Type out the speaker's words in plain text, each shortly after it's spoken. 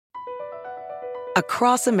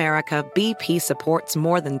Across America, BP supports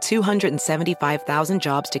more than 275,000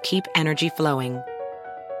 jobs to keep energy flowing.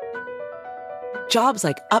 Jobs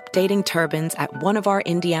like updating turbines at one of our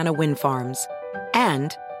Indiana wind farms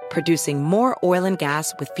and producing more oil and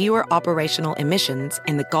gas with fewer operational emissions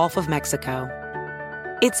in the Gulf of Mexico.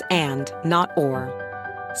 It's and, not or.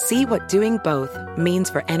 See what doing both means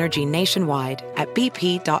for energy nationwide at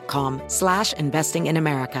bp.com/investing in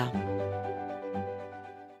America.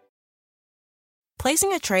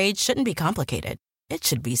 Placing a trade shouldn't be complicated. It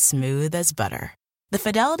should be smooth as butter. The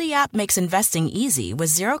Fidelity app makes investing easy with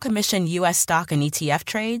zero commission U.S. stock and ETF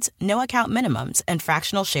trades, no account minimums, and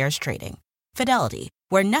fractional shares trading. Fidelity,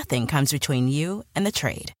 where nothing comes between you and the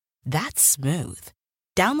trade. That's smooth.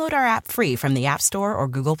 Download our app free from the App Store or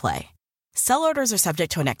Google Play. Sell orders are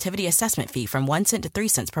subject to an activity assessment fee from 1 cent to 3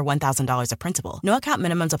 cents per $1,000 of principal. No account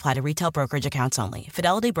minimums apply to retail brokerage accounts only.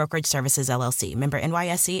 Fidelity Brokerage Services, LLC. Member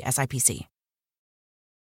NYSE, SIPC.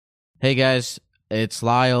 Hey guys, it's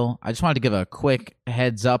Lyle. I just wanted to give a quick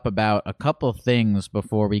heads up about a couple things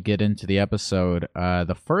before we get into the episode.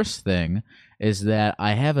 The first thing is that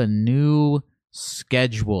I have a new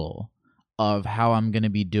schedule of how I'm going to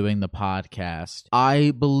be doing the podcast.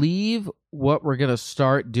 I believe what we're going to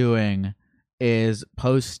start doing is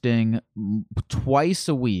posting twice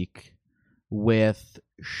a week with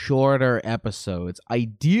shorter episodes.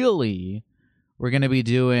 Ideally, we're going to be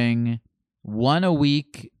doing one a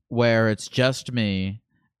week where it's just me,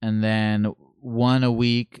 and then one a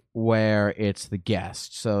week where it's the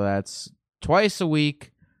guest. So that's twice a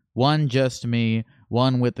week, one just me,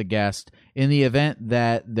 one with the guest. In the event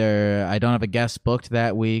that I don't have a guest booked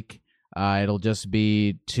that week, it'll just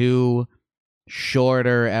be 2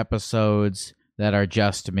 shorter episodes that are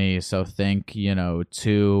just me. So think,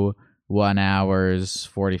 2 1 hours,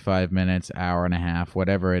 45 minutes, hour and a half,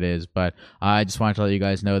 whatever it is. But I just want to let you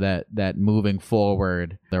guys know that moving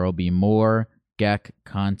forward, there will be more GEC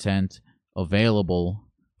content available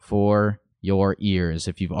for your ears.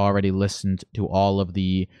 If you've already listened to all of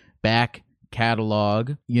the back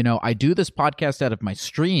catalog, I do this podcast out of my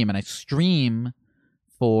stream, and I stream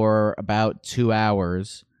for about 2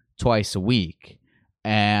 hours twice a week.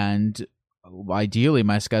 And ideally,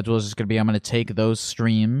 my schedule is just going to be, I'm going to take those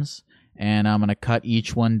streams and I'm going to cut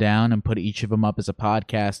each one down and put each of them up as a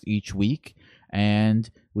podcast each week. And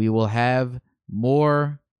we will have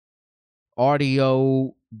more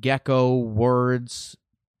audio gecko words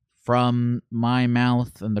from my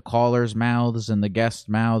mouth and the callers' mouths and the guests'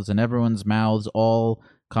 mouths and everyone's mouths all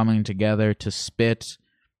coming together to spit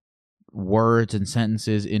words and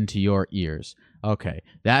sentences into your ears. Okay,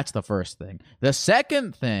 that's the first thing. The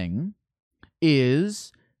second thing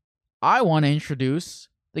is I want to introduce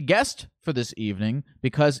the guest for this evening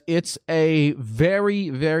because it's a very,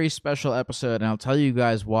 very special episode, and I'll tell you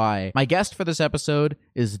guys why. My guest for this episode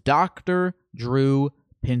is Dr. Drew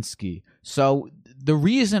Pinsky. So the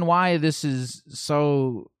reason why this is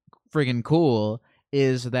so friggin' cool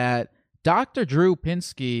is that Dr. Drew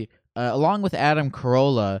Pinsky, along with Adam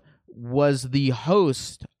Carolla, was the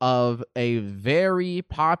host of a very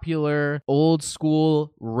popular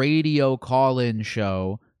old-school radio call-in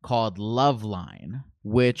show called Loveline,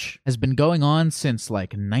 which has been going on since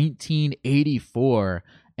like 1984,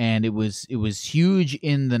 and it was huge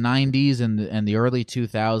in the 90s and the early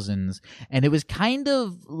 2000s, and it was kind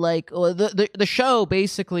of like the show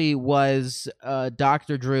basically was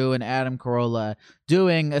Dr. Drew and Adam Carolla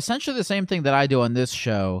doing essentially the same thing that I do on this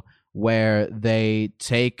show, where they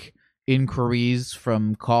take inquiries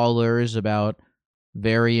from callers about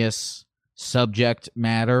various subject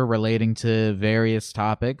matter relating to various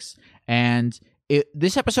topics. And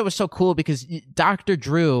this episode was so cool because Dr.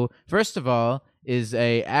 Drew, first of all, is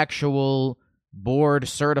a actual board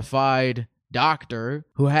certified doctor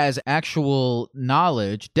who has actual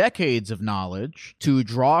knowledge, decades of knowledge to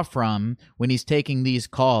draw from when he's taking these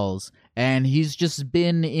calls. And he's just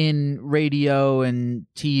been in radio and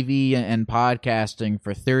TV and podcasting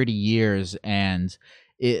for 30 years. And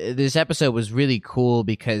this episode was really cool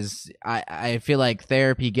because I feel like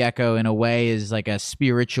Therapy Gecko, in a way, is like a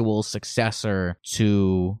spiritual successor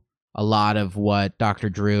to a lot of what Dr.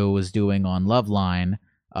 Drew was doing on Loveline,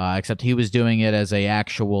 except he was doing it as a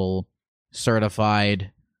actual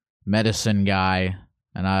certified medicine guy,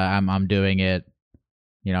 and I'm doing it,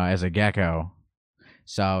 as a gecko.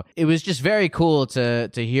 So it was just very cool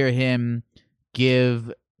to hear him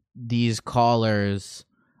give these callers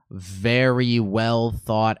very well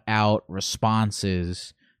thought out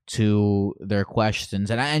responses to their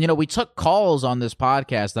questions. And we took calls on this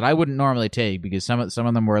podcast that I wouldn't normally take because some of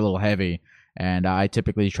them were a little heavy, and I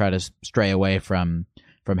typically try to stray away from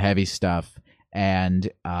heavy stuff. And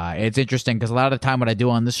it's interesting because a lot of the time what I do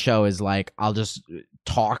on this show is like I'll just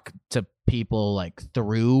talk to people like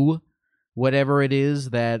through whatever it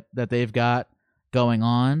is that they've got going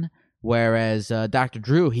on. Whereas Dr.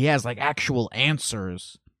 Drew, he has like actual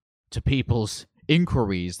answers to people's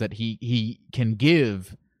inquiries that he can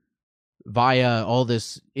give via all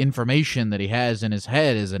this information that he has in his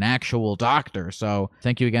head as an actual doctor. So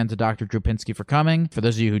thank you again to Dr. Drew Pinsky for coming. For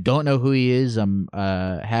those of you who don't know who he is, I'm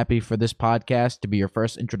happy for this podcast to be your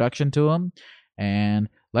first introduction to him. And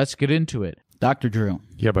let's get into it. Dr. Drew.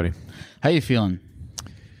 Yeah, buddy. How you feeling?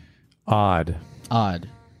 Odd.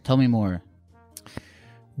 Tell me more.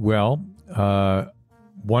 Well,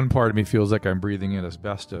 one part of me feels like I'm breathing in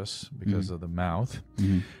asbestos because of the mouth.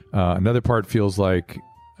 Another part feels like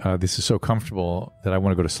this is so comfortable that I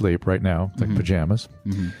want to go to sleep right now, like pajamas.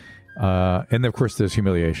 And of course, there's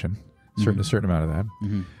humiliation, a certain amount of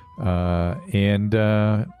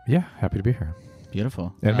that. Yeah, happy to be here.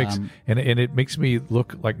 Beautiful. And it makes me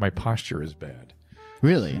look like my posture is bad.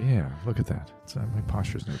 Really? Yeah, look at that. My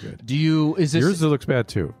posture's no good. Is this Yours looks bad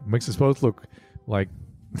too? Makes us both look like.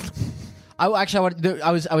 I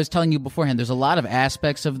was telling you beforehand. There's a lot of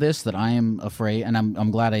aspects of this that I am afraid, and I'm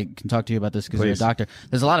glad I can talk to you about this because you're a doctor.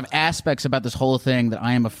 There's a lot of aspects about this whole thing that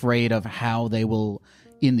I am afraid of how they will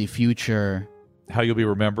in the future. How you'll be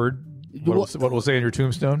remembered. What will say in your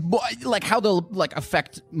tombstone? Like how they'll like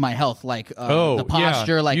affect my health, like the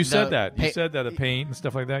posture. Yeah. Like you said that. You said that the paint and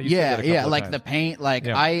stuff like that. You said that a couple of like times. the paint. Like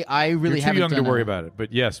Yeah. I really You're too haven't young to done worry about it,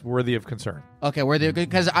 but yes, worthy of concern. Okay, worthy of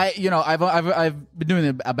because I've been doing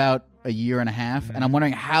it about a year and a half, and I'm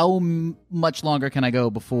wondering how much longer can I go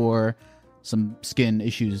before some skin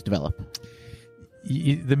issues develop.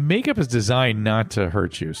 The makeup is designed not to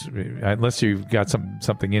hurt you, unless you've got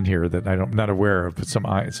something in here that I'm not aware of. But some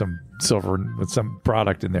silver with some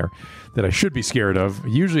product in there that I should be scared of.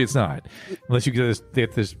 Usually, it's not, unless you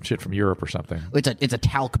get this shit from Europe or something. It's a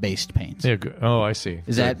talc based paint. Yeah, good. Oh, I see.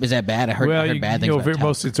 Is that bad? I heard bad things about talc.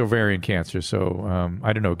 Mostly it's ovarian cancer. So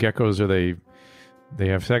I don't know. Geckos, are they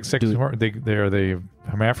have sex? Are they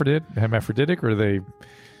hermaphroditic, or are they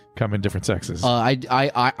come in different sexes? I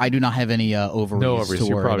do not have any ovaries. No ovaries. To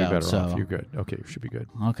You're worry probably about, better off. You're good. Okay, you should be good.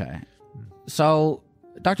 Okay. So,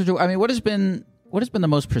 Dr. Drew, I mean, what has been the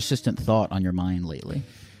most persistent thought on your mind lately?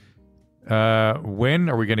 When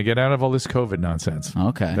are we going to get out of all this COVID nonsense?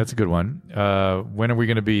 Okay, that's a good one. When are we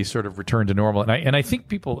going to be sort of returned to normal? And I think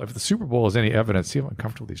people, if the Super Bowl is any evidence, see how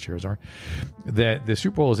uncomfortable these chairs are. That the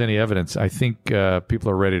Super Bowl is any evidence, I think people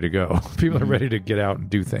are ready to go. People are ready to get out and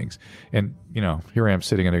do things. And here I am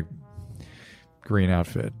sitting in a green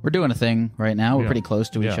outfit. We're doing a thing right now. We're pretty close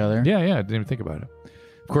to each other. Yeah. I didn't even think about it.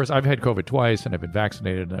 Of course, I've had COVID twice, and I've been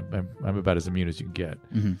vaccinated, and I'm about as immune as you can get.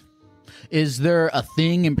 Is there a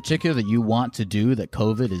thing in particular that you want to do that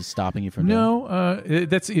COVID is stopping you from doing? No,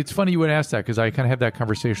 it's funny you would ask that because I kind of have that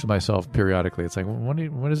conversation with myself periodically. It's like,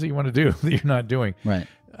 what is it you want to do that you're not doing? Right.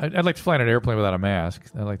 I'd like to fly in an airplane without a mask.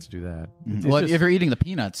 I'd like to do that. Well, if you're eating the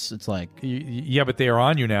peanuts, it's like... Yeah, but they are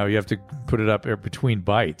on you now. You have to put it up between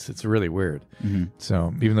bites. It's really weird.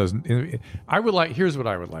 So even those... Here's what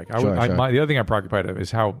I would like. The other thing I'm preoccupied of is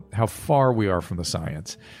how far we are from the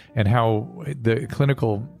science and how the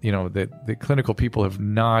clinical, the clinical people have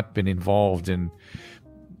not been involved in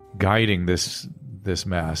guiding this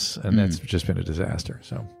mess. And that's just been a disaster.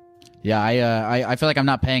 So... Yeah, I feel like I'm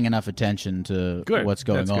not paying enough attention to what's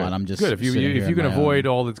going on. I'm just good. If you can avoid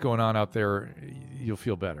all that's going on out there, you'll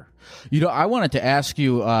feel better. I wanted to ask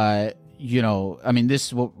you. I mean, this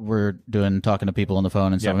is what we're doing, talking to people on the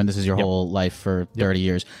phone and stuff. And this is your whole life for 30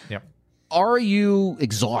 years. Yep. Are you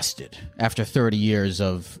exhausted after 30 years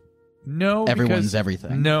of? No, everyone's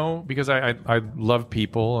everything. No, because I love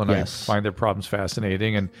people and I find their problems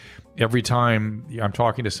fascinating, and every time I'm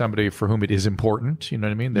talking to somebody for whom it is important, you know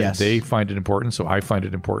what I mean? That they find it important, so I find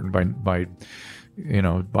it important by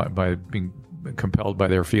being compelled by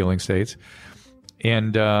their feeling states,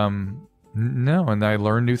 and and I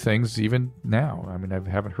learn new things even now. I mean, I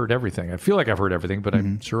haven't heard everything. I feel like I've heard everything, but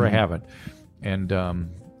I'm sure I haven't, and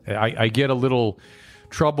I get a little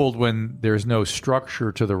troubled when there's no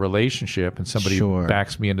structure to the relationship and somebody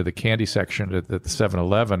backs me into the candy section at the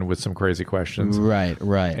 7-Eleven with some crazy questions. Right.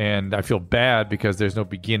 And I feel bad because there's no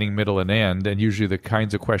beginning, middle, and end. And usually the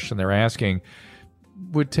kinds of question they're asking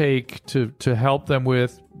would take to help them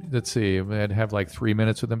with, let's see, I'd have like 3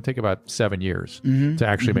 minutes with them, take about 7 years to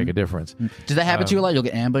actually make a difference. Does that happen to you a lot? You'll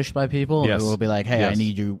get ambushed by people? Yes. Who will be like, hey, I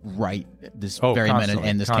need you right this very minute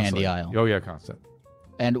in this candy aisle. Oh, yeah, constant.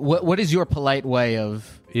 And what is your polite way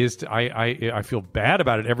of? I feel bad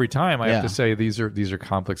about it every time. I have to say these are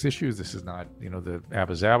complex issues. This is not, the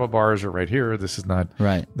Abba Zaba bars are right here. This is not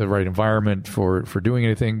the right environment for doing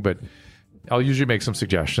anything. But I'll usually make some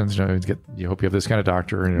suggestions. You hope you have this kind of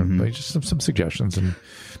doctor, and just some suggestions, and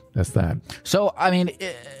that's that. So I mean,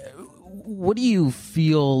 what do you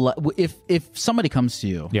feel if somebody comes to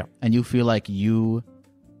you, and you feel like you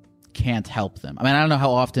can't help them? I mean, I don't know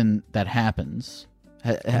how often that happens.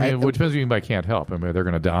 It depends what you mean by can't help. I mean, they're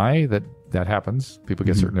going to die. That happens. People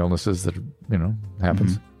get certain illnesses that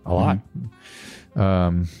happens a lot.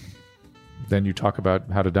 Then you talk about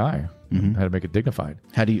how to die, how to make it dignified.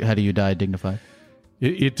 How do you die dignified?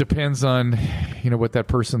 It depends on what that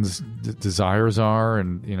person's desires are,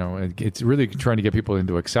 and it's really trying to get people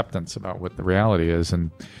into acceptance about what the reality is, and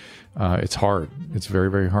it's hard. It's very,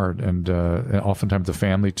 very hard, and oftentimes the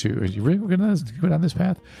family too. Are you really going to go down this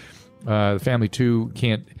path? The family too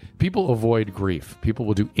can't. People avoid grief. People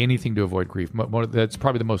will do anything to avoid grief. That's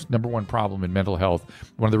probably the number one problem in mental health.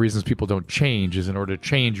 One of the reasons people don't change is in order to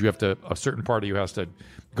change, a certain part of you has to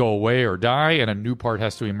go away or die, and a new part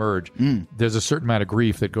has to emerge. There's a certain amount of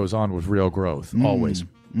grief that goes on with real growth. Always.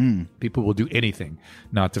 People will do anything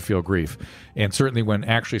not to feel grief, and certainly when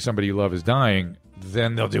actually somebody you love is dying,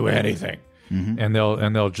 then they'll do anything, and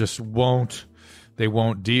they'll just won't. They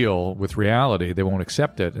won't deal with reality. They won't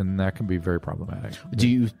accept it, and that can be very problematic.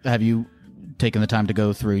 Have you taken the time to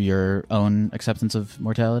go through your own acceptance of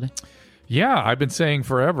mortality? Yeah, I've been saying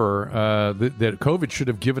forever that COVID should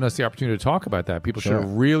have given us the opportunity to talk about that. People should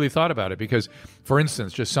have really thought about it because, for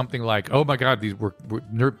instance, just something like, "Oh my God,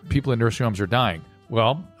 people in nursing homes are dying."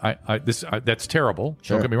 Well, that's terrible.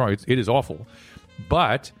 Sure. Don't get me wrong; it is awful,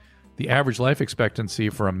 but the average life expectancy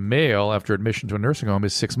for a male after admission to a nursing home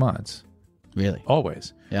is 6 months. Really?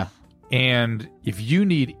 Always. Yeah. And if you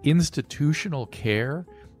need institutional care,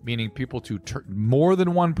 meaning people to more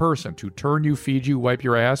than one person to turn you, feed you, wipe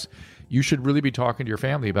your ass, you should really be talking to your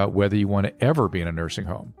family about whether you want to ever be in a nursing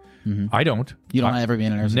home. I don't. You don't ever be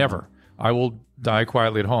in a nursing home? Never. I will die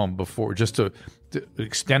quietly at home before just to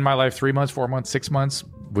extend my life 3 months, 4 months, 6 months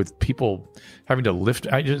with people having to lift.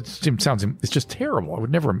 It's just terrible. I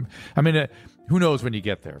would never. I mean, who knows when you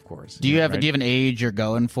get there? Of course. Do you have an age you're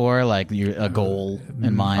going for, like a goal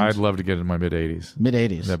in mind? I'd love to get in my mid 80s. Mid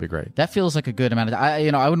 80s. That'd be great. That feels like a good amount of.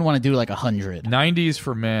 I wouldn't want to do like 100. 90s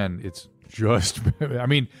for men. It's just. I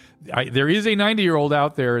mean, there is a 90-year-old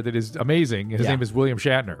out there that is amazing. His name is William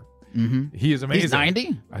Shatner. He is amazing. He's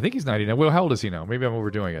 90? I think he's 90 now. Well, how old is he now? Maybe I'm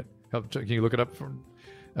overdoing it. Can you look it up?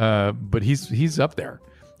 But he's up there,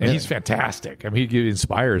 and he's fantastic. I mean, he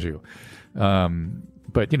inspires you.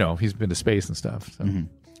 But he's been to space and stuff. So.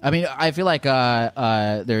 I mean, I feel like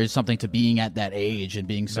there is something to being at that age and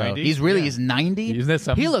being so. 90? He's 90. Isn't that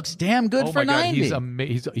something? He looks damn good for 90.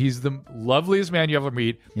 God, he's the loveliest man you ever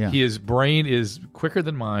meet. Yeah. His brain is quicker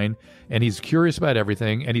than mine, and he's curious about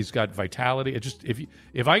everything, and he's got vitality. It just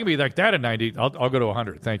if I can be like that at 90, I'll go to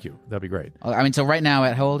 100. Thank you. That'd be great. I mean, so right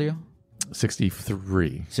now, how old are you?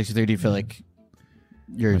 63. 63. Do you feel like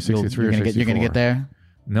you're 63 or 64. You're gonna get there?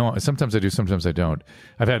 No, sometimes I do, sometimes I don't.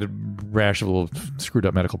 I've had a rash of little screwed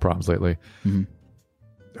up medical problems lately.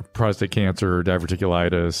 Prostate cancer,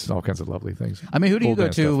 diverticulitis, all kinds of lovely things. I mean, who do you go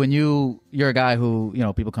to when you're a guy who,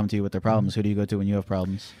 people come to you with their problems? Who do you go to when you have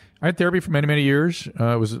problems? I had therapy for many, many years.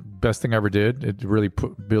 It was the best thing I ever did. It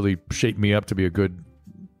really shaped me up to be a good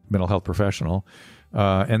mental health professional.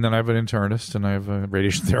 And then I have an internist, and I have a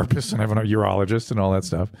radiation therapist, and I have a urologist, and all that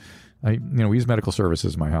stuff. We use medical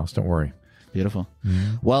services in my house. Don't worry. Beautiful.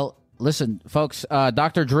 Well, listen, folks,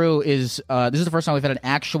 Dr. Drew is, this is the first time we've had an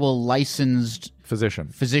actual licensed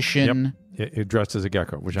physician. Yep. Dressed as a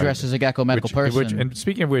gecko. Dressed as a gecko medical person. And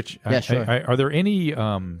speaking of which, sure. Are there any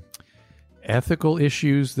ethical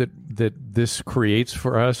issues that this creates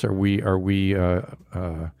for us? Are we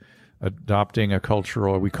adopting a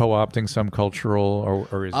cultural? Are we co-opting some cultural,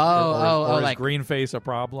 or is like green face a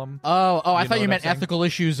problem? I thought you meant ethical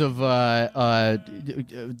issues of well,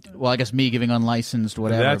 I guess me giving unlicensed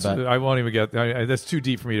whatever. I won't even get. That's too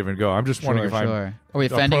deep for me to even go. I'm just wondering if are we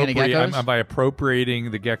offending any geckos? I'm by appropriating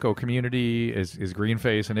the gecko community. Is green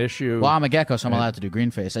face an issue? Well, I'm a gecko, so I'm allowed to do green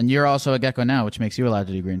face, and you're also a gecko now, which makes you allowed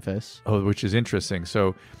to do green face. Oh, which is interesting.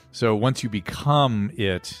 So once you become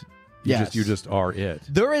it. You just are it.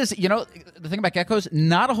 There is, the thing about geckos,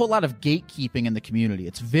 not a whole lot of gatekeeping in the community.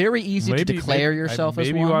 It's very easy to declare yourself as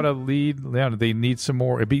one. Maybe you ought to lead. Yeah, they need some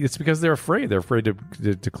more. It's because they're afraid. They're afraid to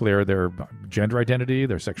declare their gender identity,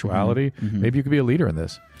 their sexuality. Maybe you could be a leader in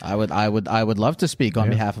this. I would love to speak on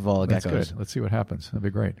behalf of all geckos. That's good. Let's see what happens. That'd be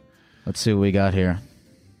great. Let's see what we got here.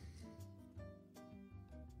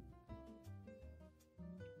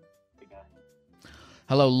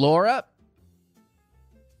 Hello, Laura.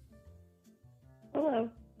 Hello.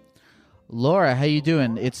 Laura, how you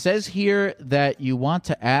doing? It says here that you want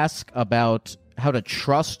to ask about how to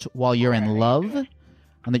trust while you're in love,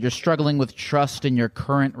 and that you're struggling with trust in your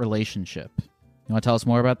current relationship. You want to tell us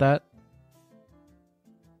more about that?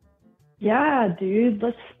 Yeah, dude.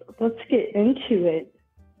 Let's get into it.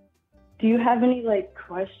 Do you have any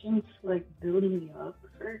questions building me up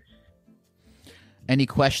first? Any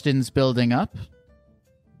questions building up?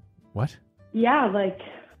 What? Yeah,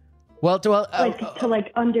 to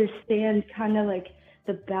understand kind of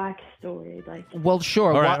the backstory. Well,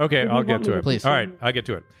 sure. All right. Okay, I'll get to it. Please. All right, I'll get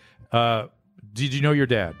to it. Did you know your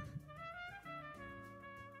dad?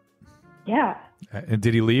 Yeah. And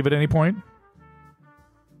did he leave at any point?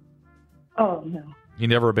 Oh, no. He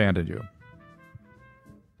never abandoned you.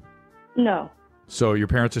 No. So your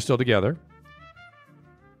parents are still together?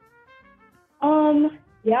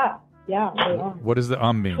 Yeah. Yeah, they are. What does the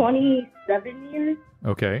mean? 27 years?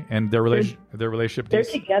 Okay. And their relationship? They're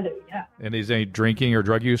together, yeah. And is any drinking or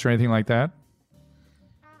drug use or anything like that?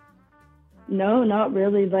 No, not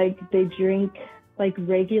really. They drink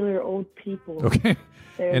regular old people. Okay.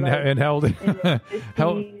 They're And how old?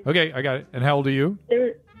 Okay, I got it. And how old are you?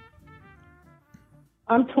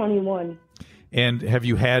 I'm 21. And have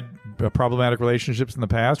you had problematic relationships in the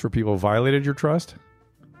past where people violated your trust?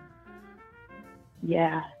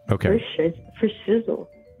 Yeah. Okay. For shizzle.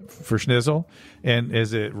 For schnizzle. And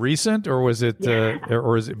is it recent, or was it,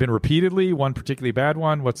 or has it been repeatedly? One particularly bad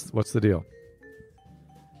one? What's the deal?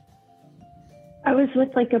 I was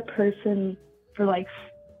with a person for let's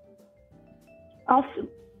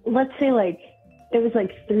say it was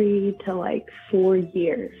 3 to 4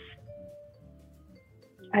 years,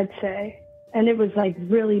 I'd say. And it was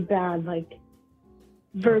really bad,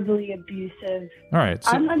 verbally abusive. All right.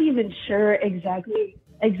 So, I'm not even sure exactly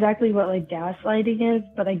what gaslighting is,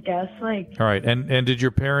 but I guess all right. And did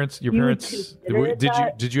your parents did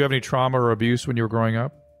you have any trauma or abuse when you were growing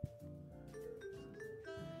up?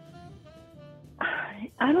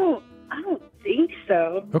 I don't think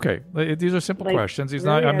so. Okay, these are simple questions.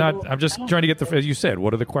 I'm just trying to get as you said,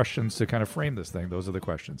 what are the questions to kind of frame this thing? Those are the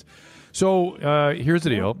questions. So here's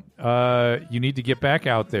the deal. You need to get back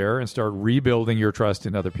out there and start rebuilding your trust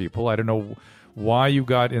in other people. I don't know why you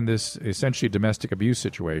got in this essentially domestic abuse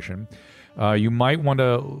situation. You might want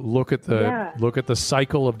to look at the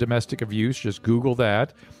cycle of domestic abuse. Just Google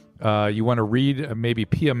that. You want to read maybe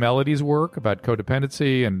Pia Melody's work about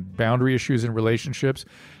codependency and boundary issues in relationships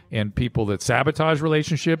and people that sabotage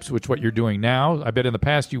relationships, which what you're doing now. I bet in the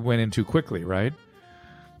past you went in too quickly, right?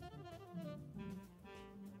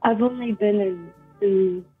 I've only been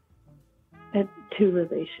in 2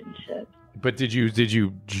 relationships. But did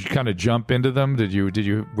you kind of jump into them? Did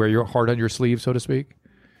you wear your heart on your sleeve, so to speak?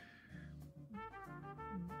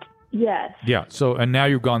 Yes. Yeah. So, and now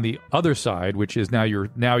you've gone the other side, which is now you're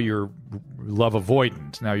love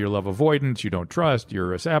avoidant. Now you're love avoidant. You don't trust.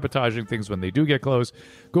 You're sabotaging things when they do get close.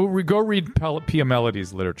 Go read Pia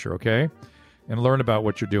Melody's literature, okay, and learn about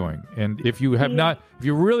what you're doing. And if you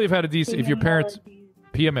really have had a decent, if your parents,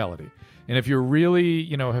 Pia Melody, and if you're really,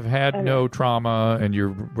 have had no trauma and your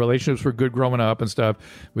relationships were good growing up and stuff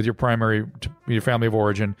with your family of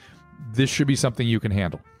origin, this should be something you can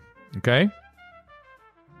handle. Okay.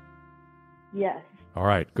 Yes. All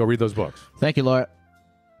right. Go read those books. Thank you, Laura.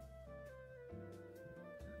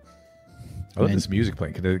 I love this music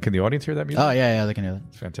playing. Can the audience hear that music? Oh, yeah, they can hear that.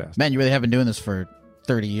 It's fantastic. Man, you really have been doing this for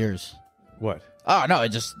 30 years. What? Oh, no, it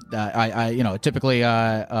just, typically,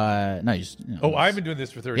 no, you just... I've been doing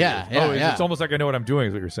this for 30 years. Yeah. It's almost like I know what I'm doing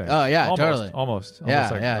is what you're saying. Oh, yeah, almost, totally. Almost.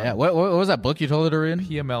 Yeah. What was that book you told her to read?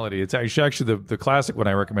 Pia Melody. It's actually the classic one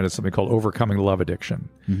I recommend is something called Overcoming Love Addiction.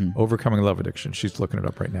 Mm-hmm. Overcoming Love Addiction. She's looking it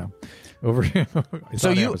up right now. It's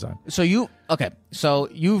on Amazon. So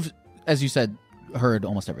you've, as you said, heard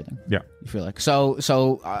almost everything. Yeah. You feel like so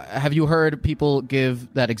have you heard people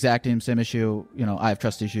give that exact same issue, I have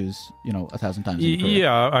trust issues, 1,000 times?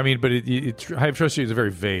 Yeah, I mean, but I have trust issues is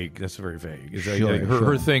very vague. That's very vague.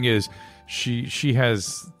 Her thing is she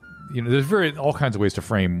has, there's all kinds of ways to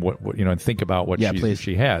frame what and think about what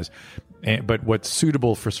she has. But what's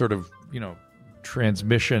suitable for sort of,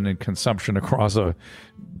 transmission and consumption across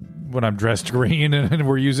when I'm dressed green and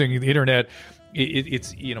we're using the internet,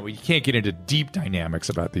 it's you can't get into deep dynamics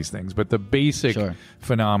about these things, but the basic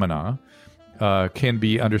phenomena can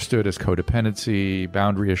be understood as codependency,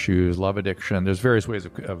 boundary issues, love addiction. There's various ways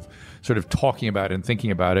of sort of talking about it and thinking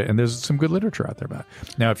about it, and there's some good literature out there about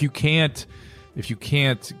it. Now, if you can't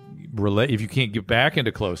get back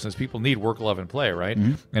into closeness, people need work, love, and play, right?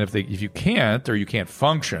 Mm-hmm. And if you can't, or you can't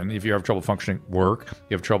function, if you have trouble functioning work,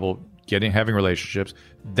 you have trouble having relationships,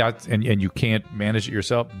 and you can't manage it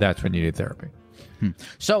yourself, that's when you need therapy.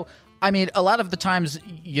 So, I mean, a lot of the times,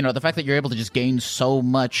 the fact that you're able to just gain so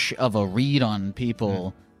much of a read on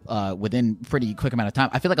people within pretty quick amount of time,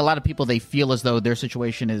 I feel like a lot of people, they feel as though their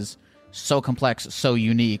situation is so complex, so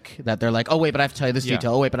unique, that they're like, oh wait, but I have to tell you this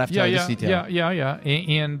detail. Oh wait, but I have to tell you this detail. Yeah.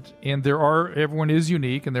 And everyone is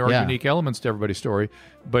unique, and there are unique elements to everybody's story.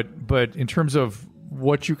 But in terms of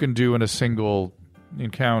what you can do in a single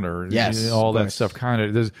encounter, all that stuff,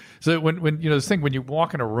 kind of. So when this thing, when you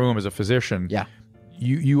walk in a room as a physician,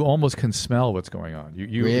 you almost can smell what's going on.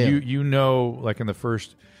 You know, like in the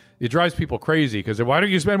first. It drives people crazy because why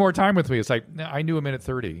don't you spend more time with me? It's like, I knew a minute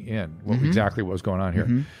 30 in exactly what was going on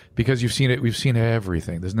here, because you've seen it. We've seen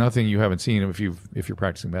everything. There's nothing you haven't seen if you're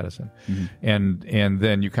practicing medicine, and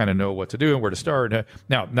then you kind of know what to do and where to start.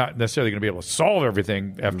 Now, not necessarily going to be able to solve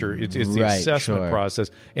everything after it's the assessment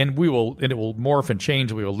process, and it will morph and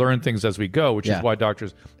change. We will learn things as we go, which is why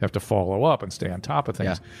doctors have to follow up and stay on top of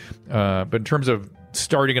things. But in terms of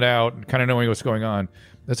starting it out and kind of knowing what's going on,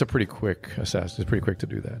 that's a pretty quick assessment. It's pretty quick to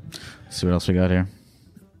do that. Let's see what else we got here.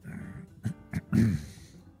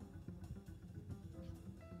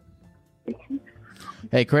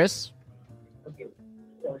 Hey, Chris.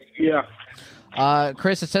 Yeah.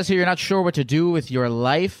 Chris, it says here you're not sure what to do with your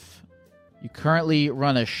life. You currently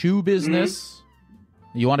run a shoe business.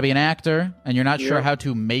 You want to be an actor, and you're not sure how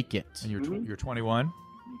to make it. And you're 21.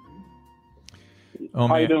 Oh, man.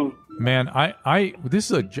 How you doing? Man,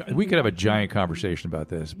 we could have a giant conversation about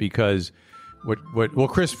this, because well,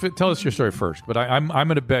 Chris, tell us your story first. But I'm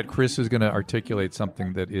going to bet Chris is going to articulate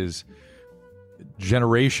something that is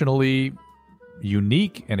generationally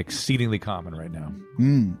unique and exceedingly common right now.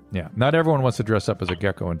 Yeah, not everyone wants to dress up as a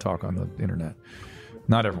gecko and talk on the internet.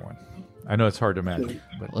 Not everyone. I know it's hard to imagine.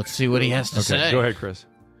 But let's see what he has to say. Go ahead, Chris.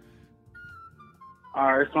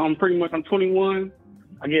 All right, so I'm 21.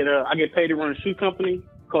 I get paid to run a shoe company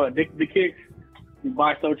called Addicted to Kicks. We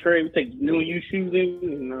buy, sell, trade. We take new and used shoes in,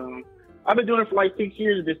 and I've been doing it for like 6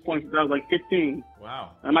 years at this point, since I was like 15.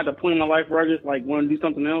 Wow. I'm at the point in my life where I just like want to do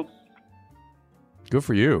something else. Good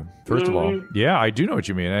for you, first of all. Yeah, I do know what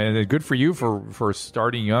you mean, and good for you for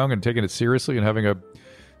starting young and taking it seriously and having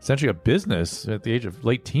essentially a business at the age of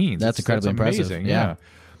late teens. That's incredibly impressive. Amazing. Yeah.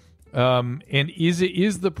 And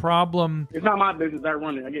is the problem? It's not my business. I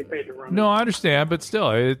run it. I get paid to run it. No, I understand, but still,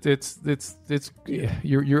 it's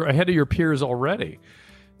you're ahead of your peers already.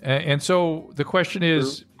 And so the question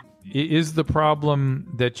is the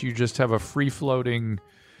problem that you just have a free floating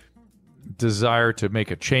desire to make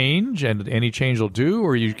a change, and any change will do,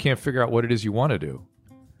 or you can't figure out what it is you want to do?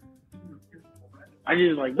 I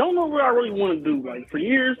just don't know what I really want to do. Like for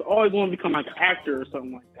years, I always want to become like an actor or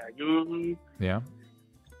something like that. You know what I mean? Yeah.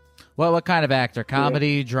 Well, what kind of actor?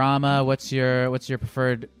 Comedy, drama? What's your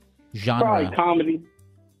preferred genre? Probably comedy.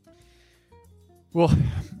 Well,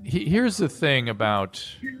 here's the thing about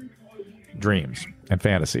dreams and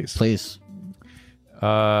fantasies. Please.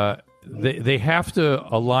 They have to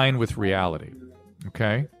align with reality.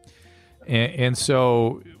 Okay? And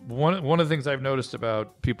so one of the things I've noticed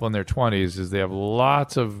about people in their 20s is they have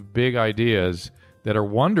lots of big ideas that are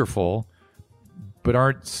wonderful, but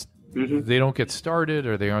aren't they don't get started,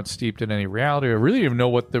 or they aren't steeped in any reality, or really even know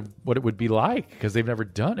what it would be like, because they've never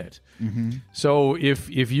done it. So if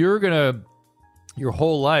you're gonna your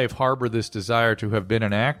whole life harbor this desire to have been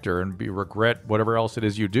an actor and regret whatever else it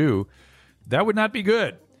is you do, that would not be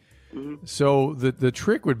good. So the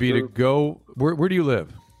trick would be to go. Where do you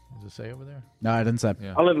live? Does it say over there? No, I didn't say.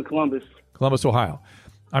 Yeah. I live in Columbus, Ohio.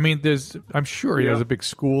 I mean, I'm sure there's a big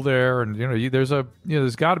school there, and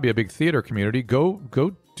there's got to be a big theater community.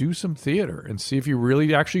 Go do some theater and see if you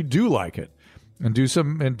really actually do like it, and do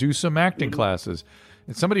some acting classes.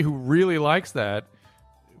 And somebody who really likes that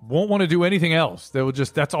won't want to do anything else.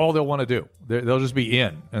 That's all they'll want to do. They'll just be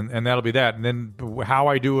in, and that'll be that. And then how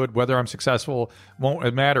I do it, whether I'm successful,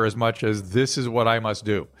 won't matter as much as this is what I must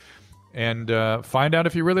do. And find out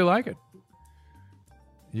if you really like it.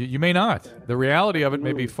 You may not. The reality of it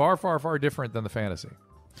may be far, far, far different than the fantasy.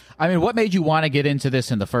 I mean, what made you want to get into this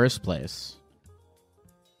in the first place?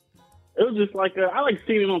 It was just like I like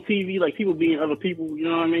seeing it on TV, like people being other people. You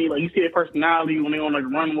know what I mean? Like you see their personality when they're on like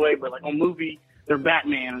runway, but like on movie, they're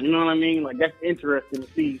Batman. You know what I mean? Like that's interesting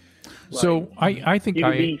to see. Like, so I think you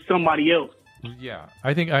could be somebody else. Yeah,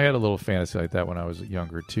 I think I had a little fantasy like that when I was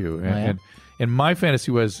younger too, and my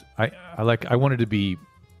fantasy was I wanted to be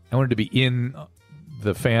in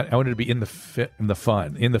the I wanted to be in the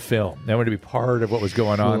fun, in the film. I wanted to be part of what was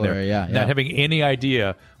going on there. Not having any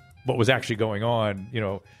idea what was actually going on.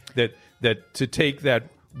 That to take that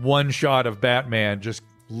one shot of Batman just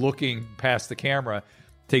looking past the camera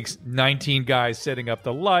takes 19 guys setting up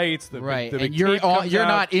the lights. Right, and you're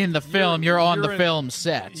not in the film. You're on the film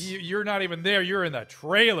set. You're not even there. You're in the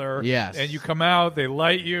trailer. Yes. And you come out, they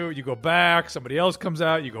light you, you go back, somebody else comes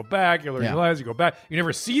out, you go back, you learn your lines, you go back. You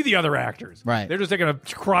never see the other actors. Right. They're just taking a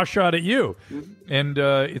cross shot at you. And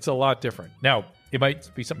it's a lot different. Now, it might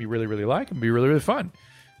be something you really, really like and be really, really fun.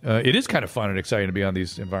 It is kind of fun and exciting to be on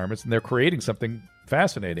these environments, and they're creating something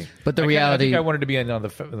fascinating. But the reality, I think I wanted to be in on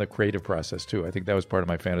the creative process too. I think that was part of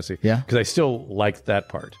my fantasy. Yeah, because I still liked that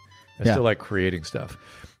part. I still like creating stuff.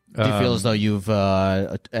 Do you feel as though you've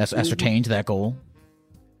ascertained that goal?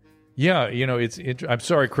 Yeah, it's. I'm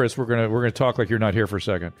sorry, Chris. We're gonna talk like you're not here for a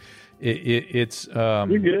second. It's.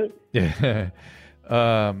 You're good. Yeah.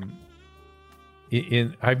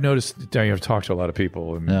 I've noticed. I've talked to a lot of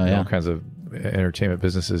people in all kinds of entertainment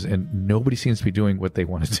businesses, and nobody seems to be doing what they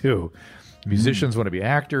want to do. Musicians want to be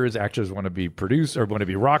actors. Actors want to be want to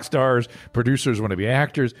be rock stars. Producers want to be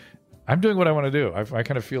actors. I'm doing what I want to do. I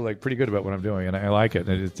kind of feel like pretty good about what I'm doing, and I like it.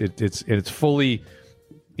 And it's fully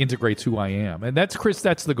integrates who I am, and that's Chris.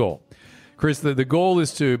 That's the goal, Chris. The goal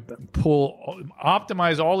is to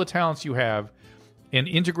optimize all the talents you have, and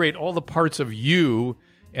integrate all the parts of you,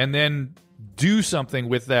 and then do something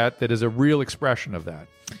with that is a real expression of that.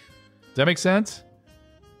 Does that make sense?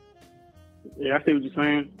 Yeah, I see what you're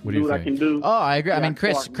saying. What do you what think? I can do. Oh, I agree. Yeah, I mean,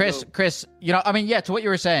 Chris, to what you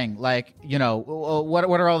were saying, like,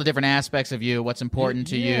 what are all the different aspects of you? What's important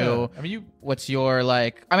to you? I mean, what's your,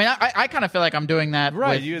 like, I mean, I kind of feel like I'm doing that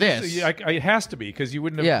with this. It has to be, because you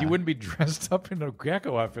wouldn't be dressed up in a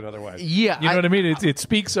gecko outfit otherwise. Yeah. You know what I mean? It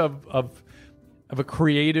speaks of a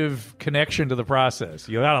creative connection to the process.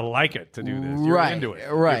 You gotta like it to do this. You're into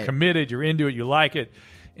it. Right. You're committed. You're into it. You like it,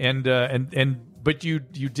 but you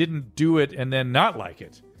didn't do it and then not like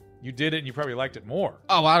it. You did it and you probably liked it more.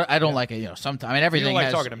 Oh, I don't like it. Sometimes. I mean, everything. You don't like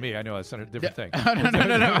has... talking to me. I know that's a different thing. No.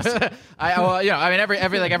 I mean,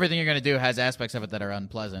 everything you're going to do has aspects of it that are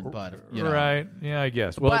unpleasant. But right, yeah, I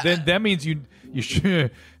guess. Well, then that means you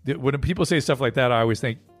should. When people say stuff like that, I always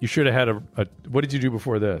think you should have had a. What did you do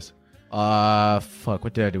before this?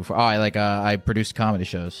 What did I do before? Oh, I produced comedy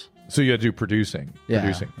shows. So you had to do producing. Yeah,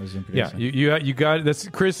 producing. I was in producing. Yeah, you got that's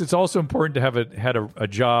Chris. It's also important to have had a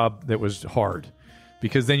job that was hard,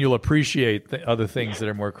 because then you'll appreciate the other things that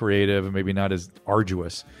are more creative and maybe not as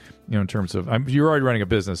arduous. In terms of you're already running a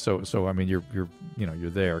business, so I mean you're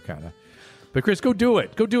there kind of. But Chris, go do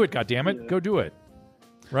it. Go do it. God damn it, go do it.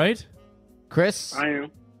 Right, Chris? I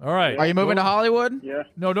am. All right. Are you moving to Hollywood? Yeah.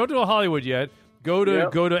 No, don't do Hollywood yet. Go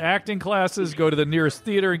to acting classes. Go to the nearest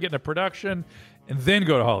theater and get in a production. And then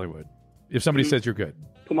go to Hollywood if somebody says you're good.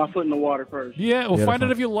 Put my foot in the water first. Yeah, well, find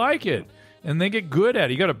out if you like it, and then get good at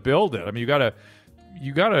it. You got to build it. I mean, you got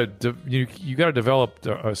to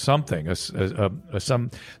develop something. This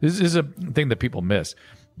is a thing that people miss.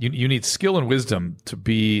 You need skill and wisdom to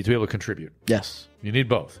be able to contribute. Yes, you need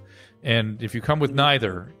both. And if you come with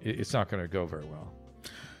neither, it's not going to go very well.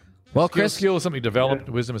 Well, Chris, skill is something developed.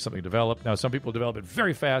 Wisdom is something developed. Now, some people develop it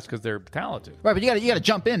very fast because they're talented. Right, but you got to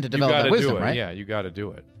jump in to develop that wisdom, right? Yeah, you got to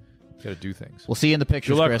do it. You got to do things. We'll see you in the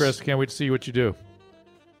pictures, Good luck, Chris. Can't wait to see what you do.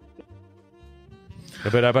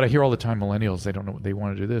 But I hear all the time millennials, they don't know, they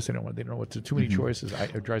want to do this, they don't know what to, too many choices.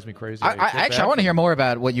 It drives me crazy. I want to hear more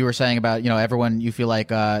about what you were saying about, everyone, you feel like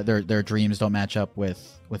their dreams don't match up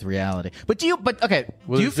with reality. But do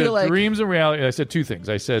you feel like dreams and reality? I said two things.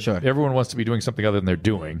 I said everyone wants to be doing something other than they're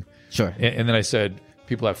doing. Sure. And then I said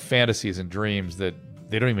people have fantasies and dreams that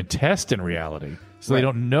they don't even test in reality. So they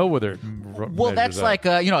don't know whether. Well, that's like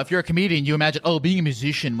if you're a comedian, you imagine, being a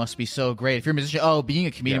musician must be so great. If you're a musician, being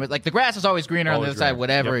a comedian, like the grass is always greener on the other side.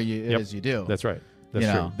 Whatever it is you do. That's right. That's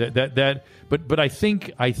true. But I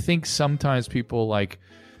think sometimes people like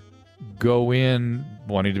go in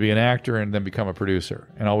wanting to be an actor and then become a producer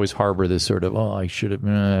and always harbor this sort of I should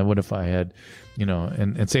have. What if I had,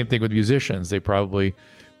 and same thing with musicians. They probably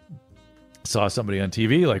saw somebody on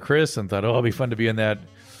TV like Chris and thought, it'll be fun to be in that.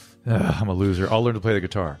 I'm a loser. I'll learn to play the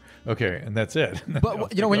guitar. Okay, and that's it.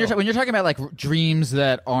 But when you're talking about like dreams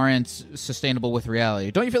that aren't sustainable with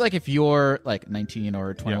reality, don't you feel like if you're like 19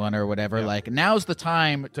 or 21 or whatever, like now's the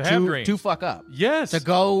time to have dreams, to fuck up? Yes, to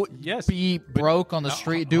go be broke on the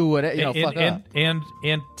street, do whatever, fuck up.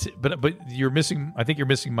 But you're missing. I think you're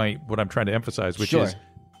missing what I'm trying to emphasize, which is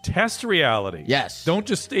test reality. Yes, don't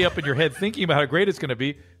just stay up in your head thinking about how great it's going to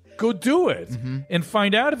be. Go do it and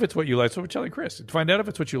find out if it's what you like. So we're telling Chris, find out if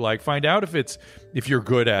it's what you like. Find out if you're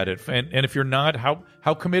good at it, and if you're not,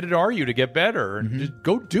 how committed are you to get better? And just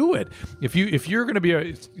go do it. If you're going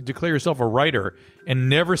to declare yourself a writer and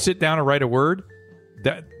never sit down and write a word,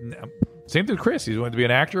 Same thing with Chris. He's wanted to be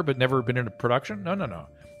an actor, but never been in a production. No.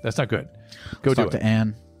 That's not good. Go do it. Talk to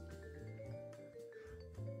Anne.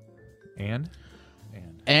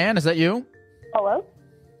 Anne, is that you? Hello?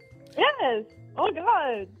 Yes. Oh, my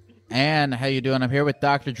God. Anne, how you doing? I'm here with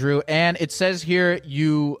Dr. Drew. Anne, it says here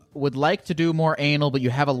you would like to do more anal, but you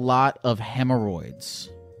have a lot of hemorrhoids.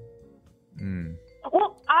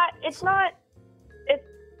 Well, it's not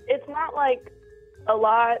like a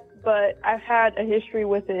lot, but I've had a history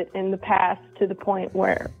with it in the past to the point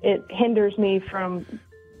where it hinders me from,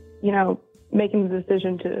 making the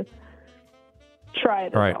decision to try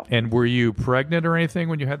it. All right. And were you pregnant or anything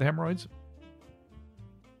when you had the hemorrhoids?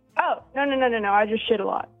 Oh, no. I just shit a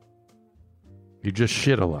lot. You just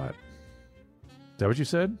shit a lot. Is that what you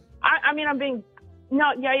said? I mean, I'm being...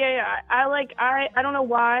 No, yeah. I don't know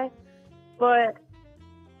why, but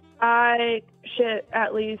I shit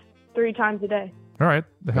at least 3 times a day. All right.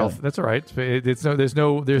 The health. That's all right. Is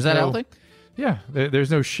that healthy? Yeah.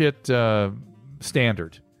 There's no shit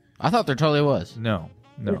standard. I thought there totally was. No.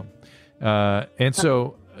 And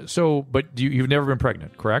but you've never been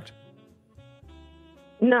pregnant, correct?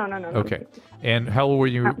 No. Okay. And how old were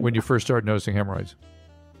you when you first started noticing hemorrhoids?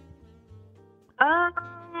 I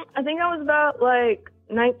think I was about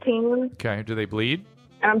 19. Okay. Do they bleed?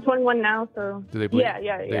 And I'm 21 now, so. Do they bleed?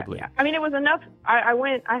 Yeah. They bleed. Yeah. I mean, it was enough.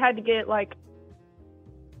 I had to get like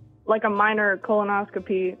a minor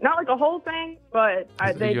colonoscopy, not like a whole thing, but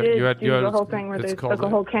they did the whole thing where they stuck a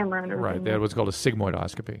whole camera in everything. Right. They had what's called a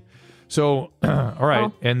sigmoidoscopy. So, all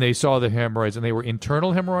right, and they saw the hemorrhoids, and they were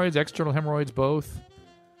internal hemorrhoids, external hemorrhoids, both.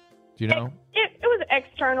 Do you know? It was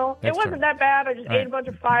external. It wasn't that bad. I just ate a bunch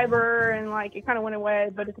of fiber, and it kind of went away.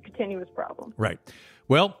 But it's a continuous problem. Right.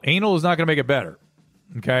 Well, anal is not going to make it better.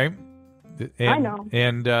 Okay. I know.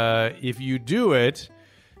 And if you do it,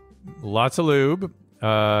 lots of lube,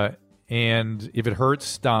 and if it hurts,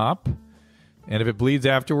 stop. And if it bleeds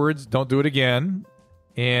afterwards, don't do it again.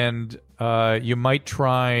 And you might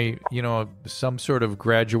try, some sort of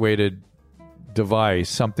graduated device,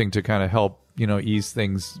 something to kind of help, ease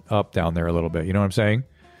things up down there a little bit. You know what I'm saying?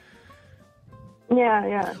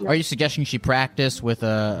 Yeah. Are you suggesting she practice with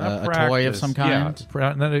a toy of some kind?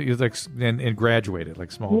 Yeah, and graduated,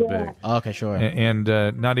 like small to big. Okay, sure. And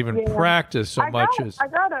not even practice so much as.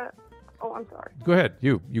 Oh, I'm sorry. Go ahead.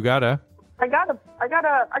 You gotta. I got a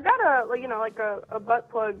butt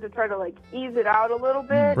plug to try to ease it out a little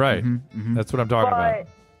bit. Right. Mm-hmm. That's what I'm talking about.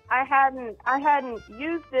 I hadn't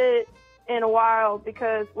used it in a while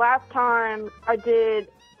because last time I did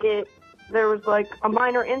it, there was a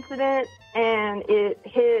minor incident and it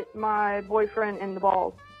hit my boyfriend in the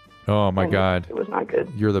balls. Oh my God. It was not good.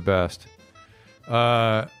 You're the best.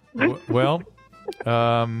 Well,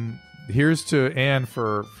 here's to Anne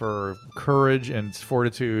for courage and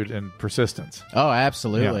fortitude and persistence. Oh,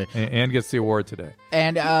 absolutely. Yeah. Anne gets the award today.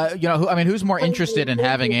 And who's more interested in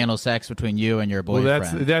having anal sex between you and your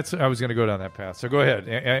boyfriend? Well, that's I was going to go down that path. So go ahead,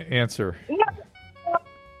 answer. Yeah.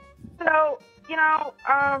 So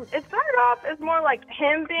it started off as more like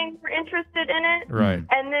him being interested in it, right?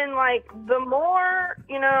 And then the more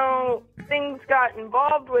things got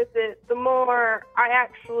involved with it, the more I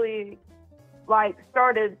actually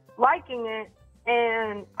started liking it.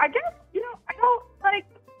 And I guess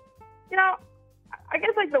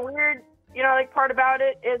the weird part about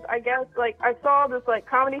it is I I saw this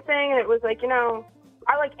comedy thing and it was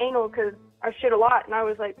I like anal because I shit a lot, and I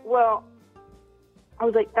was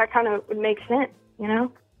that kind of would make sense,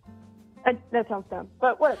 That sounds dumb,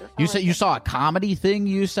 but whatever. You saw a comedy thing,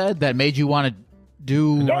 you said, that made you want to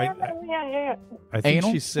do yeah. I think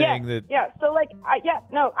anal? She's saying that. Yeah, so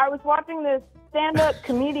I was watching this stand-up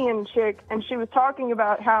comedian chick, and she was talking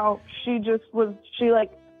about how she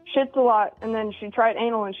shits a lot, and then she tried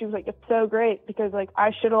anal, and she was it's so great because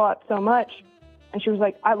I shit a lot so much. And she was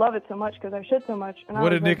I love it so much because I shit so much. And what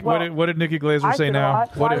did Nikki Glaser say now?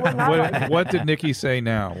 What did Nikki say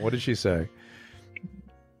now? What did she say?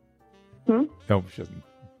 No, she doesn't.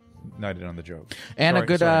 Not in on the joke. And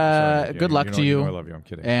sorry. Good luck to you. I love you. I'm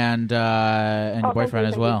kidding. And your boyfriend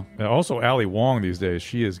as well. Also, Ali Wong these days,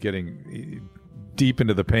 she is getting deep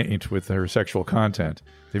into the paint with her sexual content.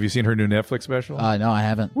 Have you seen her new Netflix special? No, I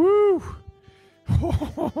haven't. Woo!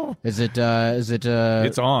 Is it?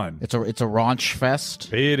 It's on. It's a raunch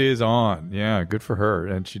fest. It is on. Yeah, good for her,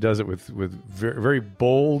 and she does it with very, very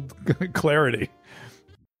bold clarity.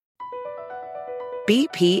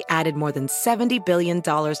 BP added more than $70 billion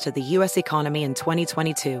to the U.S. economy in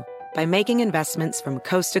 2022 by making investments from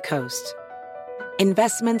coast to coast.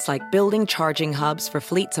 Investments like building charging hubs for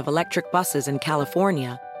fleets of electric buses in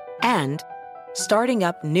California and starting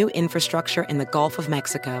up new infrastructure in the Gulf of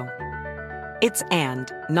Mexico. It's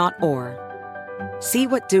and, not or. See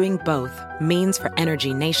what doing both means for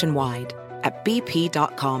energy nationwide at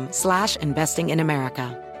bp.com/investing in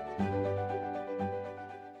America.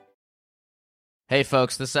 Hey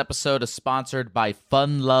folks, this episode is sponsored by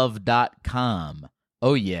funlove.com.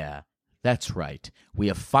 Oh yeah, that's right. We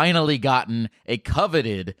have finally gotten a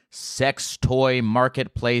coveted sex toy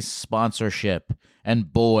marketplace sponsorship.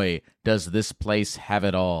 And boy, does this place have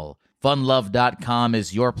it all. Funlove.com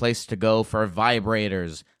is your place to go for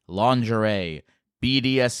vibrators, lingerie,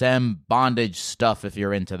 BDSM bondage stuff if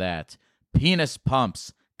you're into that, penis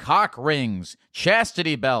pumps, cock rings,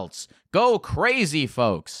 chastity belts. Go crazy,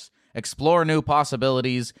 folks. Explore new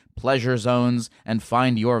possibilities, pleasure zones, and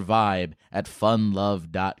find your vibe at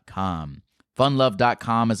funlove.com.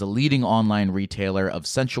 Funlove.com is a leading online retailer of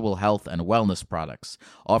sensual health and wellness products,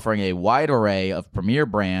 offering a wide array of premier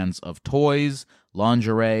brands of toys,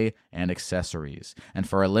 lingerie, and accessories. And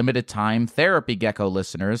for a limited time, Therapy Gecko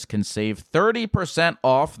listeners can save 30%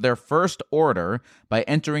 off their first order by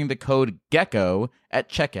entering the code GECKO at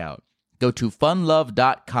checkout. Go to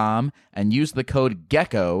funlove.com and use the code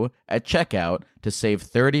GECKO at checkout to save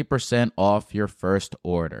 30% off your first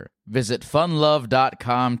order. Visit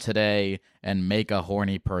funlove.com today and make a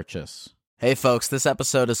horny purchase. Hey folks, this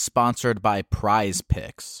episode is sponsored by Prize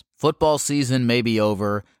Picks. Football season may be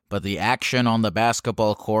over, but the action on the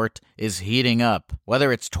basketball court is heating up.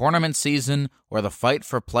 Whether it's tournament season or the fight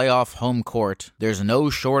for playoff home court, there's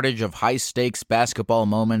no shortage of high-stakes basketball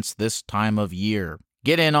moments this time of year.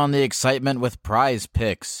 Get in on the excitement with Prize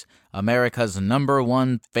Picks, America's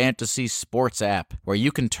 #1 fantasy sports app, where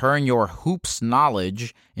you can turn your hoops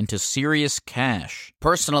knowledge into serious cash.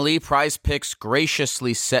 Personally, Prize Picks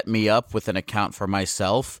graciously set me up with an account for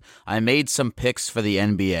myself. I made some picks for the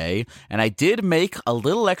NBA, and I did make a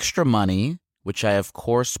little extra money, which I of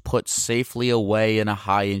course put safely away in a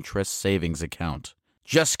high-interest savings account.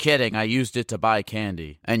 Just kidding, I used it to buy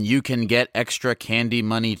candy. And you can get extra candy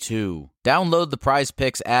money too. Download the Prize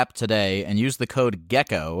Picks app today and use the code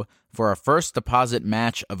GECKO for a first deposit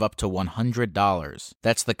match of up to $100.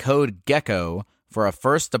 That's the code GECKO for a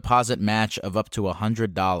first deposit match of up to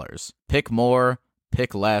 $100. Pick more,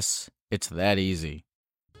 pick less. It's that easy.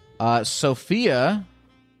 Sophia.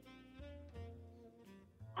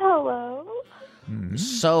 Hello.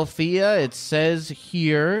 Sophia, it says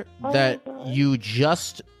here that you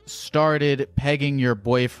just started pegging your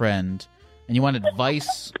boyfriend and you want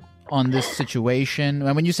advice on this situation.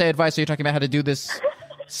 And when you say advice, are you talking about how to do this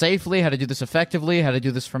safely, how to do this effectively, how to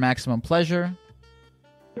do this for maximum pleasure?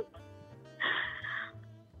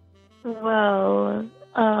 Well,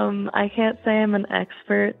 I can't say I'm an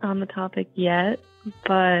expert on the topic yet,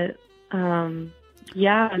 but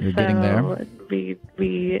yeah, you're getting there.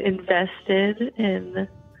 We invested in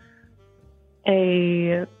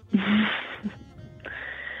a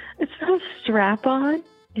it's not a strap-on.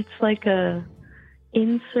 It's like a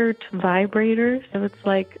insert vibrator. So it's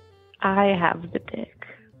like I have the dick.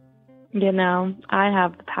 You know, I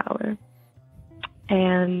have the power.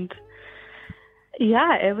 And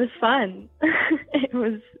yeah, it was fun. It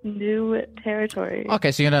was new territory.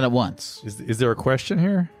 Okay, so you're done it once. Is there a question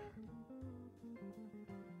here?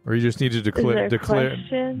 Or you just need to declare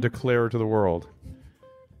to the world?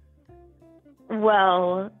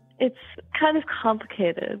 Well, it's kind of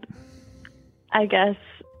complicated. I guess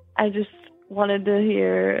I just wanted to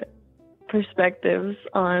hear perspectives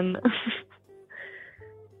on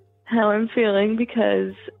how I'm feeling,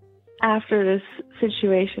 because after this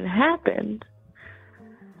situation happened,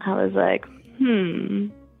 I was like,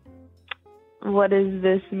 what does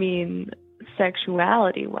this mean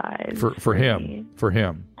sexuality-wise? For him.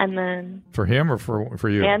 And then... For him or for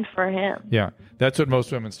you? And for him. Yeah. That's what most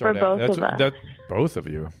women start for both of us. Both of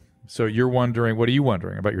you. So you're wondering, what are you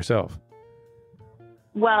wondering about yourself?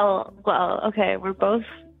 Well, okay, we're both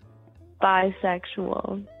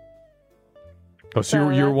bisexual. Oh, so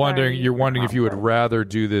you're wondering if you would rather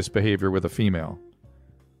do this behavior with a female?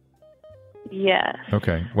 Yes.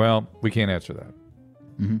 Okay. Well, we can't answer that.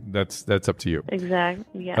 Mm-hmm. That's up to you.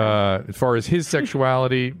 Exactly. Yeah. As far as his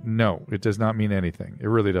sexuality, no, it does not mean anything. It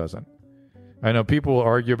really doesn't. I know people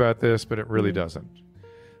argue about this, but it really doesn't.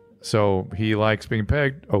 So he likes being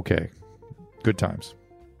pegged. Okay, good times.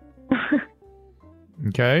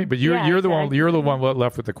 Okay, but you're the one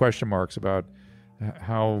left with the question marks about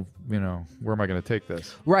how, where am I going to take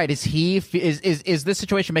this? Right. Is this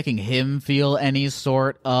situation making him feel any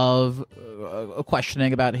sort of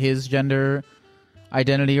questioning about his gender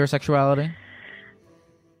identity or sexuality?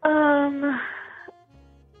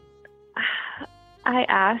 I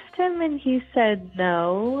asked him and he said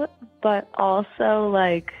no, but also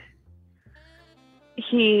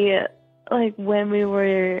when we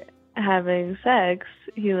were having sex,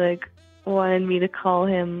 he like wanted me to call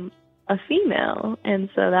him a female, and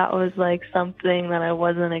so that was like something that I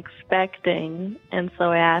wasn't expecting, and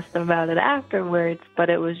so I asked him about it afterwards, but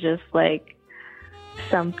it was just like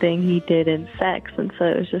something he did in sex, and so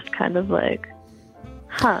it was just kind of like,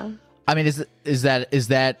 huh. I mean, is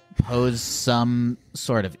that pose some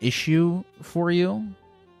sort of issue for you?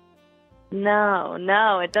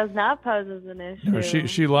 No, it does not pose as an issue. No,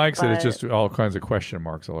 she likes it. It's just all kinds of question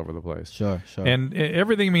marks all over the place. Sure. And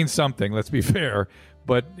everything means something. Let's be fair,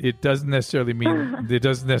 but it doesn't necessarily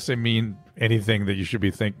mean anything that you should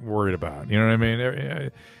be worried about. You know what I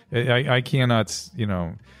mean? I cannot. You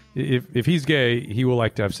know, if he's gay, he will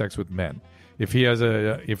like to have sex with men. If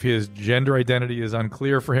his gender identity is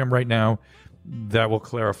unclear for him right now, that will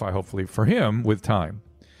clarify hopefully for him with time.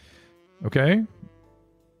 Okay.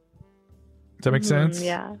 Does that make sense?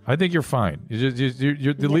 Yeah. I think you're fine.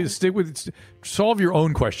 Stick with, solve your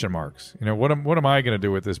own question marks. You know, what am I going to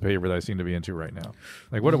do with this behavior that I seem to be into right now?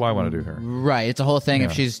 Like, what do I want to do here? Right. It's a whole thing. Yeah.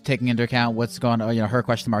 If she's taking into account what's going on, you know, her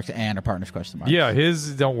question marks and her partner's question marks. Yeah.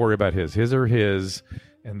 Don't worry about his. His are his,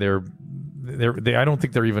 and they. I don't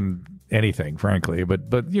think they're even anything, frankly.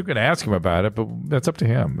 But you can ask him about it. But that's up to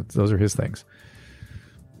him. Those are his things.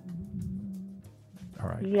 All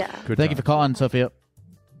right. Yeah. Thank you for calling, Sophia.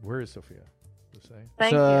 Where is Sophia?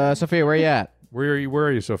 Thank you. Sophia, where are you at? Where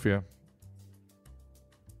are you, Sophia?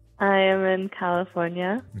 I am in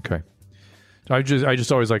California. Okay. I'm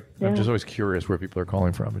just always curious where people are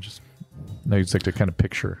calling from. I just like to kind of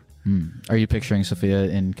picture. Are you picturing Sophia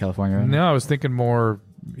in California right now? No, I was thinking more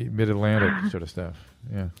mid-Atlantic sort of stuff.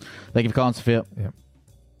 Yeah. Thank you for calling, Sophia. Yeah.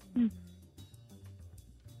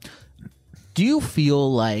 Do you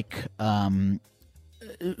feel like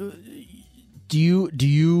do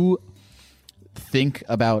you think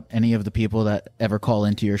about any of the people that ever call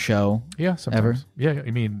into your show? Yeah, sometimes. Ever? Yeah,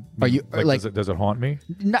 I mean, are you like does it haunt me?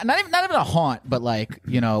 Not even a haunt, but like,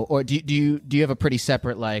 you know, or do you have a pretty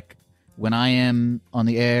separate, like, when I am on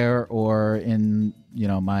the air or in, you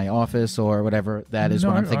know, my office or whatever, that is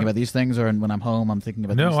when I'm thinking about these things, or when I'm home I'm thinking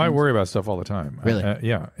about these things? No, I worry about stuff all the time. Really?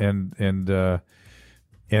 Yeah, and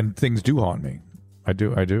things do haunt me. I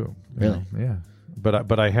do. Really? Yeah.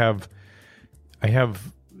 But I have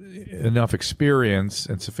enough experience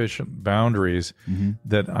and sufficient boundaries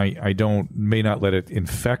that I may not let it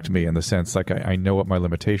infect me, in the sense like I know what my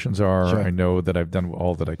limitations are. Sure. I know that I've done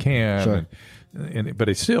all that I can. Sure. But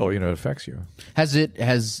it still, you know, it affects you.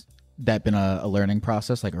 Has that been a learning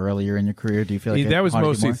process, like earlier in your career? Do you feel like that was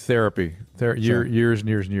mostly more? therapy? Sure. Years and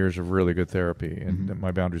years and years of really good therapy, and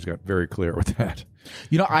my boundaries got very clear with that.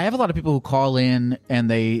 You know, I have a lot of people who call in and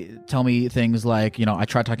they tell me things like, you know, I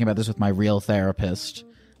tried talking about this with my real therapist,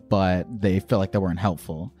 but they feel like they weren't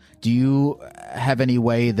helpful. Do you have any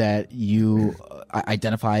way that you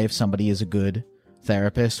identify if somebody is a good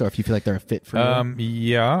therapist, or if you feel like they're a fit for you?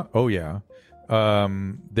 Yeah. Oh, yeah.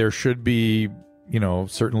 There should be, you know,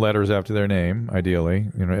 certain letters after their name, ideally.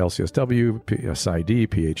 You know, LCSW,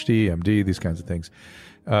 SID, PhD, MD, these kinds of things.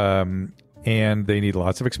 And they need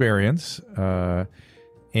lots of experience.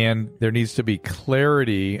 And there needs to be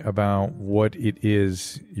clarity about what it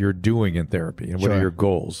is you're doing in therapy, and what are your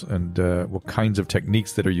goals, and what kinds of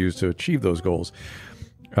techniques that are used to achieve those goals.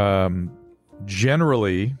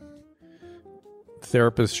 Generally,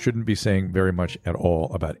 therapists shouldn't be saying very much at all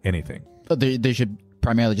about anything. They should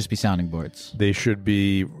primarily just be sounding boards. They should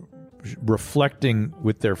be reflecting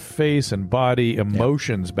with their face and body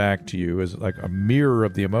emotions back to you as like a mirror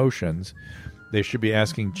of the emotions. They should be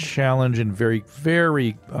asking challenge and very,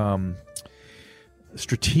 very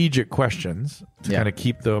strategic questions to kind of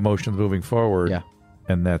keep the emotions moving forward. Yeah.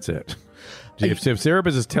 And that's it. If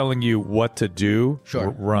therapist is telling you what to do,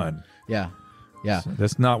 run. Yeah. Yeah. So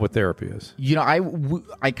that's not what therapy is. You know,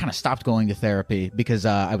 I kind of stopped going to therapy because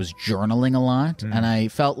I was journaling a lot, and I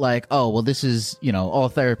felt like, oh, well, this is, you know, all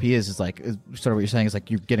therapy is like, sort of what you're saying is like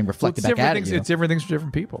you're getting reflected back at you. It's different things for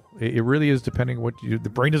different people. It really is, depending on the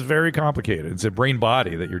brain is very complicated. It's a brain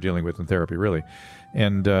body that you're dealing with in therapy, really.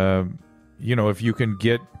 And, you know, if you can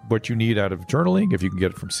get what you need out of journaling, if you can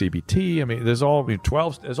get it from CBT, I mean, there's all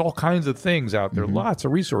kinds of things out there, lots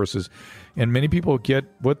of resources, and many people get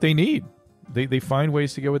what they need. They find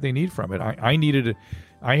ways to get what they need from it. I needed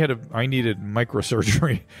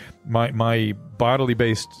microsurgery. My bodily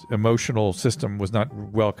based emotional system was not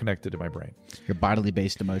well connected to my brain. Your bodily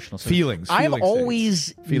based emotional system. Feelings. I'm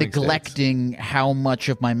always neglecting how much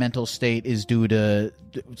of my mental state is due to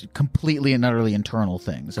completely and utterly internal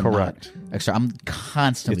things. Correct. I'm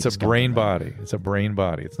constantly. It's a brain body. It's a brain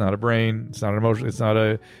body. It's not a brain. It's not an emotion. It's not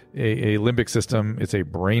a limbic system. It's a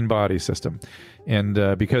brain body system.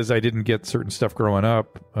 And because I didn't get certain stuff growing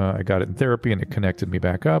up, I got it in therapy, and it connected me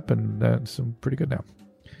back up, and I'm pretty good now.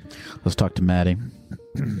 Let's talk to Maddie.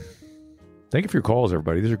 Thank you for your calls,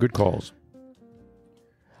 everybody. These are good calls.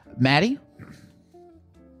 Maddie?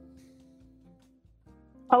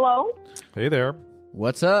 Hello? Hey there.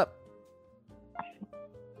 What's up?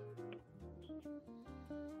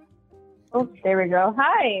 Oh, there we go.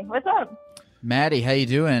 Hi, what's up? Maddie, how you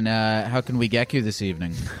doing? How can we get you this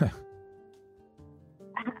evening?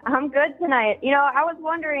 I'm good tonight. You know, I was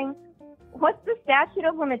wondering, what's the statute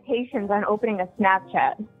of limitations on opening a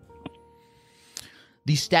Snapchat?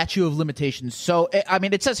 The statute of limitations. So, I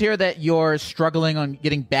mean, it says here that you're struggling on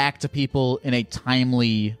getting back to people in a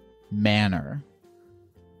timely manner.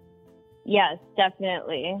 Yes,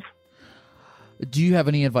 definitely. Do you have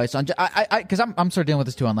any advice on? Because I'm sort of dealing with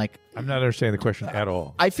this too. I'm like, I'm not understanding the question at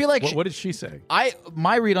all. I feel like what did she say?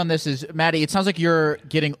 My read on this is, Maddie, it sounds like you're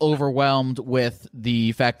getting overwhelmed with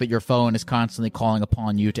the fact that your phone is constantly calling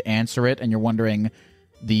upon you to answer it, and you're wondering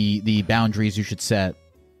the boundaries you should set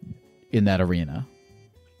in that arena.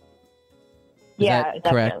 Is that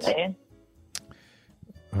correct? Definitely.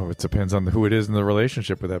 Oh, it depends on who it is in the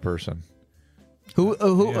relationship with that person. Who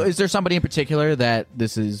is there somebody in particular that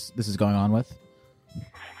this is going on with?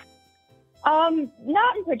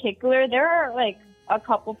 Not in particular. There are like a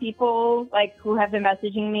couple people like who have been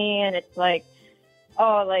messaging me, and it's like,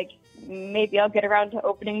 oh, like maybe I'll get around to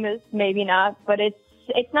opening this, maybe not. But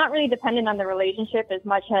it's not really dependent on the relationship as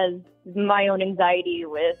much as my own anxiety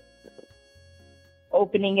with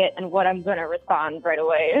opening it and what I'm going to respond right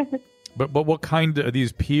away. But what kind are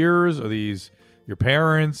these peers? Are these your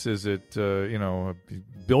parents? Is it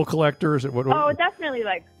bill collectors? Oh, definitely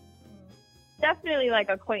like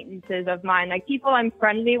acquaintances of mine, like people I'm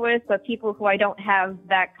friendly with, but people who I don't have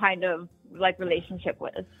that kind of like relationship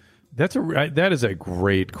with. That is a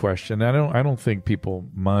great question. I don't think people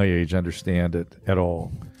my age understand it at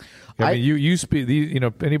all. I mean, you speak.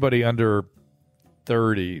 Anybody under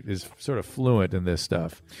 30 is sort of fluent in this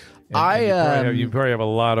stuff. And you probably have a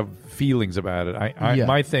lot of feelings about it.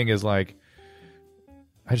 My thing is like,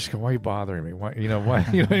 I just go, why are you bothering me? Why, why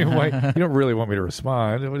you don't really want me to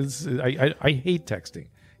respond? I hate texting.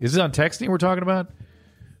 Is it on texting we're talking about?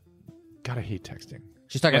 God, I hate texting.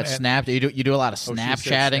 She's talking about Snap. You do a lot of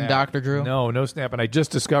Snapchatting, Snap. Dr. Drew? No Snap. And I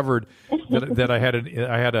just discovered that I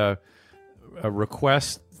had a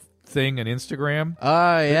request thing on Instagram.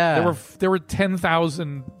 Oh yeah. There were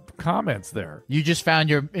 10,000 comments there. You just found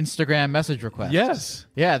your Instagram message request. Yes.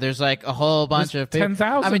 Yeah, there's like a whole bunch of people.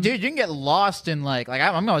 10,000. I mean, dude, you can get lost in like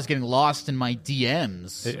I'm always getting lost in my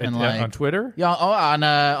DMs and like on Twitter. Yeah, on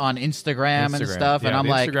Instagram and stuff. Yeah, and I'm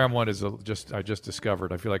the like, Instagram one is I just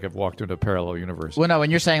discovered. I feel like I've walked into a parallel universe. Well, no,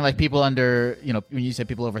 when you're saying like people under, when you say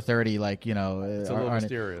people over 30, like it's a little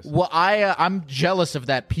mysterious. Well, I'm jealous of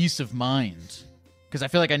that peace of mind. Because I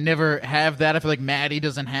feel like I never have that. I feel like Maddie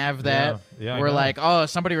doesn't have that. Yeah, we're like, oh,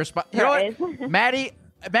 somebody respond. You know what, Maddie,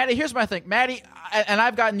 here's my thing. Maddie, and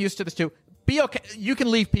I've gotten used to this too. Be okay. You can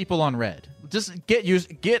leave people on red. Just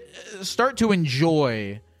start to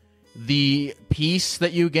enjoy the peace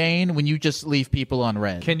that you gain when you just leave people on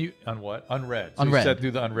red. Can you on what? Unread. So unread. You said do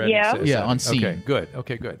the unread. Yeah. On scene.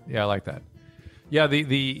 Okay, good. Yeah, I like that. Yeah,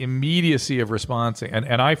 the immediacy of responding,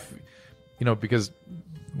 and I, because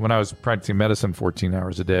when I was practicing medicine 14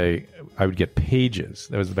 hours a day, I would get pages.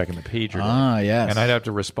 That was back in the pager. Ah, yes. And I'd have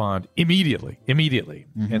to respond immediately.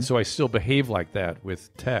 Mm-hmm. And so I still behave like that with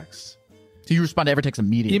texts. So you respond to every text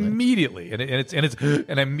immediately? Immediately. I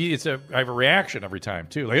have a reaction every time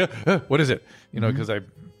too. Like, what is it? Because I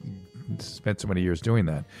spent so many years doing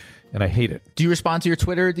that, and I hate it. Do you respond to your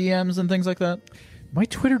Twitter DMs and things like that? My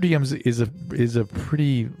Twitter DMs is a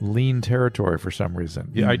pretty lean territory for some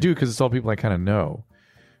reason. Yeah, I do, because it's all people I kind of know.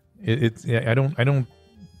 I don't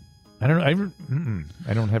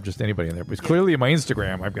have just anybody in there. But clearly in my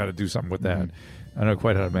Instagram, I've got to do something with that. I don't know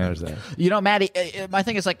quite how to manage that. Maddie, my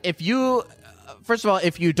thing is like, first of all,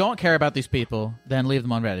 if you don't care about these people, then leave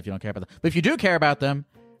them on red if you don't care about them. But if you do care about them,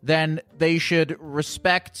 then they should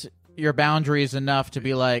respect your boundaries enough to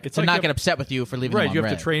be like, to not get upset with you for leaving them on red. Right, you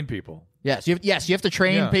have to train people. Yes, you have to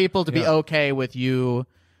train people to be okay with you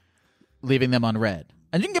leaving them on red.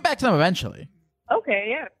 And you can get back to them eventually. Okay,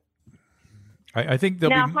 yeah. I think they'll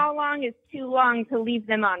now, how long is too long to leave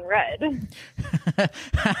them on red?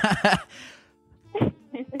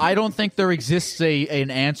 I don't think there exists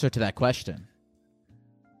an answer to that question.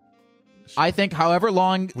 I think however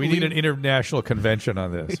long... We need an international convention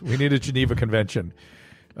on this. We need a Geneva Convention.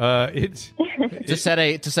 To set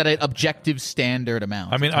an objective standard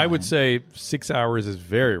amount. I mean, I would say 6 hours is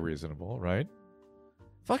very reasonable, right?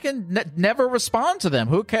 fucking never respond to them.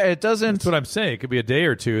 Who cares? It doesn't. That's what I'm saying. It could be a day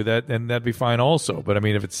or two, and that'd be fine also. But I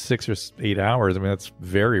mean, if it's 6 or 8 hours, I mean, that's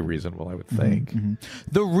very reasonable, I would think.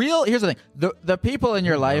 Here's the thing: the people in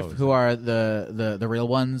your life who are the real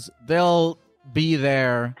ones, they'll be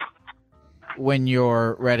there when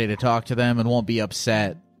you're ready to talk to them and won't be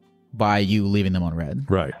upset by you leaving them on red.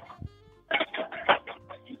 Right.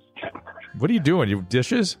 What are you doing? You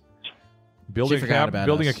dishes? Building a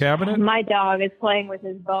cabinet? My dog is playing with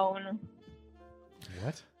his bone.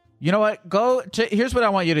 What? You know what? Here's what I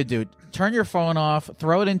want you to do. Turn your phone off,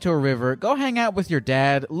 throw it into a river, go hang out with your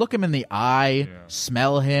dad, look him in the eye,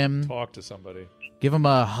 smell him. Talk to somebody. Give him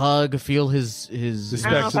a hug, feel his I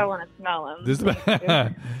don't know if I want to smell him.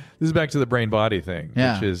 This is back to the brain-body thing,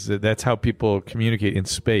 which is that's how people communicate in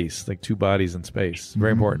space, like two bodies in space.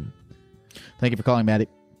 Very important. Thank you for calling, Maddie.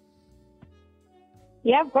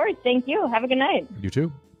 Yeah, of course. Thank you. Have a good night. You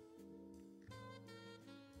too.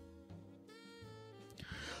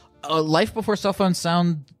 Life before cell phones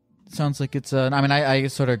sounds like it's. I mean, I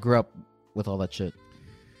sort of grew up with all that shit.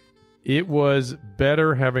 It was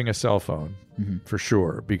better having a cell phone for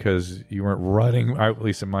sure because you weren't running. At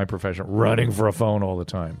least in my profession, running for a phone all the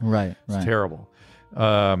time. Right. It's terrible.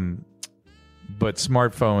 But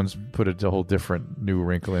smartphones put a whole different new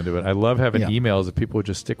wrinkle into it. I love having emails. If people would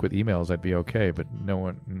just stick with emails, I'd be okay. But no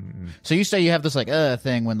one. So you say you have this like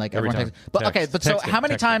thing when like everyone texts. But okay, but so how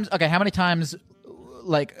many times? Okay, how many times?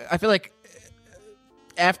 Like I feel like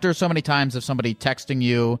after so many times of somebody texting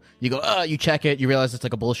you, you go, you check it, you realize it's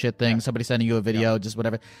like a bullshit thing. Somebody sending you a video, just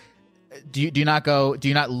whatever. Do you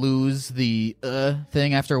not lose the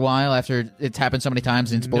thing after a while after it's happened so many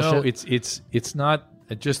times and it's bullshit? No, it's not.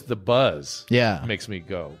 Just the buzz makes me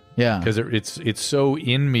go. Yeah. Because it's so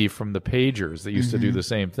in me from the pagers that used to do the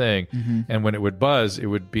same thing. And when it would buzz, it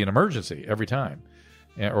would be an emergency every time.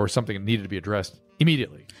 Or something that needed to be addressed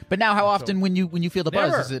immediately. But now how often when you feel the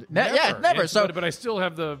buzz is it never. So but I still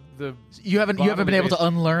have the you haven't been able to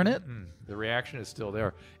unlearn it? The reaction is still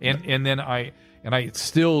there. And then I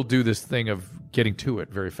still do this thing of getting to it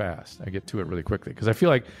very fast. I get to it really quickly because I feel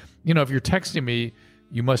like, if you're texting me,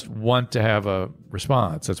 you must want to have a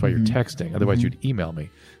response. That's why you're texting. Otherwise, you'd email me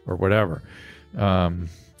or whatever. I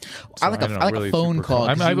like a phone call. I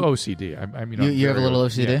have OCD. You have a little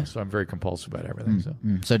OCD, yeah, so I'm very compulsive about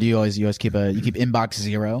everything. So do you always keep inbox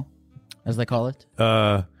 0, as they call it?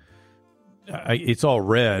 It's all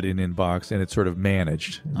read in inbox and it's sort of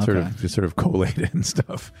managed, it's sort of collated and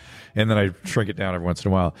stuff, and then I shrink it down every once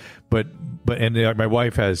in a while. But my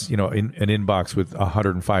wife has an inbox with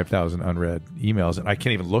 105,000 unread emails, and I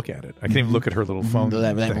can't even look at it. I can't even look at her little phone.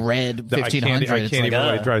 That red 1,500. I can't even.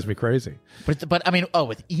 It drives me crazy. But I mean,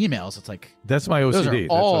 with emails, it's like that's my OCD. Those are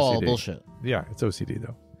all that's OCD. Bullshit. Yeah, it's OCD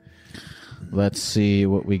though. Let's see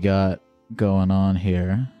what we got going on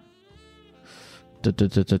here. Give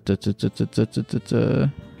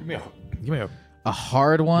me a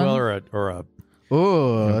hard one. Well, or a.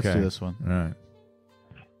 Ooh, let's do this one. All right.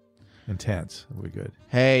 Intense. That'll be good.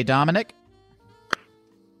 Hey, Dominic.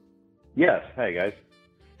 Yes. Hey, guys.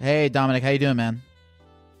 Hey, Dominic. How you doing, man?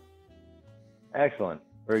 Excellent.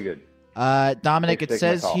 Very good. Dominic, it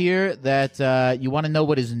says here that you want to know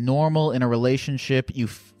what is normal in a relationship. You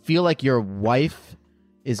feel like your wife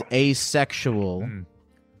is asexual.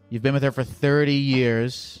 You've been with her for 30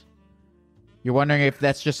 years. You're wondering if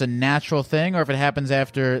that's just a natural thing or if it happens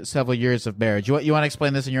after several years of marriage. You want to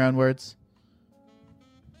explain this in your own words?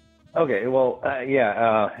 Okay. Well,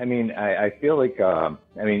 I mean, I feel like,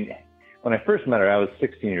 when I first met her, I was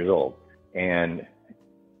 16 years old. And,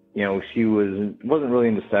 she wasn't really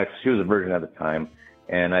into sex. She was a virgin at the time.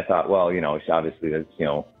 And I thought, well, she obviously that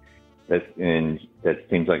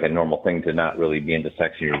seems like a normal thing to not really be into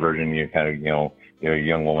sex. You're a virgin. You're kind of, you're a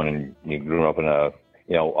young woman and you grew up in a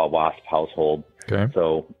WASP household. Okay.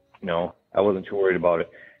 So, I wasn't too worried about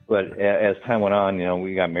it. But as time went on,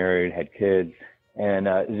 we got married, had kids, and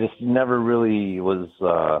it just never really was,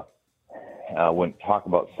 wouldn't talk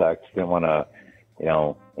about sex, didn't want to,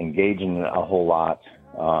 engage in a whole lot,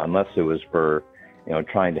 unless it was for,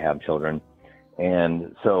 trying to have children.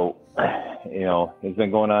 And so, it's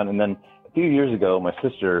been going on. And then a few years ago, my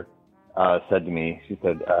sister said to me, she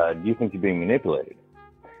said, do you think you're being manipulated?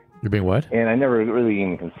 You're being what? And I never really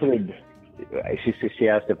even considered, she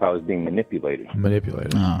asked if I was being manipulated.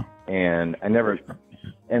 Manipulated. Oh. And I never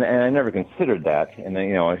considered that. And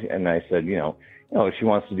then, and I said, she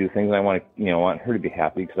wants to do things and I want her to be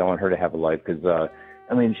happy because I want her to have a life. Because,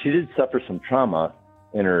 she did suffer some trauma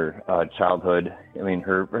in her childhood.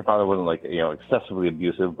 Her father wasn't excessively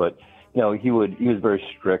abusive, but he was very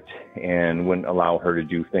strict and wouldn't allow her to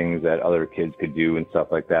do things that other kids could do and stuff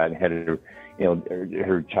like that, and had her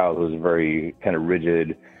her childhood was very kind of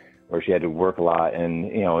rigid, where she had to work a lot,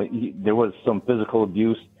 and there was some physical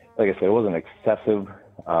abuse. Like I said, it wasn't excessive.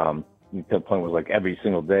 To the point was like every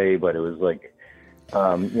single day, but it was like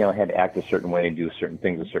had to act a certain way and do certain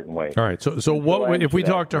things a certain way. All right. So what if we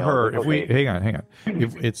talk to her? If we hang on.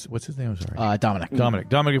 If it's what's his name? I'm sorry. Dominic.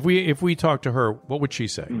 Dominic. If we talk to her, what would she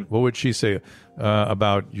say? What would she say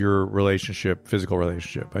about your relationship, physical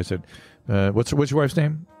relationship? I said, what's your wife's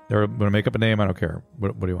name? They're going to make up a name. I don't care.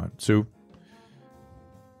 What do you want? Sue?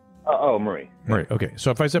 Marie. Marie. Okay.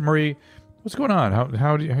 So if I said Marie, what's going on?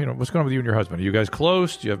 How do you what's going on with you and your husband? Are you guys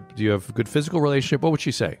close? Do you have a good physical relationship? What would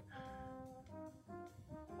she say?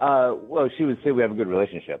 Well, she would say we have a good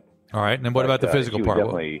relationship. All right. And then what about the physical part?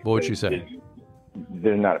 What would she say?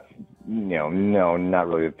 They're not, no, not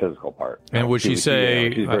really the physical part. And would she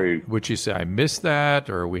say, would she say, I missed that,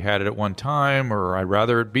 or we had it at one time, or I'd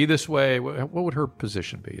rather it be this way? What would her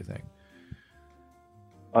position be, you think?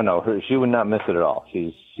 Oh, no, she would not miss it at all.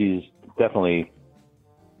 She's definitely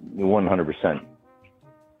 100%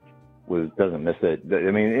 doesn't miss it.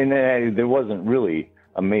 I mean, and there wasn't really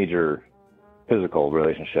a major physical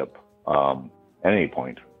relationship at any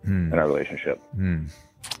point in our relationship.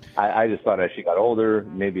 I just thought as she got older,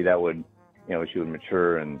 maybe that would, she would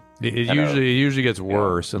mature, and it usually gets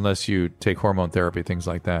worse unless you take hormone therapy, things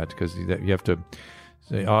like that, because you have to.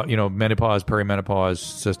 Menopause,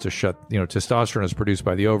 perimenopause, just to shut. Testosterone is produced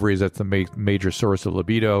by the ovaries. That's the major source of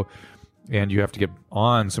libido, and you have to get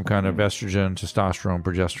on some kind of estrogen, testosterone,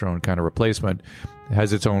 progesterone kind of replacement. It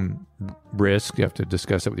has its own risk. You have to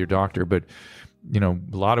discuss it with your doctor, but a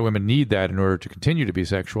lot of women need that in order to continue to be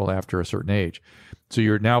sexual after a certain age. So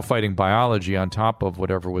you're now fighting biology on top of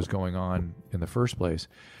whatever was going on in the first place.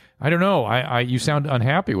 I don't know. You sound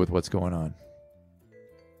unhappy with what's going on.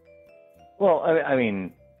 Well, I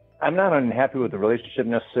mean, I'm not unhappy with the relationship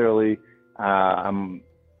necessarily.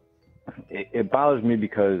 It bothers me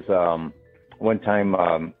because one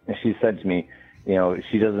time she said to me,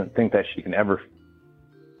 she doesn't think that she can ever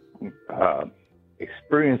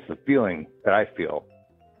experience the feeling that I feel,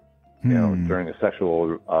 during a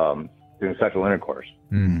sexual intercourse,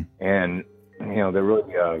 and they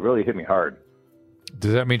really hit me hard.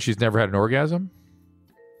 Does that mean she's never had an orgasm?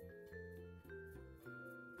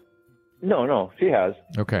 No, she has.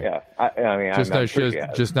 Okay. Yeah. I mean, just I'm not sure she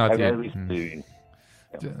has. just not the. At least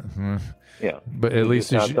yeah. But at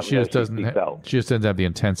least she just doesn't. She just doesn't have the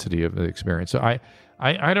intensity of the experience. So I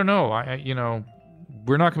don't know.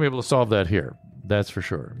 We're not going to be able to solve that here. That's for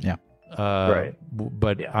sure. Yeah. Right.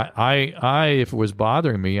 But yeah. I if it was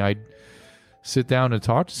bothering me, I'd sit down and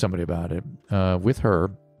talk to somebody about it with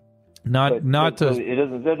her. It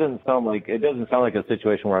doesn't sound like a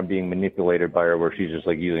situation where I'm being manipulated by her, where she's just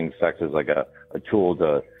like using sex as like a tool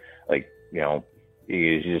to, like, just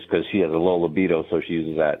because she has a low libido, so she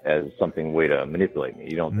uses that as something way to manipulate me.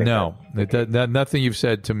 You don't think? No, nothing you've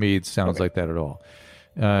said to me sounds like that at all.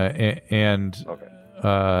 But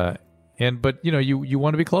you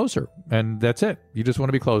want to be closer, and that's it. You just want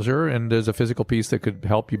to be closer, and there's a physical piece that could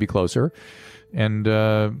help you be closer. And,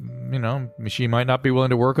 she might not be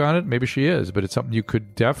willing to work on it. Maybe she is, but it's something you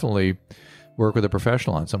could definitely work with a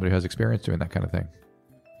professional on, somebody who has experience doing that kind of thing.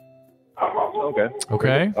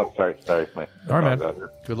 Okay. Oh, sorry. All right, man.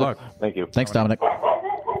 Good luck. Thank you. Thanks, Dominic.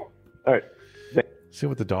 All right. See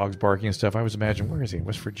what the dog's barking and stuff. I was imagining, where is he?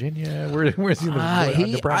 West Virginia? Where is he?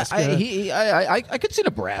 Nebraska? I could see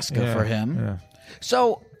Nebraska for him. Yeah.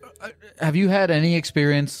 So, have you had any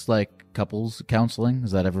experience like couples counseling?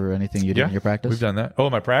 Is that ever anything you do in your practice? We've done that. Oh,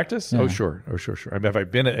 my practice? Yeah. Oh, sure. I mean, have I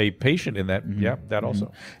been a patient in that? Mm-hmm. Yeah, that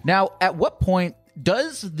also. Now, at what point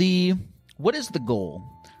what is the goal?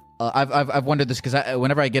 I've wondered this because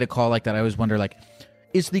whenever I get a call like that, I always wonder, like,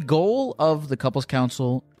 is the goal of the couples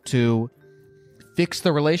counsel to fix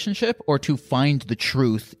the relationship or to find the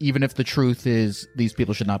truth, even if the truth is these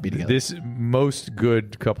people should not be together? Most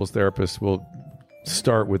good couples therapists will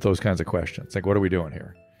start with those kinds of questions. Like, what are we doing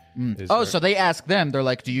here? So they ask them. They're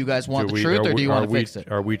like, do you guys want the truth or do you want to fix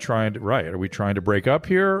it? Are we trying to break up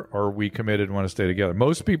here, or are we committed and want to stay together?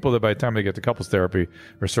 Most people, that by the time they get to couples therapy,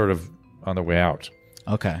 are sort of on the way out.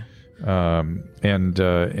 Okay. And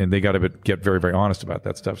they got to get very, very honest about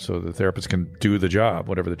that stuff so the therapist can do the job,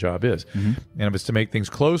 whatever the job is. Mm-hmm. And if it's to make things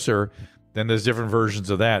closer, then there's different versions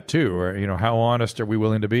of that too. Or, how honest are we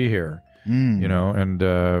willing to be here?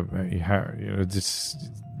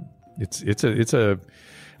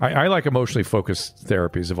 I like emotionally focused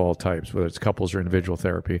therapies of all types, whether it's couples or individual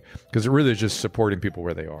therapy, because it really is just supporting people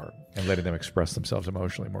where they are and letting them express themselves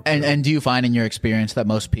emotionally more clearly. And do you find in your experience that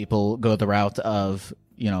most people go the route of,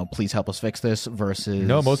 please help us fix this versus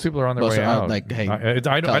no, most people are on their way out. Like, hey,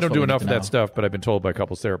 I don't do enough of that stuff, but I've been told by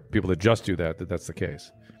couples people that just do that's the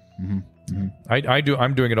case. Mm-hmm. Mm-hmm.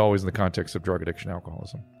 I'm doing it always in the context of drug addiction,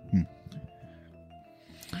 alcoholism.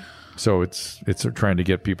 So it's trying to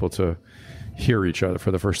get people to hear each other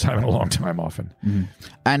for the first time in a long time often. Mm-hmm.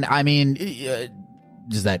 And I mean,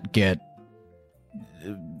 does that get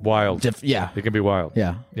wild? Yeah, it can be wild.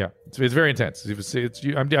 Yeah. It's very intense.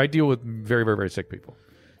 I deal with very, very, very sick people.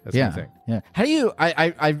 That's my thing. Yeah. How do you?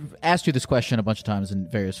 I've asked you this question a bunch of times in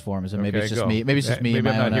various forms, and maybe it's just me. Maybe it's just me. Maybe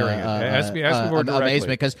my I'm not own, hearing it. Ask me more directly.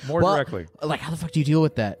 Amazement, because directly. Like, how the fuck do you deal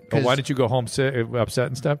with that? Why didn't you go home upset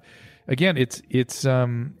and stuff? Again, it's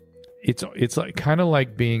like kind of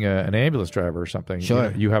like being an ambulance driver or something.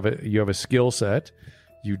 Sure. You have a skill set.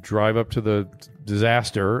 You drive up to the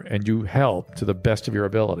disaster and you help to the best of your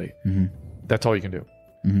ability. Mm-hmm. That's all you can do.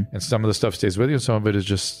 Mm-hmm. And some of the stuff stays with you. Some of it is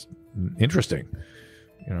just interesting.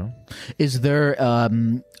 Is there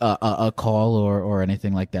a call or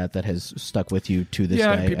anything like that has stuck with you to this day?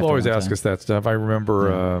 Yeah, people always ask us that stuff. I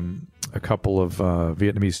remember a couple of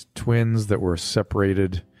Vietnamese twins that were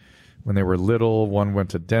separated when they were little. One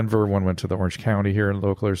went to Denver, one went to the Orange County here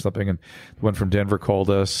local or something, and the one from Denver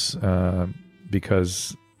called us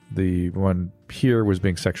because the one here was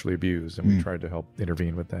being sexually abused, and we tried to help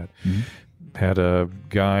intervene with that. Mm-hmm. Had a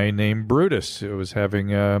guy named Brutus who was having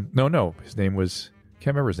his name was,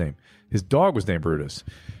 can't remember his name. His dog was named Brutus,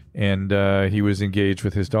 and he was engaged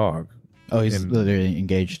with his dog. Oh, he's literally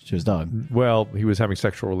engaged to his dog. Well, he was having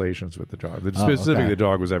sexual relations with the dog. Specifically, the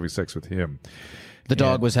dog was having sex with him. The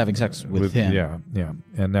dog was having sex with him. Yeah,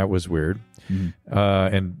 and that was weird.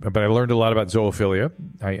 Mm-hmm. But I learned a lot about zoophilia.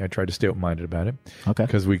 I tried to stay open-minded about it. Okay.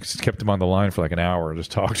 Because we kept him on the line for like an hour and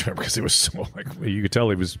just talked to him because it was so you could tell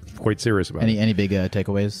he was quite serious about it. Any big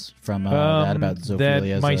takeaways from that about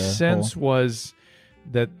zoophilia? My sense was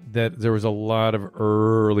that there was a lot of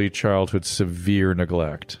early childhood severe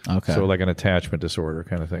neglect. Okay. So like an attachment disorder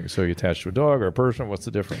kind of thing. So you attach to a dog or a person. What's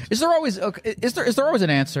the difference? Is there always an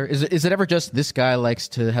answer? Is it ever just this guy likes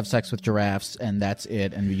to have sex with giraffes and that's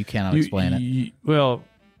it, and you cannot explain it? Well,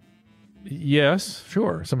 yes,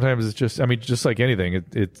 sure. Sometimes it's just. I mean, just like anything,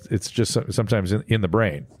 it's just sometimes in the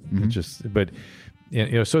brain. Mm-hmm. It's just, but.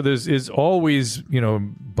 So there's always,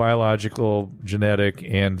 biological, genetic,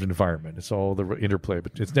 and environment. It's all the interplay,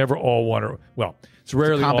 but it's never all one or, well, it's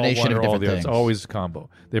rarely all one or all the other. It's always a combo.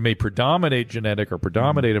 They may predominate genetic or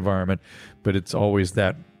predominate environment, but it's always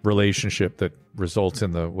that relationship that results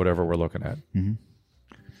in the whatever we're looking at. Mm-hmm.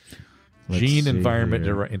 Gene-environment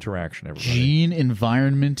interaction, everybody.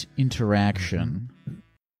 Gene-environment interaction.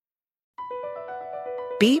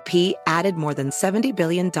 BP added more than $70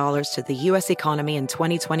 billion to the U.S. economy in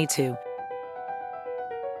 2022.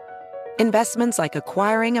 Investments like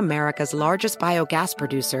acquiring America's largest biogas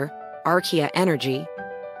producer, Archaea Energy,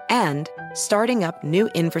 and starting up new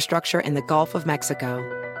infrastructure in the Gulf of Mexico.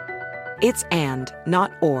 It's and,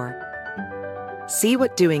 not or. See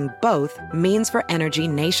what doing both means for energy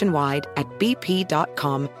nationwide at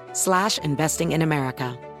bp.com/investing in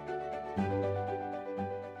America.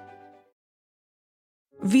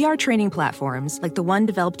 VR training platforms, like the one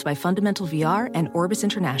developed by Fundamental VR and Orbis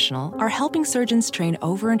International, are helping surgeons train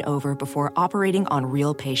over and over before operating on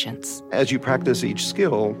real patients. As you practice each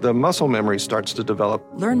skill, the muscle memory starts to develop.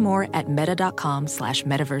 Learn more at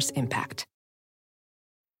meta.com/metaverseimpact.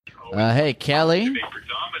 Hey, Kelly.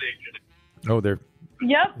 Oh, there's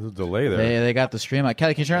Yep. a delay there. They got the stream off.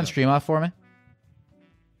 Kelly, can you turn the stream off for me?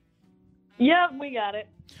 Yep, we got it.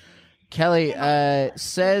 Kelly,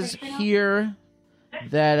 says here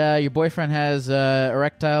that your boyfriend has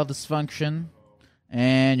erectile dysfunction,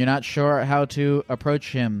 and you're not sure how to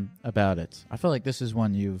approach him about it. I feel like this is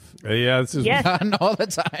one you've this is gotten all the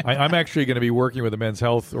time. I'm actually going to be working with a men's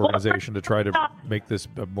health organization to try to make this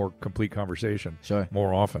a more complete conversation. Sure.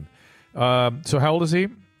 More often. So how old is he?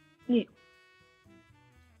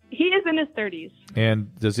 He is in his 30s.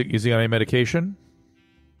 And is he on any medication?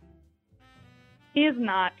 He is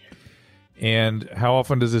not. And how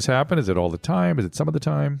often does this happen? Is it all the time? Is it some of the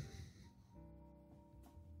time?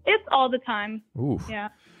 It's all the time. Oof. Yeah.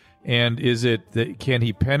 And is it that can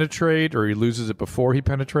he penetrate, or he loses it before he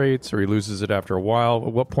penetrates, or he loses it after a while?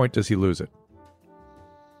 At what point does he lose it?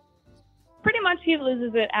 Pretty much he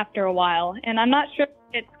loses it after a while. And I'm not sure if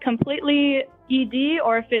it's completely ED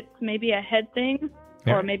or if it's maybe a head thing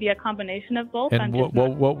or maybe a combination of both. And I'm just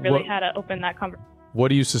not really how to open that conversation. What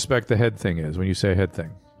do you suspect the head thing is when you say head thing?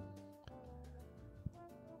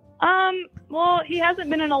 Well, he hasn't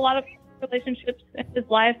been in a lot of relationships in his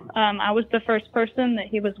life. I was the first person that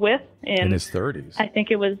he was with in his 30s. I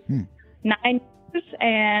think it was 9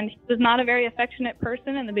 and he was not a very affectionate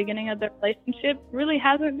person in the beginning of their relationship. Really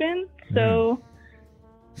hasn't been. So,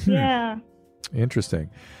 yeah. Interesting.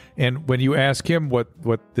 And when you ask him what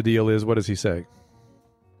the deal is, what does he say?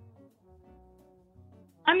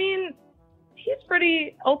 I mean, he's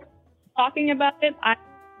pretty open talking about it. I'm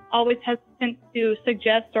always hesitant to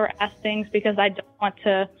suggest or ask things because I don't want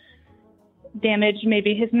to damage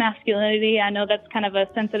maybe his masculinity. I know that's kind of a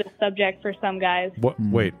sensitive subject for some guys.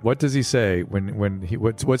 Wait, what does he say when he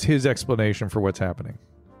what's his explanation for what's happening?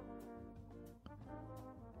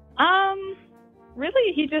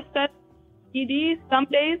 Really, he just says ED. Some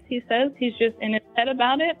days he says he's just in his head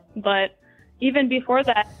about it, but even before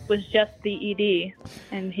that it was just the ED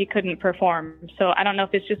and he couldn't perform. So I don't know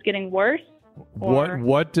if it's just getting worse.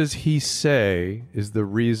 What does he say is the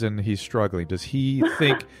reason he's struggling? Does he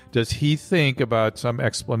think about some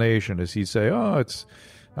explanation? Does he say, "Oh,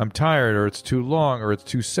 I'm tired," or "It's too long," or "It's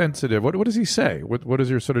too sensitive"? What does he say? What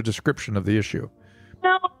is your sort of description of the issue?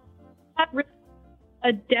 No, not really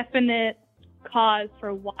a definite cause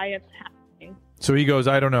for why it's happening. So he goes,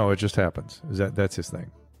 "I don't know. It just happens." That's his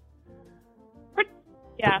thing?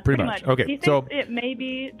 Yeah, pretty much. Okay, he thinks so it may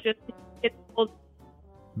be just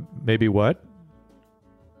maybe what?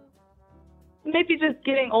 Maybe just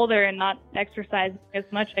getting older and not exercising as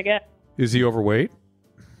much, I guess. Is he overweight?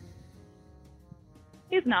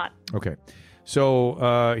 He's not. Okay.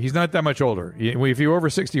 So he's not that much older. If you're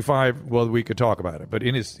over 65, well, we could talk about it. But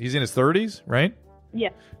he's in his 30s, right? Yeah.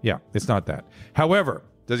 Yeah, it's not that. However,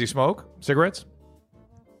 does he smoke cigarettes?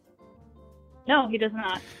 No, he does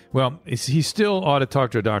not. Well, he still ought to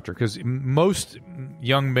talk to a doctor because most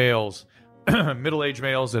young males, middle-aged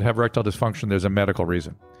males that have erectile dysfunction, there's a medical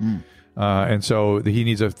reason. And so he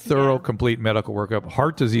needs a thorough, complete medical workup.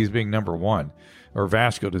 Heart disease being number one, or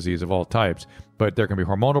vascular disease of all types. But there can be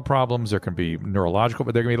hormonal problems, there can be neurological,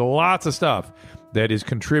 but there can be lots of stuff that is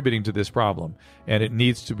contributing to this problem, and it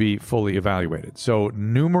needs to be fully evaluated. So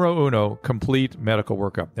numero uno, complete medical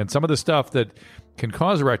workup. And some of the stuff that can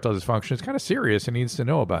cause erectile dysfunction is kind of serious and needs to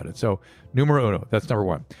know about it. So numero uno, that's number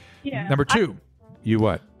one. Yeah. Number two, you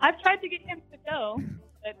what? I've tried to get him to go.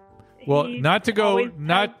 But Well, he not to go, always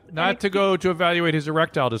not to go to evaluate his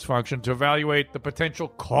erectile dysfunction, to evaluate the potential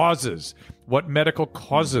causes, what medical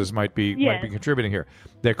causes might be contributing here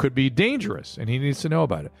that could be dangerous, and he needs to know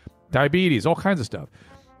about it. Diabetes, all kinds of stuff.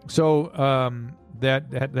 So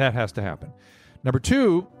that has to happen. Number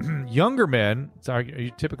two, younger men,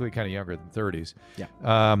 typically kind of younger than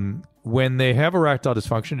 30s, when they have erectile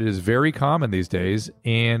dysfunction, it is very common these days,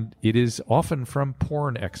 and it is often from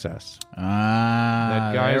porn excess.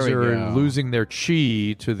 That guys are losing their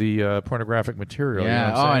chi to the pornographic material. Yeah. You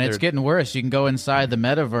know what I'm saying? And it's getting worse. You can go inside the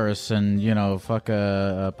metaverse and fuck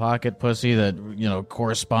a pocket pussy that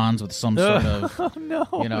corresponds with some sort of. Oh, no.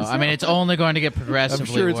 I mean, it's only going to get progressively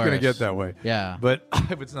I'm sure it's worse. going to get that way. Yeah. But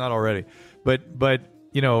if it's not already. But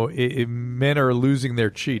men are losing their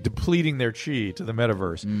chi, depleting their chi to the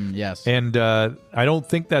metaverse. Yes. And I don't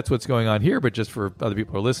think that's what's going on here, but just for other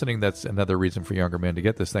people who are listening, that's another reason for younger men to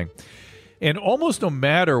get this thing. And almost no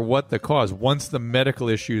matter what the cause, once the medical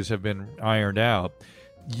issues have been ironed out,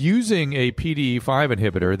 using a PDE5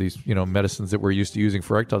 inhibitor, these medicines that we're used to using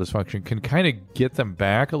for erectile dysfunction, can kind of get them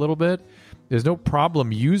back a little bit. There's no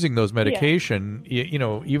problem using those medication,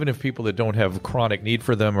 even if people that don't have chronic need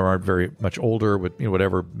for them or aren't very much older with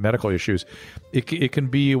whatever medical issues, it can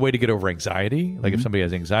be a way to get over anxiety. Like if somebody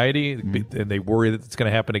has anxiety and they worry that it's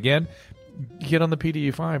going to happen again, get on the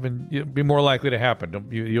PDE5 and you'll be more likely to happen.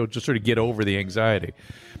 You'll just sort of get over the anxiety.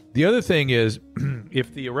 The other thing is,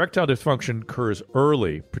 if the erectile dysfunction occurs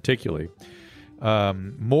early, particularly,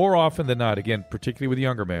 more often than not, again, particularly with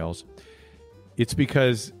younger males, it's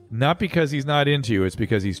not because he's not into you, it's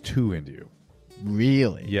because he's too into you.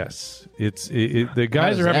 Really? Yes. The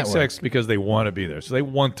guys are having sex because they want to be there. So they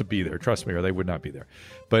want to be there, trust me, or they would not be there.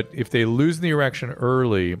 But if they lose the erection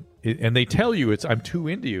early and they tell you I'm too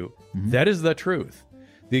into you, that is the truth.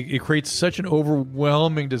 It creates such an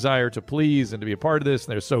overwhelming desire to please and to be a part of this,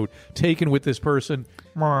 and they're so taken with this person.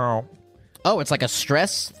 Oh, it's like a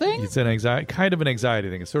stress thing? It's an anxiety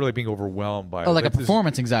thing. It's sort of like being overwhelmed by it. Oh, like a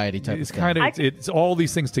performance anxiety type it's of thing. It's all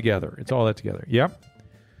these things together. It's all that together. Yep.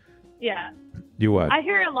 Yeah. You what? I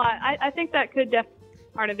hear a lot. I think that could definitely be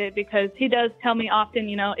part of it because he does tell me often,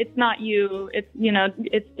 it's not you.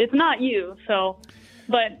 It's not you. So,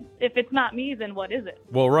 but if it's not me, then what is it?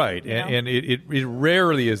 Well, right. And it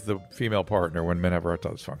rarely is the female partner when men have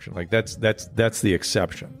erectile dysfunction. Like that's the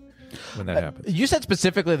exception. When that happens. You said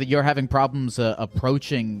specifically that you're having problems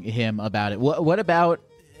approaching him about it. What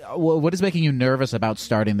is making you nervous about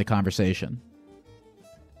starting the conversation?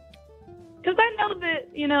 Because I know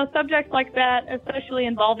that, subjects like that, especially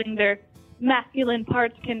involving their masculine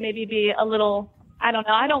parts, can maybe be a little, I don't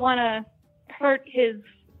know. I don't want to hurt his,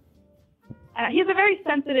 he's a very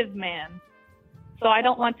sensitive man. So I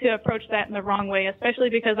don't want to approach that in the wrong way, especially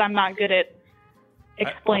because I'm not good at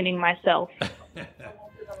explaining myself.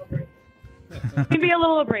 You'd be a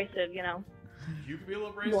little abrasive, You feel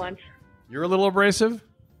abrasive? Once. You're a little abrasive?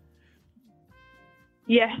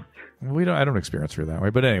 Yeah. I don't experience her that way,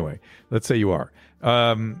 but anyway, let's say you are.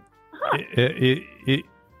 Don't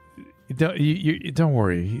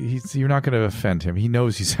worry. You're not going to offend him. He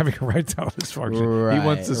knows he's having erectile dysfunction. Right, he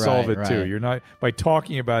wants to solve it too. right. You're not, by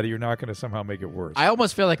talking about it, you're not going to somehow make it worse. I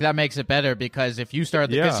almost feel like that makes it better because if you start,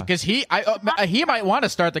 because he might want to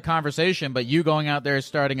start the conversation, but you going out there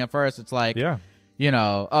starting it first, it's like,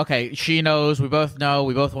 okay, she knows, we both know,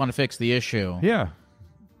 we both want to fix the issue. Yeah.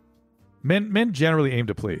 Men generally aim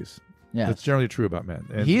to please. Yeah, that's generally true about men.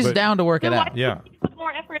 He's down to work it out. Yeah. Put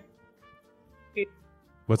more effort.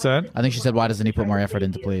 What's that? I think she said, why doesn't he put more effort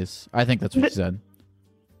into please? I think that's what she said.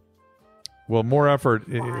 Well, more effort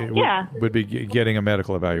would be getting a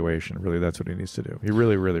medical evaluation. Really, that's what he needs to do. He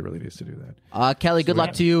really, really, really needs to do that. Kelly, good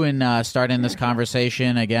luck to you in starting this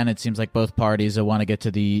conversation. Again, it seems like both parties want to get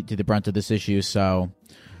to the brunt of this issue. So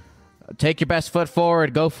take your best foot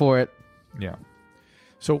forward. Go for it. Yeah.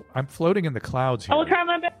 So I'm floating in the clouds here. I will try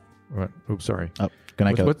my best. What? Oops, sorry. Oh, can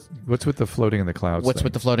I go? What's with the floating in the clouds? What's thing?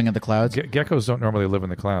 with the floating in the clouds? Geckos don't normally live in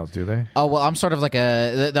the clouds, do they? Oh, well, I'm sort of like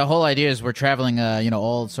the whole idea is we're traveling,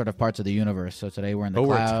 all sort of parts of the universe. So today we're in the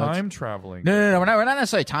clouds. We're time traveling. No, we're not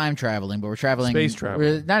necessarily time traveling, but we're traveling. Space travel.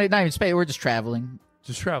 We're not even space. We're just traveling.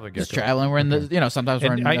 Just traveling. Just traveling. We're in the, sometimes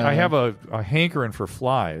we're in I have a hankering for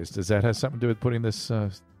flies. Does that have something to do with putting this? Yeah.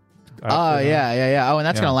 Oh, and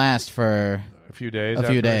that's going to last for a few days.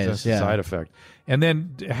 That's a side effect. And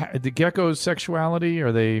then the gecko's sexuality,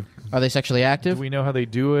 are they sexually active? Do we know how they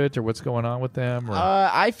do it or what's going on with them? Or,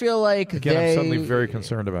 I feel like again, I'm suddenly very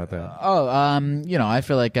concerned about that. I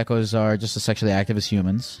feel like geckos are just as sexually active as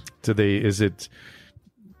humans. Is it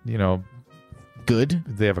good? Do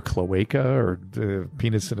they have a cloaca or a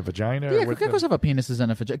penis and a vagina? Yeah, geckos have a penises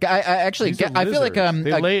and a vagina. I feel like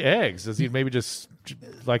they lay eggs. Does he maybe just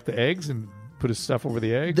like the eggs and put his stuff over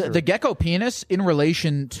the eggs? The gecko penis in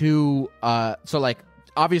relation to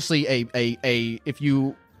obviously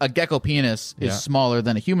a gecko penis is smaller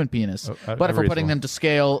than a human penis, but if we're putting them to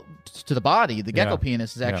scale to the body, the gecko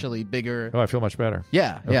penis is actually bigger. Oh, I feel much better.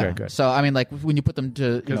 Yeah. Good. So I mean, like when you put them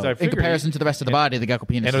to in comparison to the rest of the body, the gecko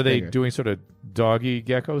penis. And are is they bigger. doing sort of doggy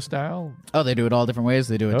gecko style? Oh, they do it all different ways.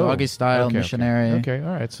 They do it doggy style, missionary. Okay,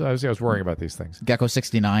 all right. So I was worrying about these things. Gecko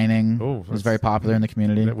 69ing is very popular in the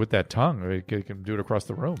community. With that tongue, you can do it across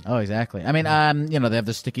the room. Oh, exactly. I mean, they have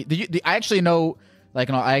the sticky. I actually know.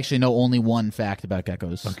 I actually know only one fact about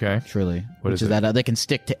geckos. Okay. Truly. Which is that they can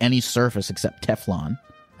stick to any surface except Teflon.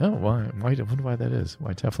 Oh, why? I wonder why that is.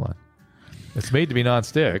 Why Teflon? It's made to be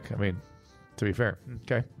non-stick. I mean, to be fair.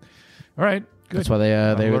 Okay. All right. Good. That's why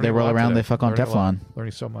they roll around. They fuck on Teflon.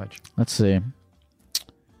 Learning so much. Let's see.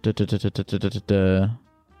 Have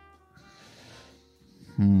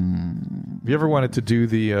you ever wanted to do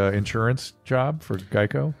the insurance job for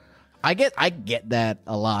Geico? I get that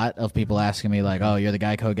a lot of people asking me like, "Oh, you're the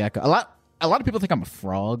Geico gecko." A lot of people think I'm a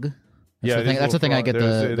frog. That's the thing I get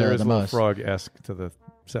the most. Frog-esque to the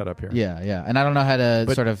setup here. Yeah, and I don't know how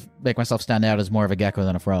to sort of make myself stand out as more of a gecko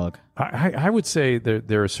than a frog. I would say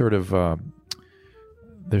there are sort of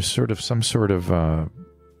there's sort of some sort of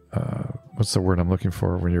what's the word I'm looking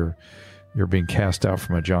for when you're being cast out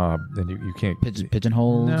from a job and you can't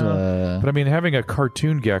pigeonholed. No. But I mean, having a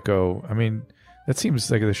cartoon gecko, I mean. That seems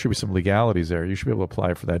like there should be some legalities there. You should be able to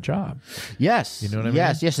apply for that job. Yes. You know what I mean?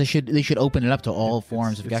 Yes. They should open it up to all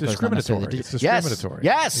forms of geckos. Discriminatory. It's discriminatory.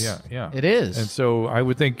 Yes. Yeah. It is. And so I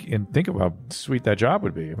would think about how sweet that job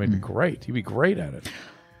would be. I mean, it'd be great. You'd be great at it.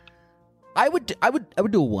 I would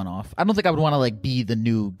do a one-off. I don't think I would want to be the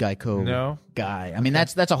new Geico guy. I mean,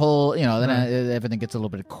 that's a whole, then everything gets a little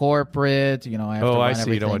bit corporate, I see. You don't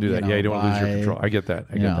want to do that. You don't want to lose your control. I get that.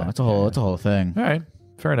 It's a whole thing. All right.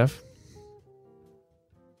 Fair enough.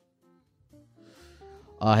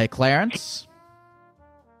 Hey, Clarence?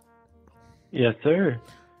 Yes, sir.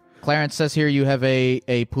 Clarence says here you have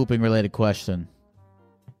a pooping-related question.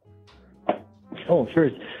 Oh,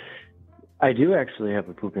 sure. I do actually have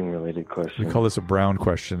a pooping-related question. We call this a brown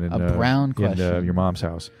question in your mom's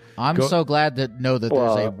house. I'm so glad that there's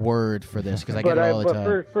a word for this because I get it all the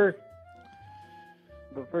time.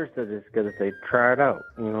 But first, I just gotta say, try it out.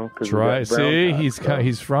 You know, try. See,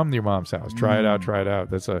 he's from your mom's house. Try it out. Try it out.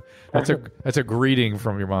 That's a greeting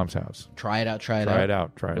from your mom's house. Try it out. Try it Try out. it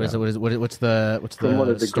out. Try it out. What's the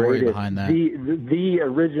story greatest, behind that?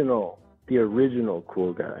 The original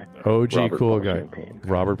cool guy. OG Robert cool Paul guy. Champagne.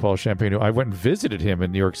 Robert Paul Champagne. I went and visited him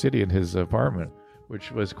in New York City in his apartment,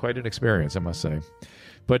 which was quite an experience, I must say.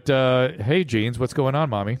 But hey, Jeans, what's going on,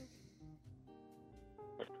 mommy?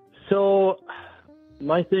 So,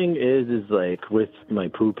 my thing is like with my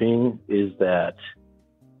pooping is that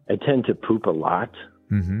I tend to poop a lot,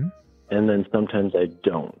 mm-hmm. and then sometimes I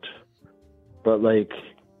don't. But like,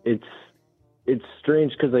 it's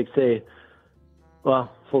strange because like say, well,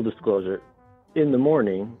 full disclosure, in the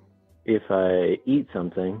morning, if I eat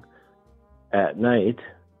something, at night,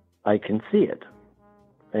 I can see it.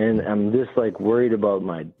 And I'm just like worried about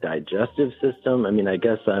my digestive system. I mean, I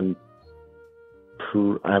guess I'm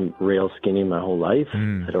rail skinny my whole life.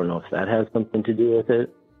 I don't know if that has something to do with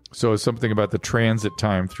it. So it's something about the transit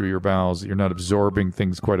time through your bowels. You're not absorbing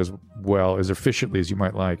things quite as well, as efficiently as you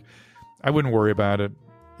might like. I wouldn't worry about it.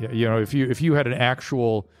 You know, if you had an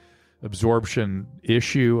actual absorption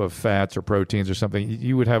issue of fats or proteins or something,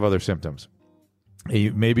 you would have other symptoms.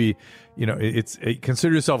 Maybe, you know,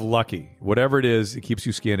 consider yourself lucky. Whatever it is, it keeps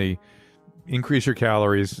you skinny. Increase your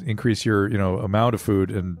calories, increase your, you know, amount of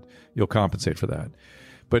food, and you'll compensate for that.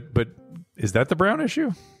 But is that the brown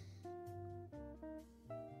issue?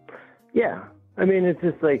 Yeah. I mean, it's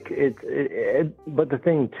just like but the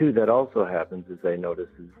thing too that also happens is I notice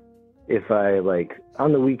is if I like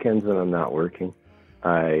on the weekends when I'm not working,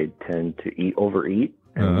 I tend to overeat,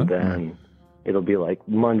 and then it'll be like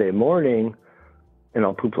Monday morning, and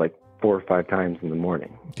I'll poop like 4 or 5 times in the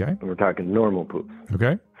morning. Okay. And we're talking normal poops.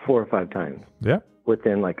 Okay. 4 or 5 times. Yeah.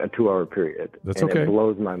 Within like a 2-hour period. That's and okay. It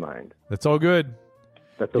blows my mind. That's all good.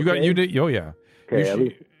 That's okay. Oh yeah.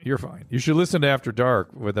 Okay, You're fine. You should listen to After Dark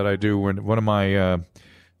that I do when one of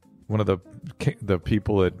the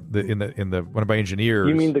people in one of my engineers.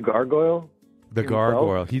 You mean the gargoyle? The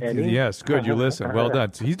gargoyle. Yes, good. You listen. Well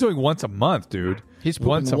done. So he's doing once a month, dude. He's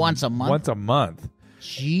pooping once a month. Once a month.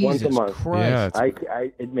 Jesus once a month. Christ! Yeah,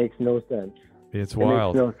 it makes no sense. It's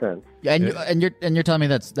wild. It makes no sense. And you're telling me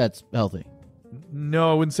that's healthy?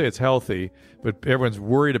 No, I wouldn't say it's healthy, but everyone's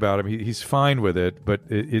worried about him. He's fine with it, but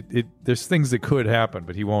there's things that could happen,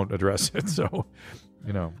 but he won't address it. So,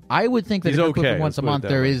 you know, I would think that he's if you're okay. pooping once a month,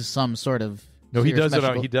 there is some sort of no. He does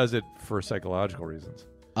medical... it. He does it for psychological reasons.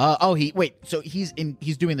 So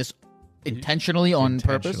he's doing this intentionally on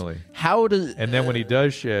purpose. How does? And then when he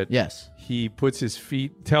does shit, yes, he puts his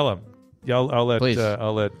feet. Tell him. Yeah, I'll let. Please.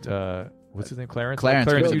 I'll let. What's his name? Clarence.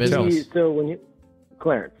 Clarence, you tell us.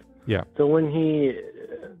 Clarence. Yeah. So when he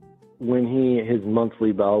his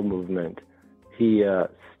monthly bowel movement, he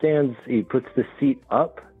stands. He puts the seat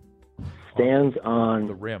up, stands on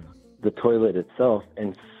the rim, the toilet itself,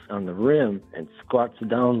 and on the rim, and squats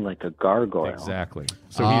down like a gargoyle. Exactly.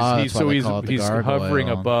 So he's hovering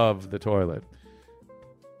above the toilet.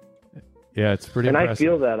 Yeah, it's pretty. And impressive. I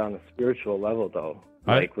feel that on a spiritual level, though,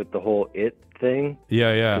 like with the whole it thing.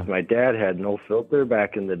 Yeah. Because my dad had no filter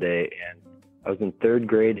back in the day, and I was in 3rd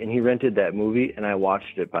grade, and he rented that movie, and I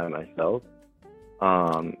watched it by myself,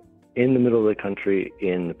 in the middle of the country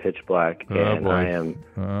in the pitch black, and I am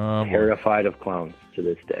terrified of clowns to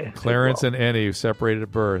this day. Clarence and Annie separated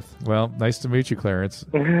at birth. Well, nice to meet you, Clarence.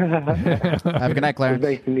 Have a good night, Clarence.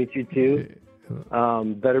 Nice to meet you too.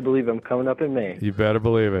 Better believe I'm coming up in May. You better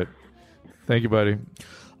believe it. Thank you, buddy.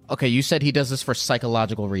 Okay, you said he does this for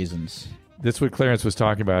psychological reasons. That's what Clarence was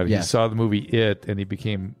talking about. Yes. He saw the movie It, and he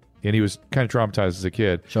was kind of traumatized as a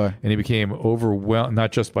kid. Sure. And he became overwhelmed,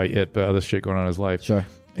 not just by it, but other shit going on in his life. Sure.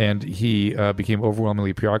 And he became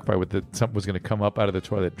overwhelmingly preoccupied with something was going to come up out of the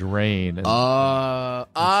toilet drain. That's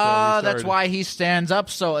why he stands up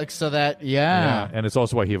so that. Yeah. And it's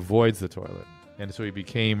also why he avoids the toilet. And so he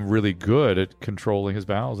became really good at controlling his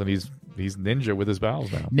bowels, and he's ninja with his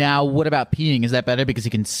bowels now. Now, what about peeing? Is that better because he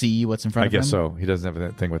can see what's in front of him? I guess so. He doesn't have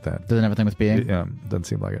a thing with that. Doesn't have a thing with peeing? Doesn't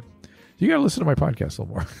seem like it. You got to listen to my podcast a little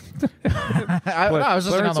more. I was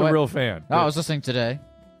listening on the way. a real fan. No, I was listening today.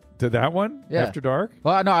 To that one? Yeah. After Dark?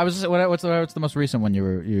 Well, no, I was. What's the most recent one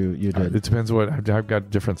you did? It depends what I've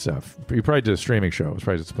got different stuff. You probably did a streaming show. It was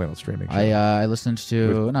probably just a plain old streaming show. I listened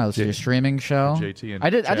to a streaming show. JT and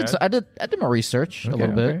I did Chad? I did my research a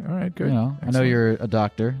little bit. Okay. All right, good. You know, I know you're a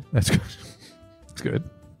doctor. That's good. That's good.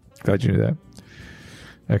 Glad you knew that.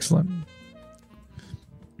 Excellent.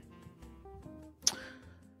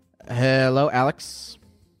 Hello, Alex.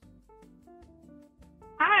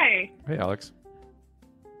 Hi. Hey, Alex.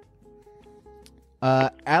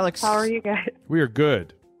 Alex. How are you guys? We are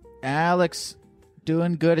good. Alex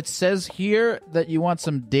Doing good. It says here that you want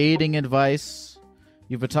some dating advice.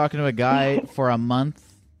 You've been talking to a guy for a month,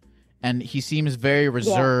 and he seems very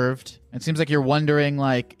reserved. Yeah. It seems like you're wondering,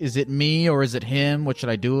 like, is it me or is it him? What should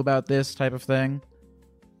I do about this type of thing?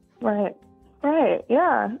 Right.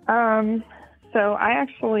 Yeah. So I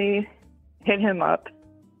actually hit him up,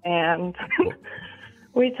 and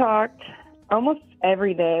we talked almost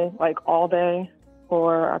every day, like all day,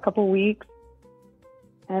 for a couple weeks.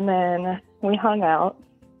 And then we hung out.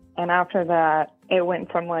 And after that, it went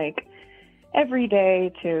from like every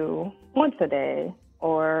day to once a day,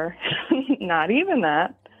 or not even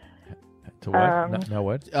that. To what? No,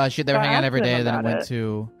 what? They were hanging out every day, then it went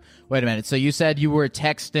to... Wait a minute. So you said you were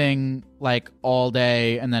texting like all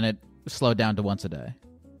day, and then it slowed down to once a day?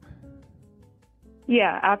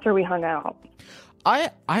 Yeah, after we hung out.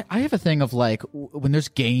 I have a thing of like when there's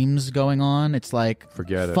games going on, it's like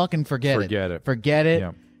forget it. Fucking forget it.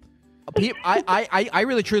 Yeah. I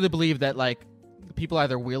really truly believe that like people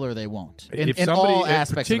either will or they won't. In all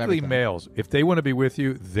aspects, particularly males, if they want to be with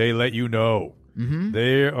you, they let you know. Mm-hmm.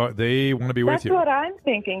 They want to be with you. That's what I'm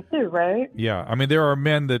thinking too, right? Yeah, I mean there are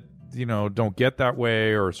men that don't get that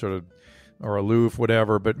way or sort of or aloof,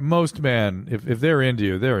 whatever. But most men, if they're into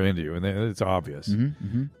you, and it's obvious. Mm-hmm.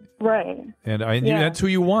 Mm-hmm. Right. And that's who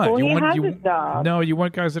you want. Well, you want his job. No, you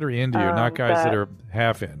want guys that are into you, not guys that are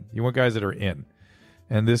half in. You want guys that are in.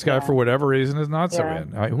 And this guy, for whatever reason, is not so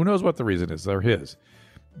in. Who knows what the reason is? They're his.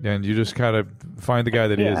 And you just kind of find the guy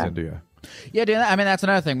that is into you. Yeah, dude, I mean, that's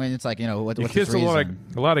another thing. When it's like, what's you kiss his reason?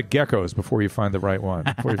 a lot of geckos before you find the right one.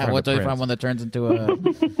 What do you find one that turns into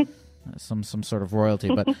some sort of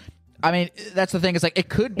royalty? But I mean, that's the thing. It's like it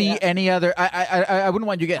could be any other. I wouldn't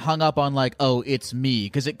want you to get hung up on like, oh, it's me,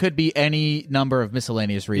 because it could be any number of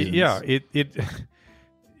miscellaneous reasons. Yeah,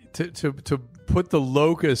 to put the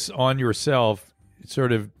locus on yourself,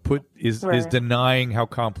 sort of is denying how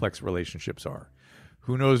complex relationships are.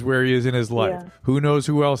 Who knows where he is in his life? Yeah. Who knows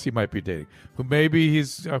who else he might be dating?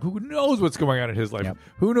 Who knows what's going on in his life? Yep.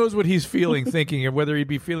 Who knows what he's feeling, thinking, and whether he'd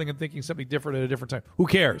be feeling and thinking something different at a different time? Who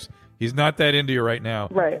cares? He's not that into you right now.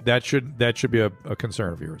 Right. That should be a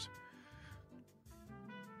concern of yours.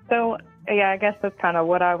 So, yeah, I guess that's kind of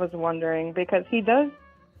what I was wondering, because he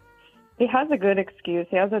has a good excuse.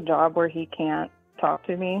 He has a job where he can't talk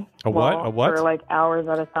to me. A what? For like hours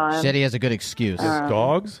at a time. Said he has a good excuse.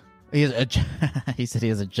 Dogs? He said he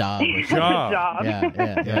has a job. Job.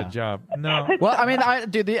 Yeah. Job. No. Well, I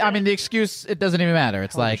mean, the excuse, it doesn't even matter.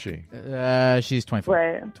 It's like she's 24.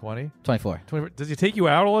 Right. 20? 24. Does he take you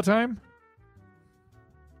out all the time?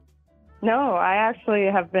 No, I actually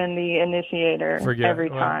have been the initiator every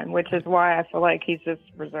time, which is why I feel like he's just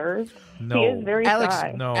reserved. No. He is very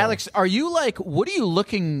shy. No. Alex, are you like, what are you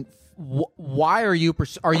looking why are you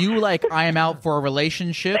like, I am out for a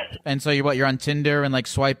relationship, and so you're on Tinder and like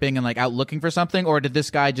swiping and like out looking for something, or did this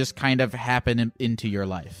guy just kind of happen into your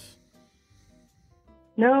life?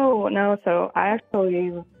 No. So I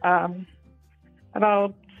actually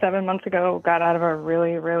about 7 months ago got out of a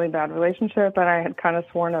really, really bad relationship, and I had kind of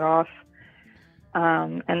sworn it off.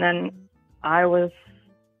 And then I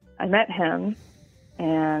met him,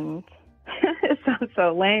 and it sounds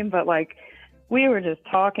so lame, but like, we were just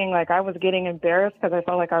talking, like I was getting embarrassed because I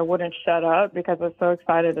felt like I wouldn't shut up because I was so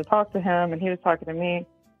excited to talk to him and he was talking to me.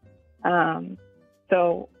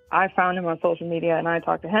 So I found him on social media and I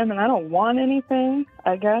talked to him, and I don't want anything,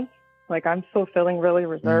 I guess. Like I'm still feeling really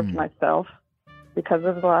reserved myself because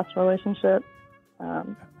of the last relationship.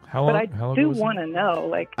 How long want to know,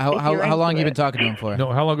 like, how long have you been talking to him for?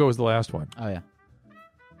 No, how long ago was the last one? Oh, yeah.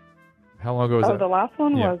 How long ago was that? The last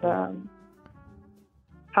one was...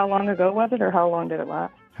 How long ago was it, or how long did it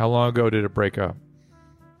last? How long ago did it break up?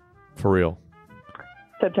 For real?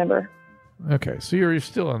 September. Okay, so you're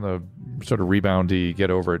still in the sort of reboundy, get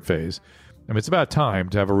over it phase. I mean, it's about time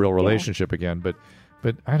to have a real relationship again, but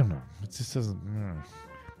I don't know. It just doesn't...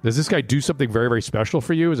 Does this guy do something very, very special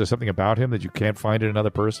for you? Is there something about him that you can't find in another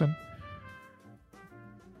person?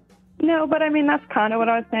 No, but I mean, that's kind of what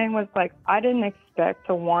I was saying, was like, I didn't expect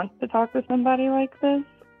to want to talk to somebody like this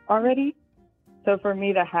already. So for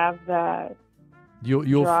me to have that, you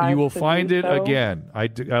will find it again. I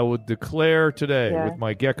will declare today with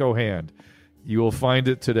my gecko hand, you will find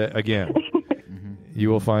it today again. You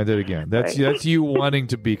will find it again. That's you wanting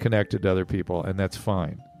to be connected to other people, and that's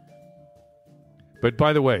fine. But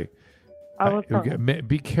by the way,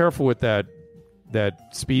 be careful with that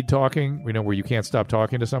speed talking. Where you can't stop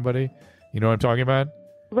talking to somebody. You know what I'm talking about?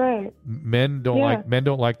 Right. Men don't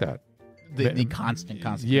like that. the constant.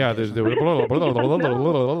 Yeah. Well,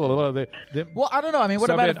 I don't know. I mean, what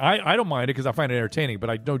about if, I don't mind it because I find it entertaining, but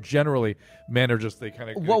I know generally men are just they kind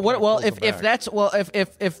of.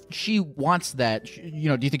 If she wants that, do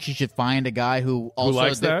you think she should find a guy who also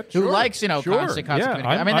likes that? Who likes constant communication?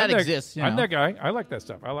 I mean, that exists. I'm that guy. I like that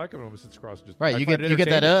stuff. I like it when it sits across. Just right. You get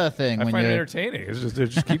that thing. I find it entertaining. It's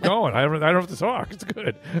just keep going. I don't have to talk. It's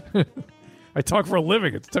good. I talk for a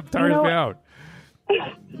living. It tires me out.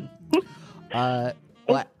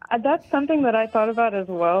 That's something that I thought about as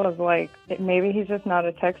well. Is like maybe he's just not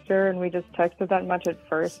a texter, and we just texted that much at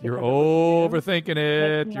first. You're overthinking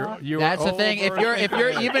it. That's the thing. If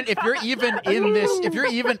you're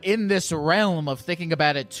even in this realm of thinking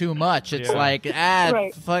about it too much, it's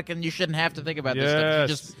fucking. You shouldn't have to think about this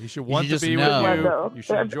stuff. You should want to be with you. You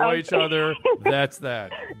should enjoy each other. That's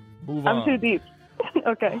that. Move on. I'm too deep.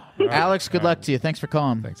 Okay. Alex, good luck to you. Thanks for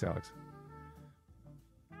calling. Thanks, Alex.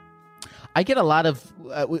 I get a lot of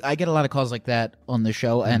calls like that on the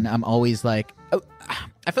show, and I'm always like, I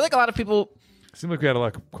feel like a lot of people. Seems like we had a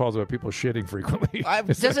lot of calls about people shitting frequently.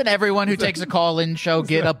 Doesn't everyone who takes a call-in show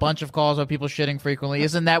get a bunch of calls about people shitting frequently?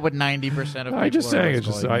 Isn't that what 90% of people? I'm just saying, it's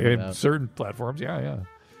just in certain platforms. Yeah.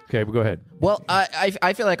 Okay, but go ahead. Well,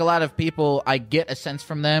 I feel like a lot of people, I get a sense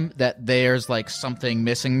from them that there's like something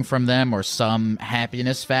missing from them or some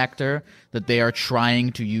happiness factor that they are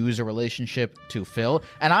trying to use a relationship to fill.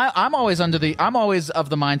 And I'm always of the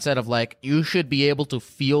mindset of like, you should be able to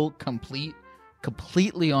feel completely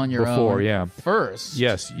on your own first.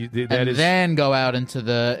 Yes, then go out into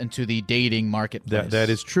the dating marketplace. That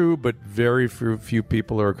is true, but very few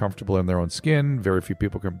people are comfortable in their own skin. Very few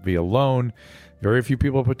people can be alone. Very few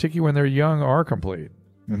people, particularly when they're young, are complete.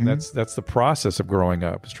 And that's the process of growing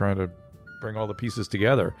up, is trying to bring all the pieces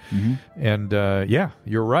together. And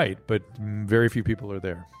you're right, but very few people are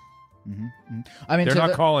there. I mean, they're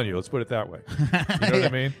not calling you. Let's put it that way. You know what I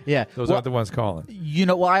mean? Yeah, those aren't the ones calling.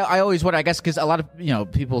 I always would. I guess because a lot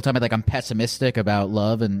of people tell me like I'm pessimistic about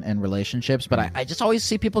love and relationships, but I just always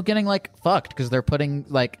see people getting like fucked because they're putting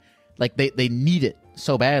like they need it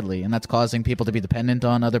so badly, and that's causing people to be dependent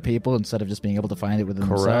on other people instead of just being able to find it within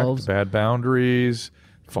themselves. Bad boundaries,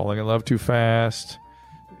 falling in love too fast.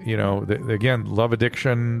 Again, love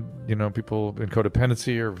addiction. People in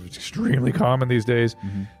codependency are extremely common these days.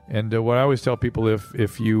 And what I always tell people,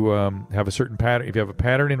 if you have a certain pattern, if you have a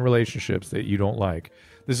pattern in relationships that you don't like,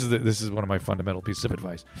 this is one of my fundamental pieces of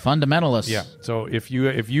advice. Fundamentalists. Yeah. So if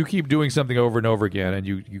you keep doing something over and over again and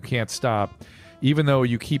you can't stop, even though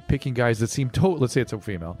you keep picking guys that seem let's say it's a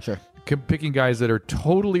female, sure, picking guys that are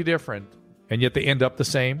totally different and yet they end up the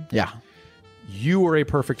same. Yeah. You are a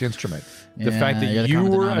perfect instrument. The fact that you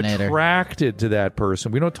were attracted to that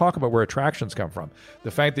person. We don't talk about where attractions come from. The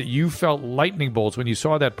fact that you felt lightning bolts when you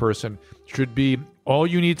saw that person should be all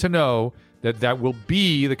you need to know that will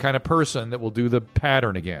be the kind of person that will do the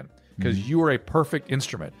pattern again, because you are a perfect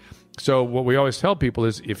instrument. So what we always tell people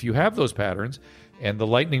is if you have those patterns and the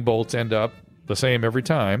lightning bolts end up the same every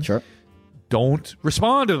time, sure, don't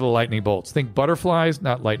respond to the lightning bolts. Think butterflies,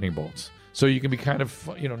 not lightning bolts. So you can be kind of,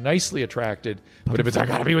 nicely attracted. But if it's, I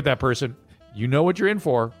got to be with that person, you know what you're in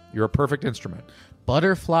for. You're a perfect instrument.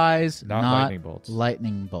 Butterflies, not lightning bolts.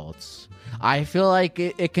 Lightning bolts. I feel like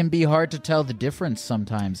it can be hard to tell the difference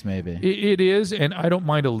sometimes, maybe. It is, and I don't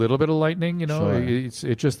mind a little bit of lightning, Sure. It's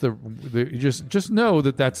just you just know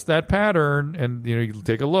that's that pattern, and, you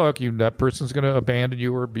take a look, that person's going to abandon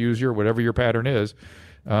you or abuse you or whatever your pattern is.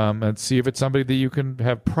 And see if it's somebody that you can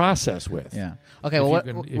have process with. Yeah. Okay. Well, what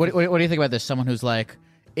do you think about this? Someone who's like,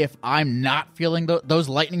 if I'm not feeling those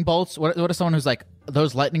lightning bolts, what is someone who's like,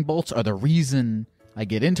 those lightning bolts are the reason I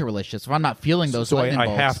get into relationships? If I'm not feeling those lightning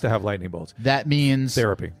bolts, I have to have lightning bolts. That means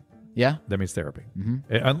therapy. Yeah, that means therapy.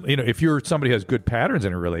 If you're somebody who has good patterns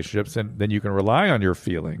in your relationships, then you can rely on your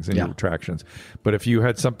feelings and your attractions. But if you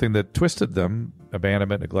had something that twisted them,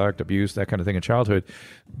 abandonment, neglect, abuse, that kind of thing in childhood,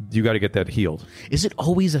 you got to get that healed. Is it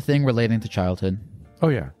always a thing relating to childhood? Oh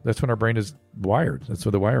yeah, that's when our brain is wired. That's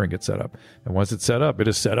where the wiring gets set up. And once it's set up, it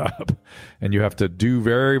is set up, and you have to do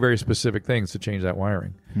very, very specific things to change that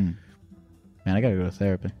wiring. Man, I got to go to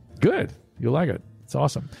therapy. Good, you'll like it. It's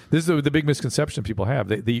awesome. This is the big misconception people have.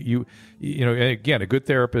 You know, again, a good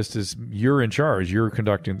therapist is you're in charge. You're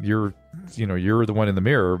conducting. You're the one in the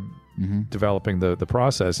mirror, developing the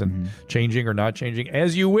process and changing or not changing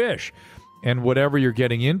as you wish. And whatever you're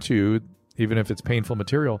getting into, even if it's painful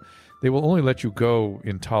material, they will only let you go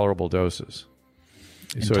in tolerable doses.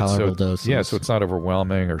 Intolerable doses. Yeah, so it's not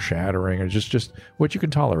overwhelming or shattering, or just what you can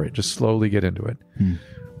tolerate. Just slowly get into it.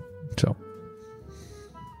 So.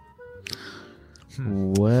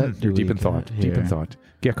 What? You're deep in thought. Here? Deep in thought.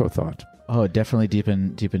 Gecko thought. Oh, definitely deep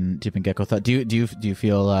in gecko thought. Do you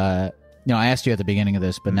feel? I asked you at the beginning of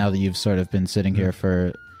this, but now that you've sort of been sitting here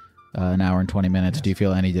for an hour and 20 minutes, do you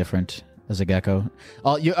feel any different as a gecko? I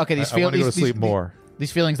want to go to sleep more.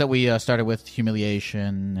 These feelings that we started with,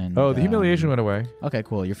 humiliation and the humiliation went away. Okay,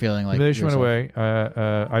 cool. You're feeling like humiliation yourself. went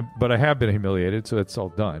away. But I have been humiliated, so it's all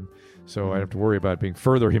done. So I don't have to worry about being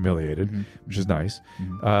further humiliated, which is nice.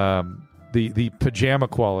 The pajama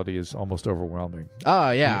quality is almost overwhelming.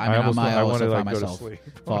 Oh yeah, I want to find go to myself. sleep.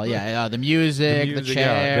 Well, the music, the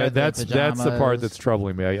chair, that's the pajamas. the part that's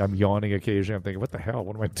troubling me. I'm yawning occasionally. I'm thinking, what the hell?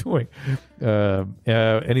 What am I doing?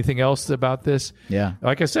 Anything else about this? Yeah,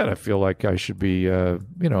 like I said, I feel like I should be. A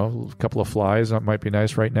couple of flies might be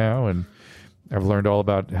nice right now, and I've learned all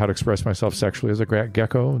about how to express myself sexually as a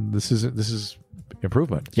gecko, and this is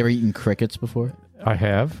improvement. You ever eaten crickets before? I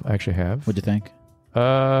have. I actually have. What'd you think?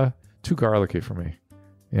 Too garlicky for me.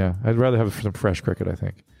 Yeah, I'd rather have some fresh cricket, I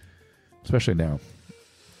think. Especially now.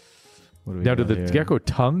 Now, do the gecko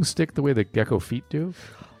tongue stick the way the gecko feet do?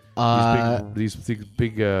 These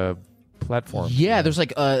big platforms. Yeah, there's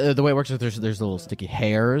like the way it works is there's little sticky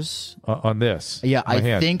hairs on this. Yeah, I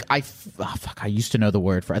hand. think I used to know the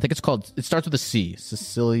word for. I think it's called. It starts with a C.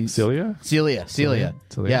 Celia. Yeah.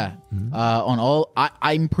 Mm-hmm. On all,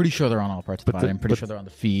 I'm pretty sure they're on all parts of the body. I'm pretty sure they're on the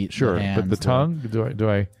feet. Sure, the hands, but the tongue. Do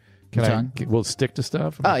I? Will it stick to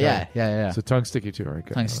stuff? Oh yeah. So tongue sticky too, right?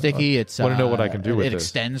 Good. Tongue sticky. It's. I want to know what I can do with it. It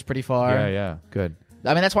extends pretty far. Yeah. Good.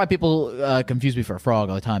 I mean, that's why people confuse me for a frog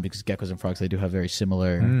all the time, because geckos and frogs, they do have very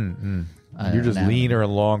similar. You're just anatomy. leaner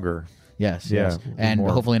and longer. Yes. And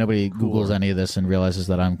hopefully nobody Googles any of this and realizes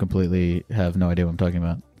that I'm completely have no idea what I'm talking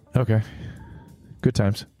about. Okay. Good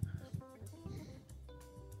times.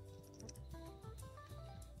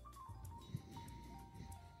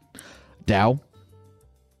 Dow?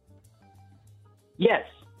 Yes.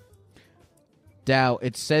 Dow,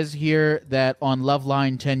 it says here that on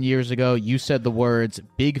Loveline 10 years ago, you said the words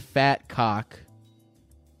big fat cock,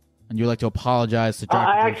 and you'd like to apologize to Dr.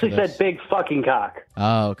 I Drew actually for said this. big fucking cock.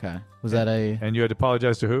 Oh, okay. Was that a... And you had to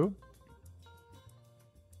apologize to who?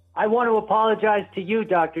 I want to apologize to you,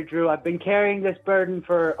 Dr. Drew. I've been carrying this burden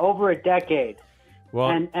for over a decade. Well,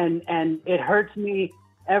 and it hurts me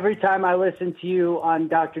every time I listen to you on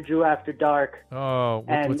Dr. Drew After Dark. Oh,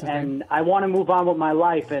 what's his name? I want to move on with my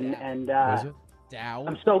life, and What is it? Dow?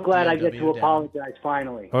 I'm so glad I get to D-O-W, apologize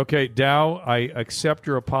finally. Okay, Dow, I accept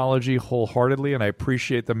your apology wholeheartedly, and I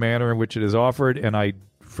appreciate the manner in which it is offered, and I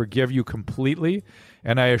forgive you completely,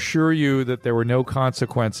 and I assure you that there were no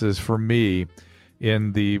consequences for me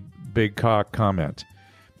in the big cock comment.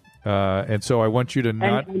 And so I want you to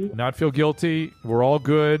not feel guilty. We're all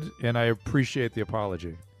good, and I appreciate the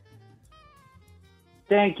apology.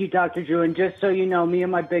 Thank you, Dr. Drew. And just so you know, me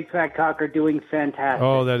and my big fat cock are doing fantastic.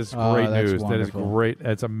 Oh, that is great news. Wonderful. That is great.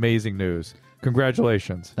 That's amazing news.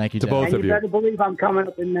 Congratulations. Thank you, to Dad. both And of you you. better believe I'm coming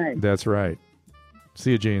up in May. That's right.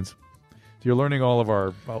 See you, Jeans. You're learning all of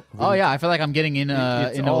our... Oh, yeah. I feel like I'm getting into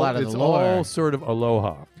a lot of the lore. It's all sort of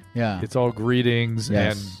aloha. Yeah. It's all greetings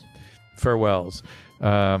Yes. and farewells.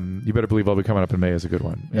 You better believe I'll be coming up in May is a good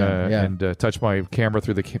one. Yeah. And touch my camera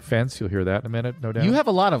through the fence. You'll hear that in a minute, no doubt. You have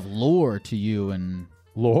a lot of lore to you and...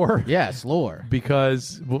 Lore? Yes, lore.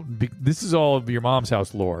 Because this is all of your mom's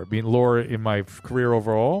house lore. Being lore in my career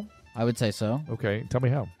overall? I would say so. Okay, tell me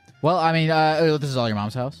how. Well, I mean, this is all your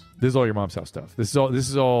mom's house? This is all your mom's house stuff. This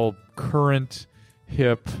is all current,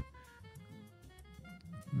 hip,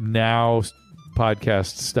 now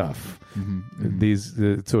podcast stuff.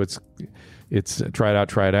 So it's try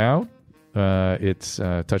it out. It's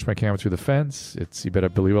touch my camera through the fence. It's you better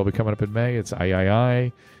believe I'll be coming up in May. It's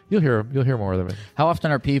I. You'll hear more of it. How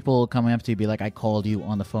often are people coming up to you be like, I called you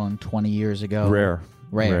on the phone 20 years ago?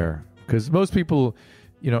 Rare. Because most people,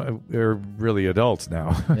 are really adults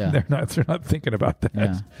now. Yeah. They're not thinking about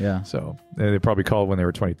that. Yeah. So they probably called when they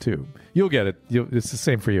were 22. You'll get it. It's the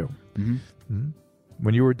same for you. Mm-hmm.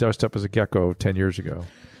 When you were dressed up as a gecko 10 years ago.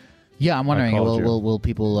 Yeah, I'm wondering, will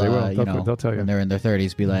people, they'll tell you. when they're in their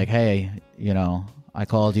 30s, be like, hey, I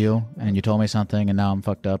called you and you told me something and now I'm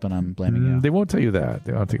fucked up and I'm blaming you. They won't tell you that.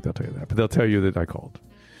 I don't think they'll tell you that. But they'll tell you that I called.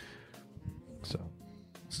 So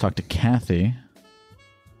let's talk to Kathy.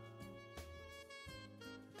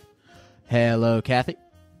 Hello, Kathy.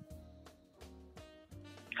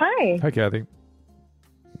 Hi. Hi, Kathy.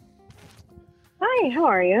 Hi, how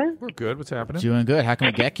are you? We're good. What's happening? Doing good. How can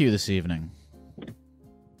we get you this evening?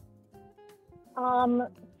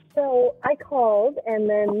 So I called and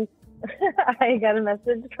then I got a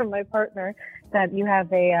message from my partner that you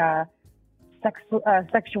have a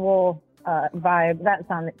sexual vibe. That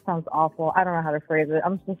sounds awful. I don't know how to phrase it.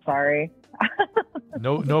 I'm so sorry.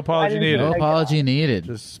 No apology needed. No apology needed.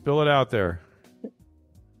 Just spill it out there.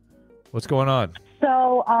 What's going on?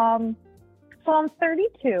 So, I'm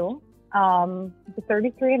 32. I'll be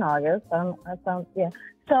 33 in August. Yeah.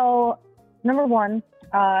 So, number one,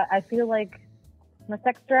 I feel like my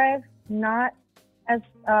sex drive not as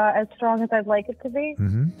strong as I'd like it to be.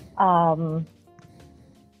 Mm-hmm.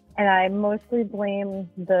 And I mostly blame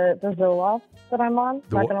the Zoloft that I'm on.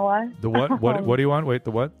 Not gonna lie. The what? What do you want? Wait,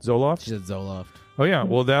 the what? Zoloft? She said Zoloft. Oh yeah.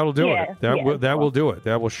 Well, that'll do Yeah, it. That yeah, will do it.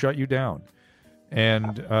 That will shut you down.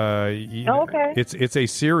 And okay. It's a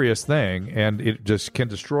serious thing, and it just can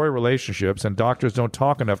destroy relationships. And doctors don't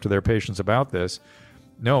talk enough to their patients about this.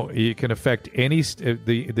 No, it can affect any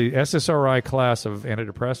the SSRI class of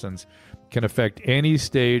antidepressants can affect any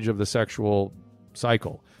stage of the sexual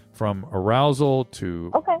cycle, from arousal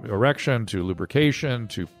to erection to lubrication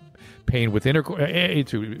to pain with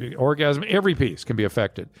to orgasm. Every piece can be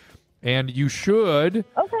affected. And you should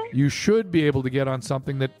be able to get on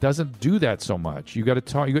something that doesn't do that so much. You got to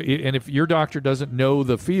talk. And if your doctor doesn't know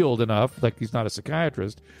the field enough, like he's not a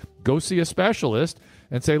psychiatrist, go see a specialist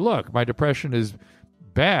and say, "Look, my depression is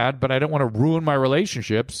bad, but I don't want to ruin my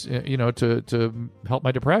relationships. To help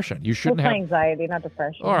my depression. You shouldn't have anxiety, not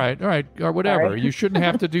depression. All right, or whatever. Sorry. You shouldn't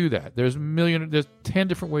have to do that. There's 10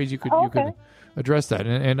 different ways you could address that,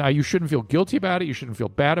 and you shouldn't feel guilty about it. You shouldn't feel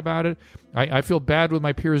bad about it. I feel bad when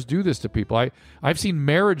my peers do this to people. I've seen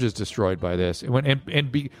marriages destroyed by this,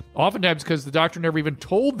 oftentimes because the doctor never even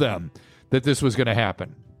told them that this was going to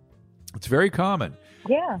happen. It's very common.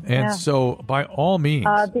 Yeah. And so, by all means,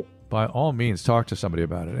 talk to somebody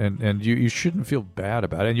about it, and you shouldn't feel bad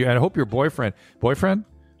about it. And I hope your boyfriend. You have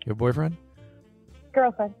a boyfriend?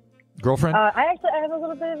 Girlfriend? I have a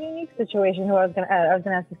little bit of a unique situation. I was going to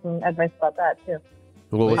ask you some advice about that too.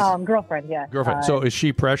 Well, girlfriend, yeah. Girlfriend. So is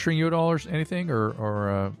she pressuring you at all or anything,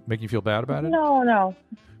 or making you feel bad about it? No.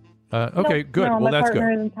 Okay, Nope, good. No, well, my that's partner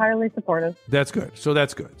good. is entirely supportive. That's good. So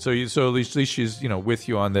that's good. So at least she's with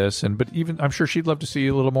you on this, but even I'm sure she'd love to see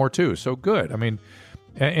you a little more too. So good. I mean,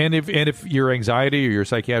 and if your anxiety or your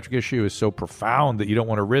psychiatric issue is so profound that you don't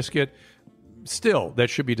want to risk it, still that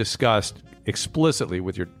should be discussed explicitly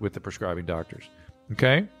with the prescribing doctors.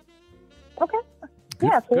 Okay. Okay. Good,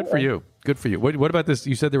 yeah, absolutely. Good for you. Good for you. What about this?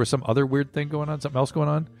 You said there was some other weird thing going on. Something else going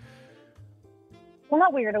on? Well,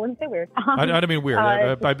 not weird. I wouldn't say weird. I don't mean weird.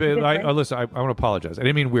 Listen, I want to apologize. I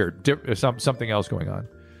didn't mean weird. Something else going on.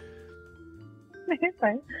 It's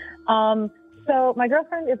fine. So my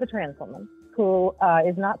girlfriend is a trans woman who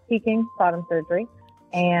is not seeking bottom surgery,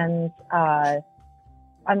 and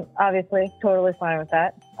I'm obviously totally fine with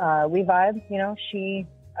that. We vibe. She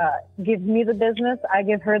gives me the business. I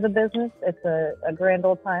give her the business. It's a grand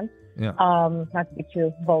old time. Yeah. Not to be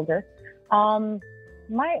too vulgar.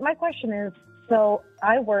 My question is, so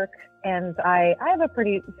I work and I have a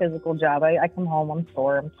pretty physical job. I come home, I'm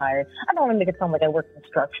sore, I'm tired. I don't want to make it sound like I work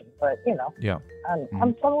construction, but yeah.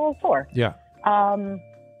 I'm a little sore. Yeah. And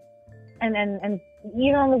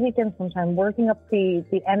even on the weekends sometimes working up the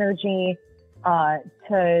energy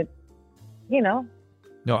to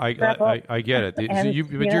No, I get it.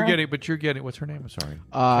 You're getting what's her name? I'm sorry.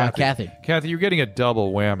 Kathy. Kathy, you're getting a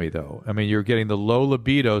double whammy though. I mean, you're getting the low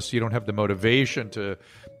libido, so you don't have the motivation to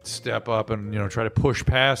step up and try to push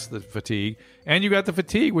past the fatigue, and you got the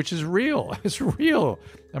fatigue, which is real. It's real.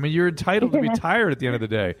 I mean, you're entitled to be tired at the end of the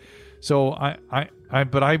day. So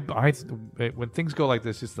when things go like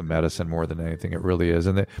this, it's the medicine more than anything. It really is,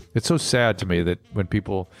 and it's so sad to me that when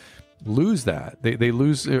people lose that, they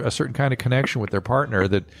lose a certain kind of connection with their partner.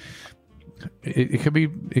 That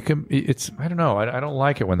it's I don't know. I don't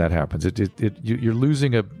like it when that happens. You're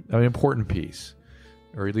losing an important piece,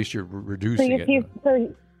 or at least you're reducing it.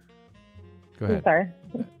 Go ahead. Sorry.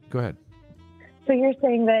 Go ahead. So you're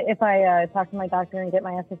saying that if I talk to my doctor and get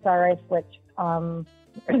my SSRI switch,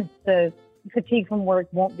 the fatigue from work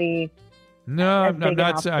won't be. No, I'm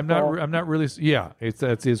not really. Yeah,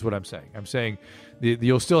 that is what I'm saying. I'm saying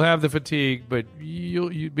you'll still have the fatigue, but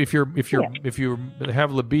if you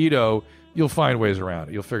have libido, you'll find ways around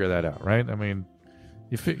it. You'll figure that out, right? I mean,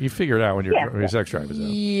 you figure it out when your sex drive is out.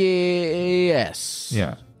 Yes.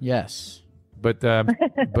 Yeah. Yes. But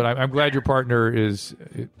I'm glad your partner is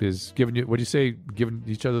giving you, what do you say, giving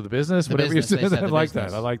each other the business? Whatever you say. I like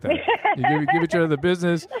that. You give each other the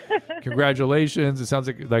business. Congratulations. It sounds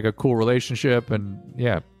like a cool relationship, and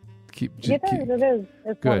yeah, Keep. It is.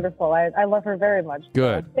 It's Good. wonderful. I love her very much.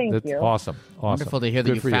 Good. Thank That's you. Awesome. Wonderful to hear that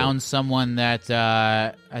Good you for found someone that.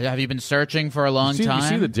 Have you been searching for a long time? You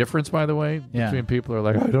see the difference, by the way, Yeah. between people who are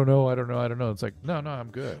like, I don't know. It's like, no,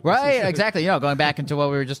 I'm good. Right, exactly. Going back into what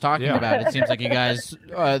we were just talking about, it seems like you guys,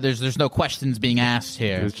 there's no questions being asked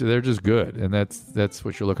here. They're just good, and that's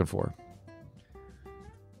what you're looking for.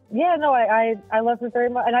 Yeah, no, I love her very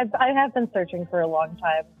much, and I have been searching for a long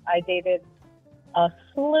time. I dated a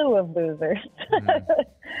slew of losers.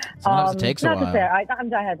 Sometimes it takes a not while. to say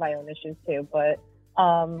I had my own issues too, but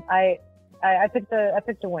I picked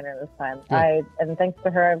a winner this time. Good. And thanks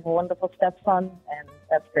to her, I have a wonderful stepson, and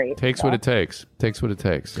that's great. Takes what it takes. Takes what it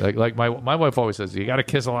takes. Like my wife always says, you got to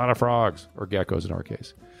kiss a lot of frogs or geckos in our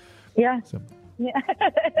case. Yeah. So. Yeah.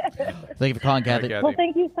 Thank you for calling, Kathy. Well,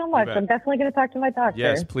 thank you so much. bet. I'm definitely going to talk to my doctor.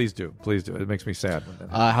 Yes, please do. Please do. It makes me sad.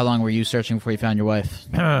 How long were you searching before you found your wife?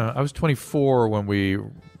 I was 24 when we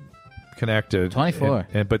connected. 24.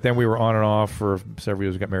 But then we were on and off for several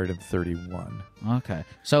years. We got married in 31. Okay.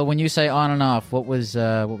 So when you say on and off, what was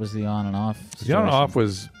the on and off situation? The on and off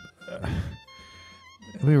was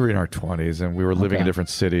we were in our 20s and we were living in different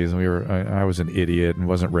cities, and I was an idiot and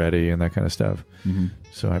wasn't ready and that kind of stuff. Mm-hmm.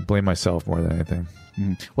 So I blame myself more than anything.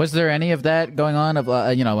 Mm-hmm. Was there any of that going on? Of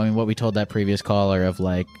what we told that previous caller of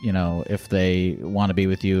if they want to be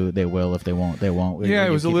with you, they will. If they won't, they won't. Yeah,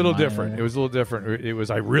 it was a little different. It was a little different. It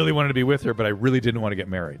was I really wanted to be with her, but I really didn't want to get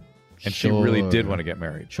married. And she really did want to get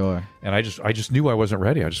married. Sure. And I just knew I wasn't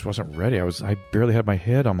ready. I just wasn't ready. I barely had my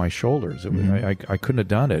head on my shoulders. It was, I couldn't have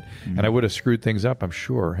done it. Mm-hmm. And I would have screwed things up, I'm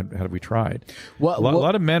sure, had we tried. A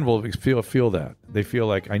lot of men will feel that. They feel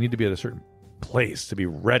like I need to be at a certain place to be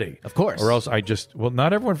ready. Of course. Or else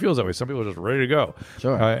not everyone feels that way. Some people are just ready to go.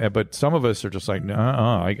 Sure. But some of us are just like,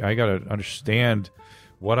 I got to understand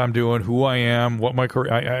what I'm doing, who I am, what my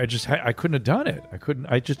career. I couldn't have done it.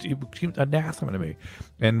 It seemed anathema to me.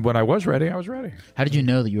 And when I was ready, I was ready. How did you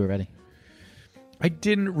know that you were ready? I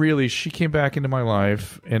didn't really. She came back into my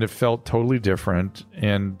life, and it felt totally different.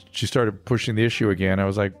 And she started pushing the issue again. I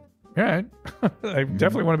was like, all right, I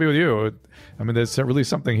definitely want to be with you. I mean, there's really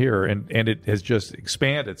something here, and it has just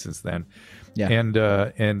expanded since then. Yeah. And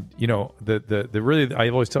the really, I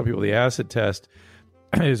always tell people the acid test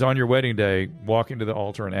is on your wedding day, walking to the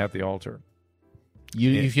altar and at the altar.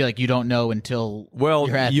 You feel like you don't know until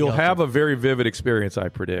you'll have a very vivid experience, I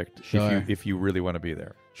predict, Sure. if you really want to be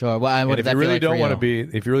there. Sure. Well, what if did you that really feel like don't want to be,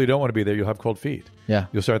 if you really don't want to be there, you'll have cold feet. Yeah.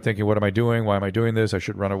 You'll start thinking, "What am I doing? Why am I doing this? I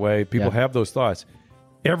should run away." People have those thoughts.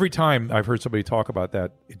 Every time I've heard somebody talk about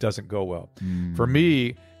that, it doesn't go well. For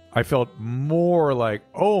me, I felt more like,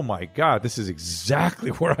 "Oh my God, this is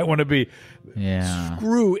exactly where I want to be." Yeah.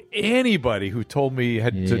 Screw anybody who told me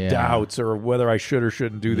had to doubts or whether I should or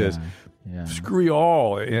shouldn't do this. Yeah. Screw you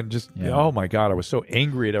all. And just, oh my God, I was so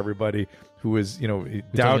angry at everybody who was,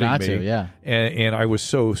 doubting me. And I was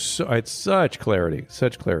so I had such clarity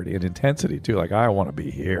and intensity too. Like, I want to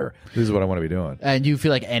be here. This is what I want to be doing. And you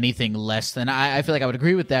feel like anything less than, I feel like I would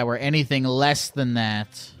agree with that, where anything less than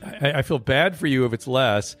that. I feel bad for you if it's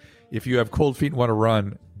less. If you have cold feet and want to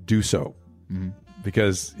run, do so. Mm-hmm.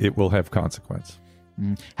 Because it will have consequence.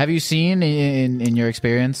 Have you seen in your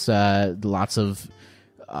experience lots of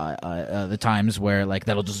the times where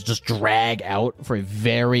that'll just drag out for a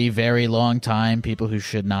very, very long time, people who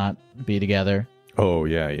should not be together? Oh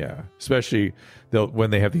yeah. Especially when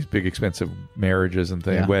they have these big expensive marriages and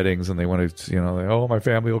weddings, and they want to, my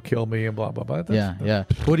family will kill me and blah blah blah. Yeah.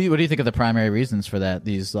 What do you think are the primary reasons for that?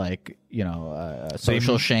 These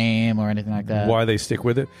social shame or anything like that? Why they stick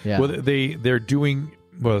with it? Yeah. Well, they're doing.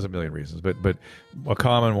 Well, there's a million reasons, but a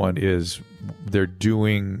common one is they're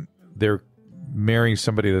marrying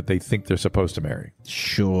somebody that they think they're supposed to marry.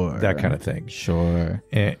 Sure. That kind of thing. Sure.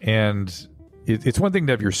 And it's one thing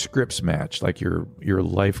to have your scripts match, like your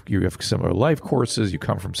life. You have similar life courses. You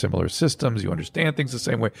come from similar systems. You understand things the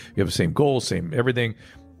same way. You have the same goals, same everything.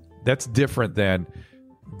 That's different than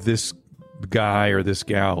this guy or this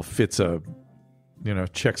gal fits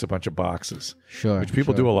checks a bunch of boxes. Sure. Which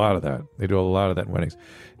people do a lot of that. They do a lot of that in weddings.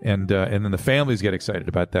 And then the families get excited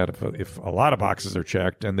about that if a lot of boxes are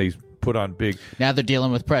checked, and they put on big. Now they're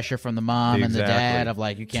dealing with pressure from the mom and the dad of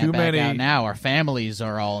you can't back out now. Our families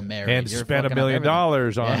are all married. And spend $1 million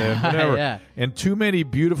on it, whatever. Yeah. And too many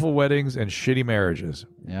beautiful weddings and shitty marriages.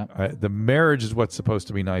 Yeah. The marriage is what's supposed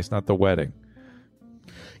to be nice, not the wedding.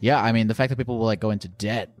 Yeah, I mean, the fact that people will go into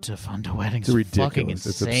debt to fund a wedding is fucking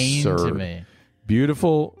insane to me.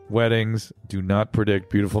 Beautiful weddings do not predict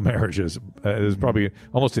beautiful marriages. There's probably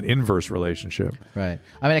almost an inverse relationship. Right.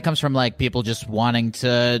 I mean, it comes from people just wanting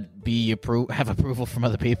to have approval from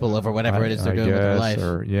other people over whatever it is they're doing with their life.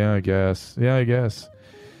 I guess.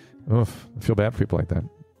 Oof, I feel bad for people like that.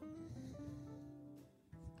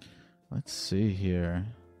 Let's see here.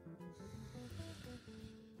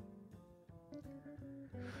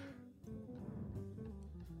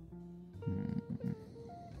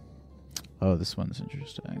 Oh, this one's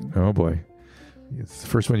interesting. Oh, boy. It's the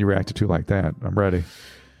first one you reacted to like that. I'm ready.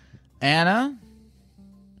 Anna?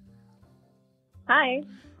 Hi.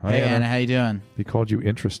 Hi, Hey, Anna. How you doing? He called you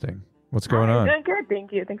interesting. What's going on? Doing good,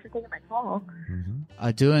 thank you. Thanks for taking my call.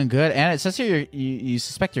 Doing good. Anna, it says here you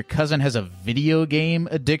suspect your cousin has a video game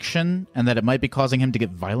addiction and that it might be causing him to get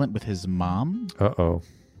violent with his mom? Uh-oh.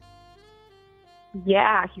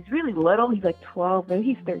 Yeah, he's really little. He's like 12. Maybe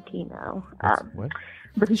he's 13 now. What?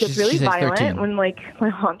 But he gets really She's like violent 13. when, like, my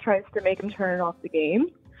mom tries to make him turn off the game.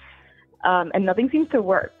 And nothing seems to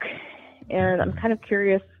work. And I'm kind of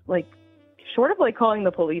curious, like, short of, like, calling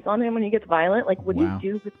the police on him when he gets violent, like, what do you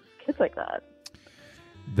do with kids like that?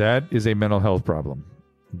 That is a mental health problem.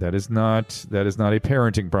 That is not a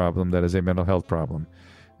parenting problem. That is a mental health problem.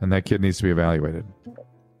 And that kid needs to be evaluated.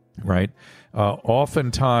 Right?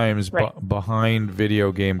 Oftentimes, behind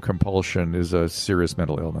video game compulsion is a serious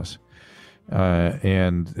mental illness.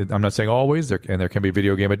 And I'm not saying always, there can be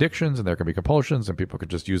video game addictions, and there can be compulsions, and people could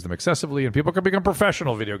just use them excessively, and people can become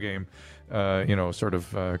professional video game,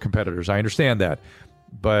 competitors. I understand that.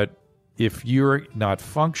 But if you're not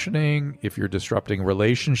functioning, if you're disrupting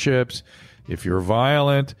relationships, if you're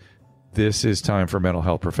violent, this is time for a mental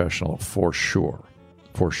health professional for sure.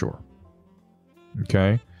 For sure.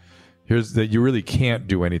 Okay? Here's that you really can't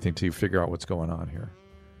do anything till you figure out what's going on here.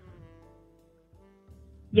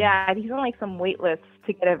 Yeah, he's on, like, some wait lists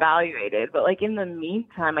to get evaluated. But, like, in the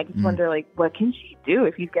meantime, I just wonder, like, what can she do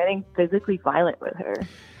if he's getting physically violent with her?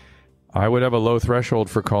 I would have a low threshold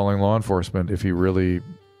for calling law enforcement if he really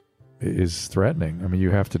is threatening. I mean,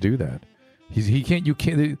 you have to do that. You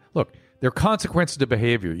can't. Look, there are consequences to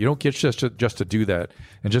behavior. You don't get just to do that.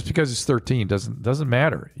 And just because he's 13 doesn't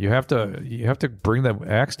matter. You have to bring the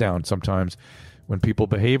axe down sometimes when people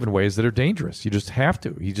behave in ways that are dangerous. You just have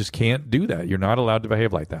to. You just can't do that. You're not allowed to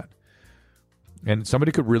behave like that. And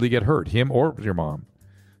somebody could really get hurt, him or your mom.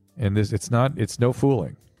 And it's no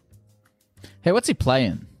fooling. Hey, what's he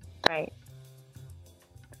playing? Right.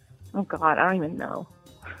 Oh, God, I don't even know.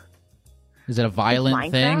 Is it a violent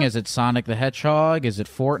Minecraft? thing? Is it Sonic the Hedgehog? Is it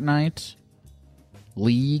Fortnite?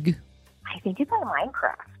 League? I think it's on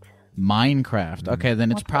Minecraft. Minecraft. Okay,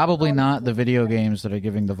 then it's probably not the video games that are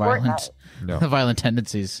giving the violent, No. the violent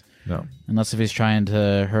tendencies. No. Unless if he's trying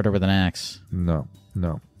to hurt her with an axe. No.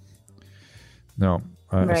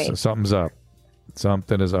 Right. Something's up.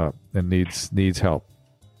 Something is up and needs help.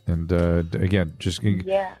 And again, just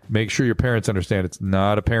make sure your parents understand it's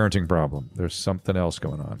not a parenting problem. There's something else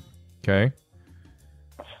going on. Okay?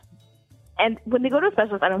 And when they go to a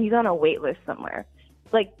specialist, I know he's on a wait list somewhere.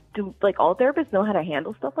 Like, do all therapists know how to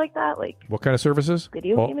handle stuff like that? Like, What kind of services?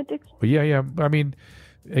 video game addiction? Yeah. I mean,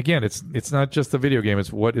 again, it's not just the video game.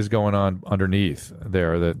 It's what is going on underneath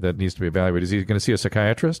there that needs to be evaluated. Is he going to see a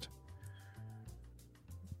psychiatrist?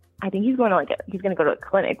 I think he's going to go to a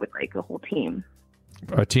clinic with, like, a whole team.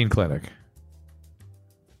 A teen clinic.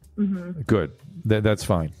 Mm-hmm. Good. That's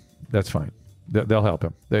fine. That's fine. They'll help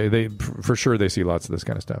him. They for sure they see lots of this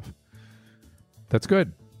kind of stuff. That's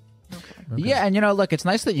good. Okay. Yeah, and look, it's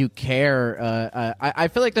nice that you care. I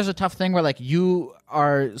feel like there's a tough thing where like you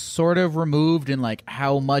are sort of removed in like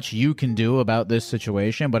how much you can do about this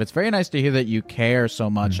situation, but it's very nice to hear that you care so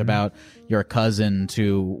much about your cousin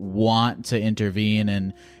to want to intervene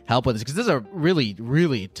and help with this, because this is a really,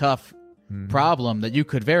 really tough problem that you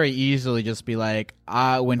could very easily just be like,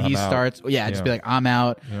 when he starts, just be like, I'm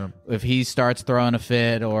out. Yeah. If he starts throwing a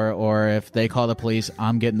fit or if they call the police,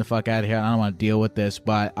 I'm getting the fuck out of here. I don't want to deal with this.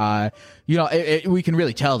 But, we can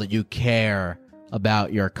really tell that you care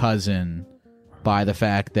about your cousin by the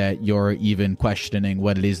fact that you're even questioning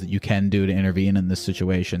what it is that you can do to intervene in this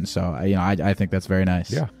situation. So, I think that's very nice.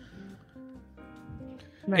 Yeah.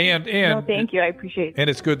 Right. And no, thank you. I appreciate it. And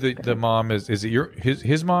it's good that the mom is it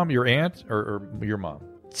his mom, your aunt, or your mom?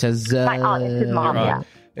 It says my aunt, it's his mom. Yeah.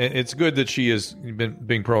 It's good that she has been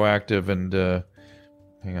being proactive and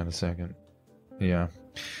hang on a second. Yeah.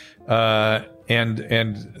 And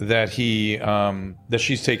that he that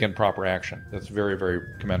she's taken proper action. That's very, very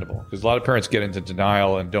commendable, because a lot of parents get into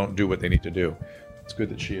denial and don't do what they need to do. It's good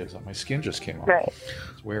that she is. My skin just came off. Right.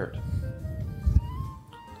 It's weird.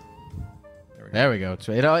 There we go.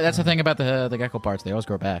 That's the thing about the gecko parts. They always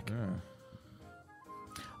grow back.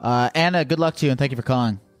 Yeah. Anna, good luck to you, and thank you for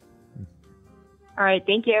calling. All right.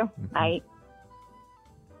 Thank you. Bye.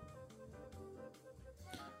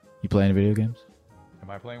 You play any video games?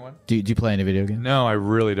 I playing one? Do you play any video games? No, I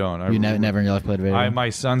really don't. You never in your life played a video game? My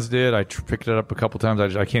sons did. I picked it up a couple times.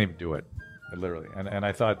 I can't even do it. Literally. And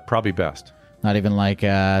I thought probably best. Not even like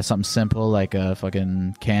something simple like a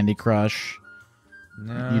fucking Candy Crush?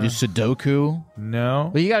 No. You do Sudoku? No.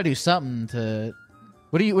 But you got to do something to...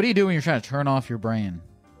 What do you do when you're trying to turn off your brain?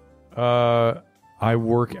 I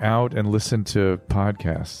work out and listen to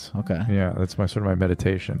podcasts. Okay. Yeah, that's my sort of my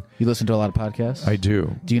meditation. You listen to a lot of podcasts? I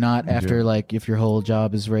do. Do you not, like, if your whole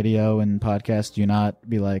job is radio and podcast, do you not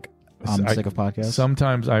be like, I'm sick of podcasts?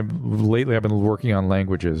 Sometimes lately I've been working on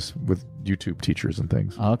languages with YouTube teachers and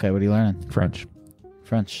things. Oh, okay. What are you learning? French.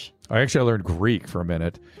 I learned Greek for a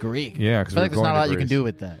minute. Greek? Yeah, because I feel like there's not a lot you can do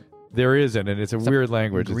with that. There isn't, and it's a weird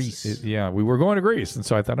language. Greece. We were going to Greece, and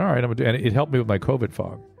so I thought, all right, I'm gonna do, and it helped me with my COVID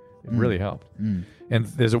fog. It really helped. And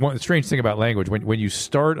there's one strange thing about language. When you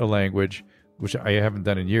start a language, which I haven't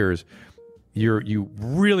done in years, you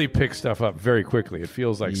really pick stuff up very quickly. It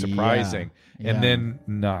feels like surprising, and then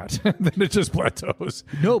not. Then it just plateaus.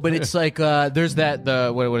 No, but it's like there's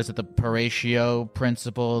what is it? The Pareto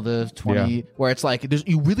principle, the 20, where it's like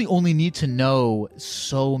you really only need to know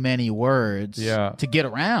so many words to get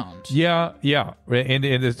around. Yeah.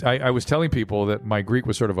 And I was telling people that my Greek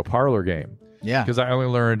was sort of a parlor game. Yeah, because I only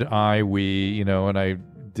learned I, we, and I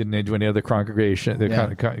didn't do any other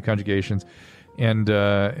conjugations. And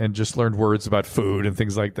just learned words about food and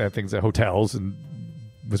things like that, things at hotels, and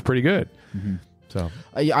was pretty good. Mm-hmm. So,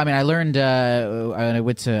 I mean, I learned.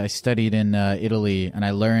 I studied in Italy, and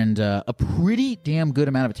I learned a pretty damn good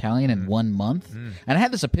amount of Italian in 1 month. And I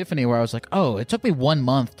had this epiphany where I was like, "Oh, it took me 1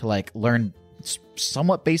 month to like learn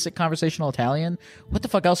somewhat basic conversational Italian. What the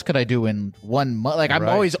fuck else could I do in 1 month? Like, I'm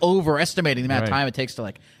always overestimating the amount of time it takes to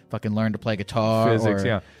like fucking learn to play guitar, physics.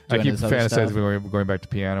 I keep fantasizing going back to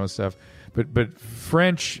piano and stuff." But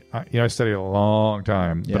French, I studied a long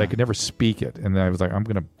time, but I could never speak it. And then I was like, I'm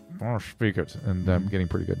going to speak it, and I'm getting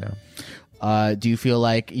pretty good now. Do you feel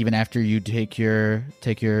like even after you take your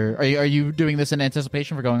are you doing this in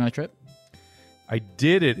anticipation for going on a trip? I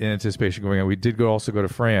did it in anticipation going on. We did also go to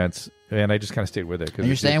France, and I just kind of stayed with it. And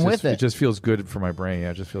you're staying with it. It just feels good for my brain.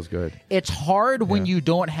 Yeah, it just feels good. It's hard when you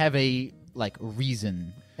don't have a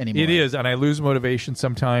reason anymore. It is, and I lose motivation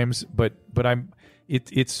sometimes, but I'm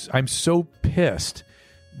so pissed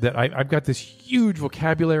that I've got this huge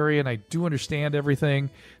vocabulary and I do understand everything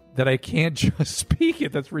that I can't just speak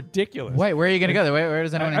it. That's ridiculous. Wait, where are you going to go? Where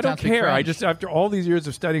does anyone? I don't care. I just, after all these years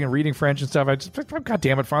of studying and reading French and stuff, God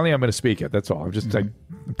damn it! Finally, I'm going to speak it. That's all. I'm just I'm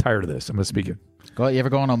tired of this. I'm going to speak it. You ever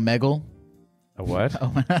go on Omegle? A what?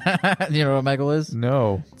 You know what Omegle is?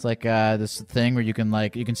 No. It's like this thing where you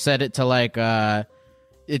can set it to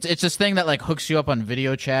it's this thing that like hooks you up on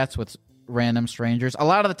video chats with random strangers. A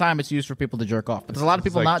lot of the time it's used for people to jerk off, but there's a lot of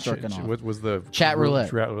people not jerking off. What was the chat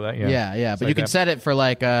roulette? Yeah. But you can set it for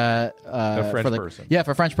like a French person. Yeah,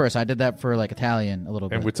 for a French person. I did that for like Italian a little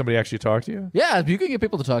bit. And would somebody actually talk to you? Yeah, you can get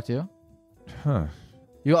people to talk to you. Huh.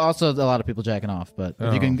 You also a lot of people jacking off, but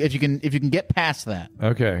if you can get past that.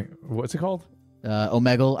 Okay. What's it called?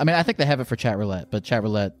 Omegle. I mean, I think they have it for chat roulette, but chat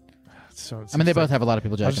roulette. They both have a lot of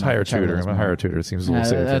people jacking off. I'll just hire a tutor. I'm gonna hire a tutor. It seems a little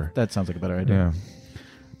safer. That sounds like a better idea. Yeah.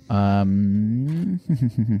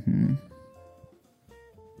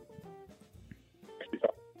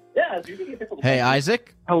 Hey,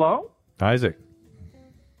 Isaac. Hello. Isaac.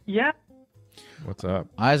 Yeah. What's up,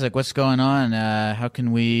 Isaac? What's going on? How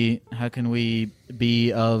can we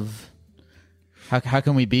be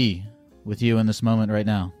with you in this moment right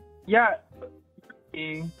now? Yeah.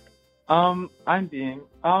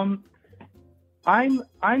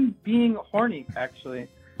 I'm being horny actually,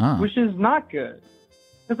 which is not good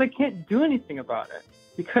because I can't do anything about it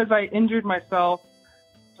because I injured myself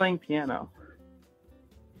playing piano.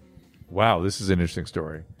 Wow, this is an interesting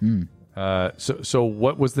story. So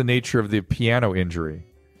what was the nature of the piano injury?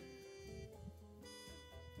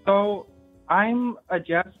 So I'm a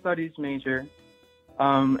jazz studies major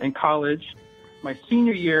in college, my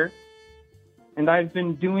senior year, and I've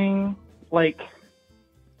been doing like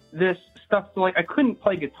this stuff. So like I couldn't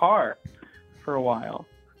play guitar for a while,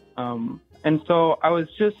 and so I was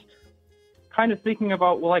just kind of thinking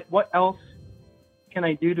about what else can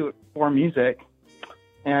I do for music?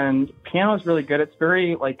 And piano is really good. It's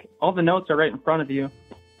very all the notes are right in front of you.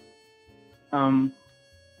 But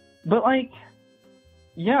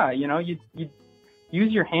you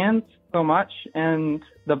use your hands so much, and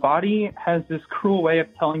the body has this cruel way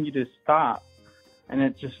of telling you to stop, and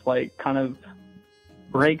it just kind of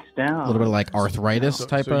breaks down. A little bit of like arthritis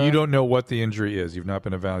type. So you don't know what the injury is. You've not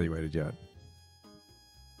been evaluated yet.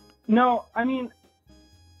 No, I mean,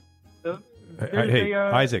 Hey,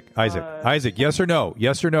 Isaac. Yes or no?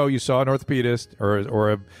 Yes or no? You saw an orthopedist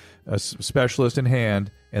or a specialist in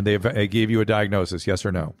hand, and they gave you a diagnosis. Yes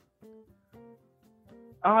or no?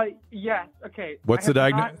 Yes. Okay. What's the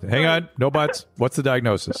diagnosis? Hang on. No buts. What's the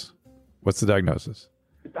diagnosis? What's the diagnosis?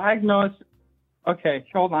 Diagnosis. Okay,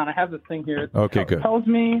 hold on. I have this thing here. Okay, good. Tells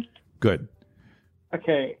me. Good.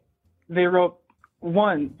 Okay, they wrote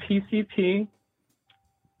 1 PCP,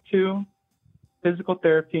 2 physical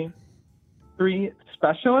therapy, 3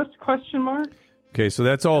 specialist ? Okay, so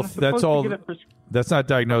that's all. That's all. That's not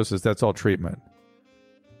diagnosis. That's all treatment.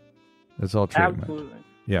 That's all treatment. Absolutely.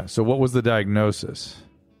 Yeah. So what was the diagnosis?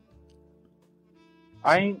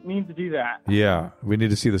 I need to do that. Yeah, we need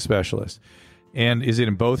to see the specialist. And is it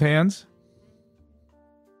in both hands?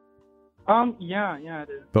 Yeah, it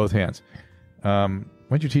is. Both hands. Why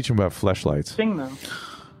don't you teach them about fleshlights? Sing them.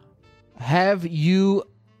 Have you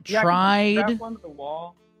tried? Strap one to the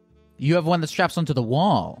wall. You have one that straps onto the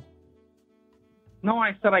wall. No,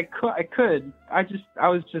 I said I could. I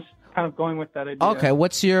was just kind of going with that idea. Okay,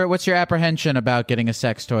 what's your apprehension about getting a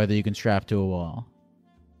sex toy that you can strap to a wall?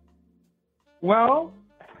 Well,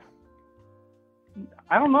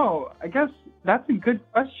 I don't know. I guess that's a good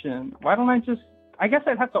question. Why don't I just... I guess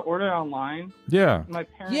I'd have to order it online. Yeah. My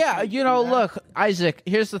parents look, Isaac,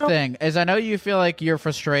 here's the thing. As I know you feel like you're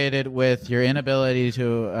frustrated with your inability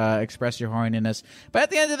to express your horniness, but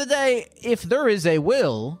at the end of the day, if there is a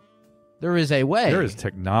will, there is a way. There is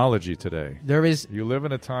technology today. There is. You live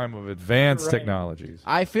in a time of advanced technologies.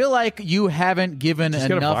 I feel like you haven't given just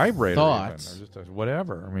enough get a vibrator thought. even, or just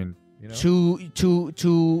whatever. I mean,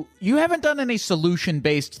 to you haven't done any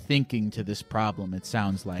solution-based thinking to this problem, it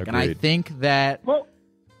sounds like. Agreed. And I think that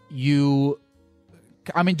do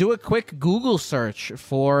a quick Google search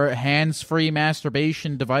for hands-free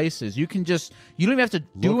masturbation devices. You don't even have to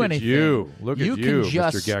do anything. Look you at you, can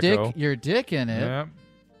just Mr. Gecko. stick your dick in it. Yeah.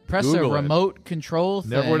 Press Google a remote control thing.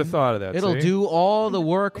 Never would have thought of that. It'll see? do all the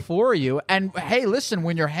work for you. And hey, listen,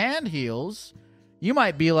 when your hand heals, you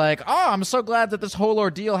might be like, "Oh, I'm so glad that this whole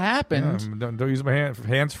ordeal happened." Yeah, don't use my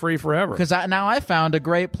hands free forever. Because now I found a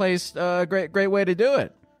great place, great way to do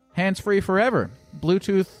it. Hands free forever.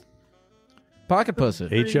 Bluetooth pocket pussy.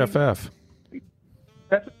 HFF.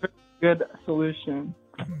 That's a good solution.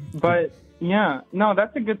 But yeah, no,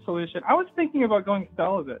 that's a good solution. I was thinking about going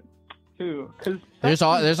celibate too, because there's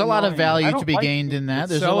a lot of value to be gained in that.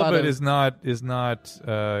 There's celibate a lot of... is not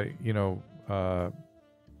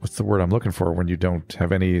what's the word I'm looking for when you don't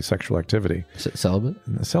have any sexual activity? Celibate?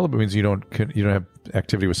 Celibate means you don't have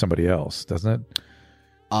activity with somebody else, doesn't it?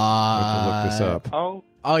 I have to look this up.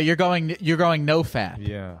 Oh, you're going no fap.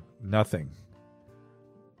 Yeah, nothing.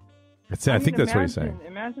 I think that's what he's saying.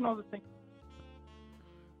 Imagine all the things.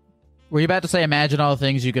 Were you about to say, imagine all the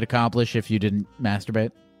things you could accomplish if you didn't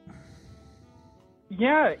masturbate?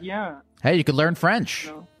 Yeah. Hey, you could learn French.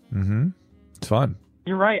 No. Mm-hmm. It's fun.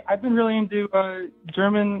 You're right. I've been really into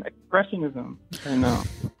German expressionism right now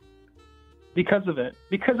because of it.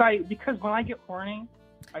 Because when I get horny,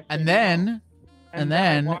 I say and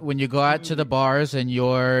then when you go out to the bars and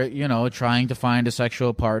you're trying to find a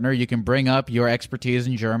sexual partner, you can bring up your expertise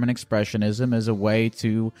in German expressionism as a way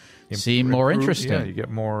to seem more interesting. Yeah, you get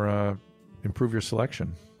more improve your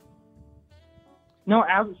selection. No,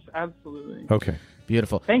 absolutely. Okay.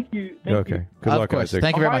 Beautiful. Thank you. Okay. Good luck, Isaac.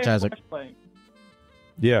 Thank you very much, Isaac.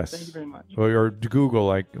 Yes. Thank you very much. Or Google,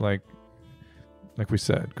 like we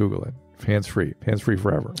said, Google it. Hands free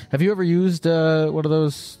forever. Have you ever used one of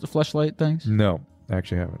those fleshlight things? No, I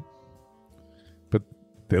actually haven't. But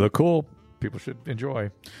they look cool. People should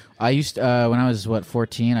enjoy. I used when I was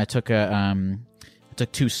 14. I took I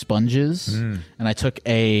took 2 sponges and I took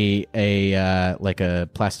a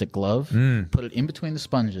plastic glove, put it in between the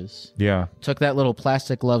sponges. Yeah. Took that little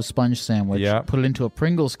plastic glove sponge sandwich, put it into a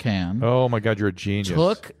Pringles can. Oh my God, you're a genius.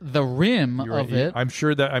 Took the rim of it. I'm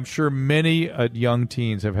sure many young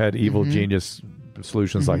teens have had evil genius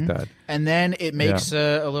solutions like that. And then it makes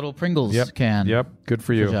a little Pringles can. Yep. Good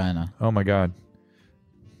for you. Vagina. Oh my God.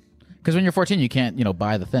 Because when you're 14, you can't,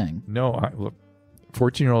 buy the thing. No, look,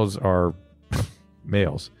 14-year-olds are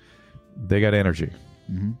males. They got energy.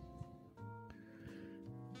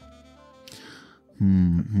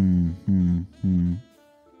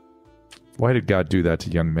 Why did God do that to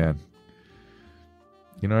young men?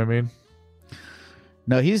 You know what I mean?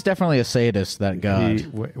 No, he's definitely a sadist, that God.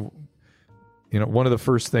 One of the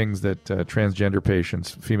first things that transgender patients,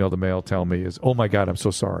 female to male, tell me is, "Oh my God, I'm so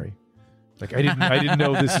sorry. Like I didn't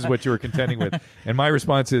know this is what you were contending with." And my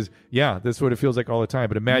response is, "Yeah, this is what it feels like all the time.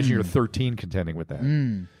 But imagine you're 13 contending with that."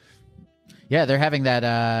 Yeah, they're having that.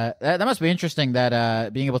 That must be interesting.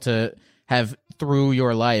 That being able to have through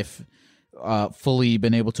your life, fully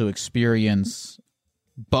been able to experience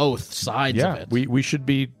both sides of it. We should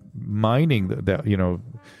be mining that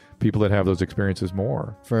people that have those experiences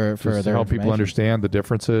more for to help people understand the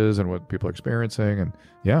differences and what people are experiencing, and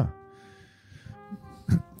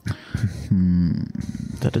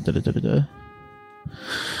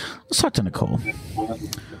Let's talk to Nicole.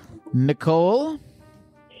 Nicole?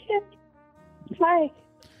 Hi.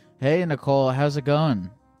 Hey, Nicole. How's it going?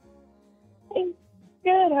 Hey,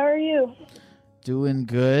 good. How are you? Doing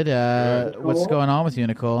good. What's going on with you,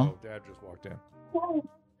 Nicole? Dad just walked in.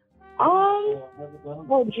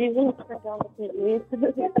 Oh, Jesus.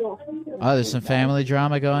 Oh, there's some family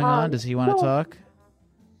drama going on. Does he want to talk?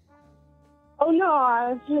 Oh, no.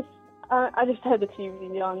 I just had the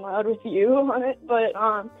TV on loud with you on it. But,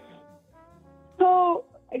 so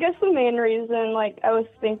I guess the main reason, I was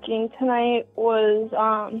thinking tonight was,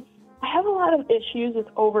 I have a lot of issues with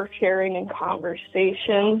oversharing in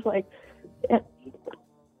conversations.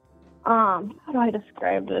 How do I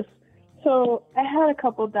describe this? So I had a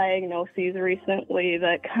couple diagnoses recently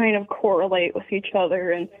that kind of correlate with each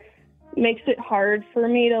other and makes it hard for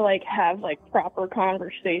me to have proper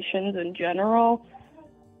conversations in general.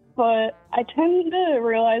 But I tend to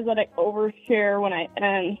realize that I overshare when I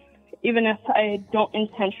end, even if I don't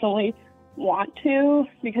intentionally want to,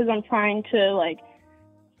 because I'm trying to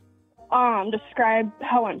describe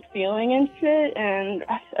how I'm feeling and shit and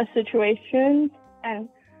a situation, and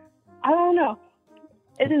I don't know.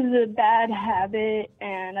 It is a bad habit,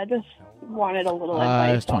 and I just wanted a little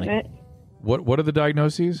advice on it. What are the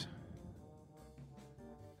diagnoses?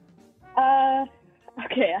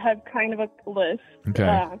 Okay, I have kind of a list. Okay.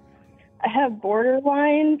 I have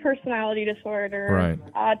borderline personality disorder, right,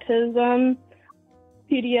 autism,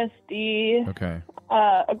 PTSD, okay,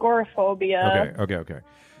 agoraphobia. Okay.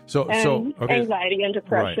 So anxiety and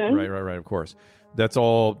depression. Right. Of course, that's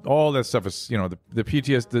all that stuff is the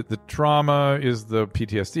PTSD, the trauma is the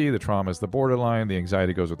PTSD, the trauma is the borderline, the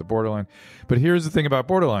anxiety goes with the borderline. But here's the thing about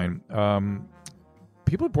borderline.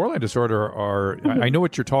 People with borderline disorder are, I know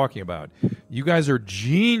what you're talking about. You guys are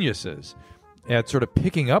geniuses at sort of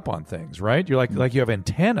picking up on things, right? You're like you have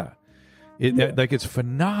antenna. It's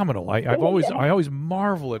phenomenal. I always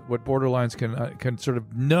marvel at what borderlines can sort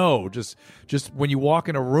of know just when you walk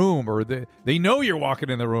in a room, or they know you're walking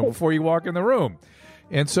in the room before you walk in the room.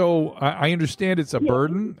 And so I understand it's a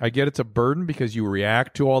burden. I get it's a burden because you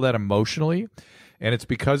react to all that emotionally. And it's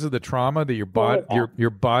because of the trauma that your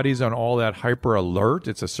body's on all that hyper alert.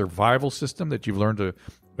 It's a survival system that you've learned to,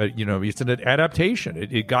 it's an adaptation.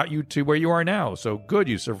 It got you to where you are now. So good,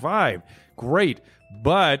 you survived. Great.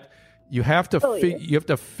 But you have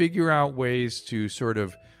to figure out ways to sort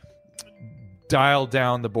of dial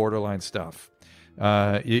down the borderline stuff.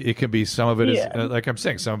 It can be, some of it is like I'm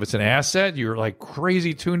saying, some of it's an asset. You're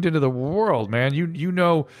crazy tuned into the world, man. You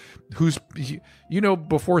know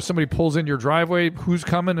before somebody pulls in your driveway who's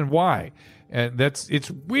coming and why. And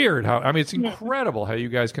it's weird it's incredible how you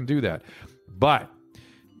guys can do that. But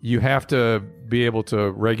you have to be able to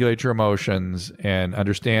regulate your emotions and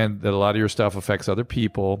understand that a lot of your stuff affects other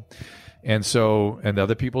people. And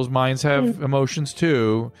other people's minds have emotions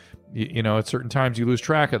too. At certain times you lose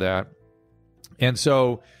track of that. And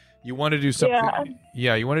so you want to do something.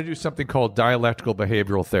 Yeah, you want to do something called dialectical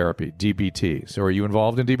behavioral therapy, DBT. So are you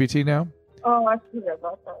involved in DBT now? Oh, I forgot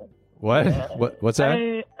about that. What? Yeah. What's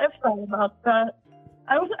that? I've thought about that.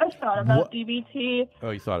 I've thought about DBT. Oh,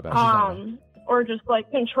 you thought about it. Or just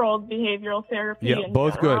controlled behavioral therapy. Yeah,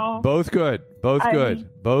 both general. good.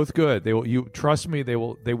 Both good. They will. You trust me. They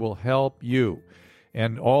will help you.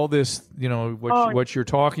 And all this, what you're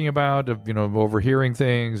talking about, of overhearing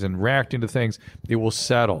things and reacting to things, it will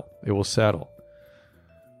settle. But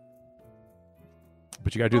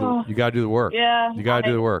you got to do the work. Yeah, you got to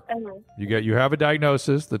do the work. You have a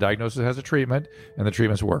diagnosis. The diagnosis has a treatment, and the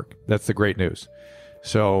treatments work. That's the great news.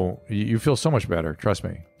 So you feel so much better. Trust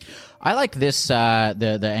me. I like this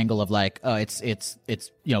the angle of it's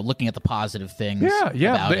looking at the positive things.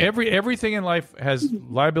 Yeah. Everything in life has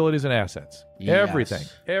liabilities and assets. Yes.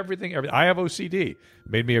 Everything. I have OCD.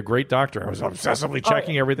 Made me a great doctor. I was obsessively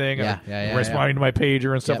checking everything and responding to my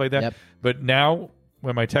pager and stuff like that. Yep. But now,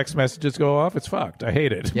 when my text messages go off, it's fucked. I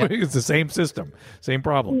hate it. Yep. It's the same system, same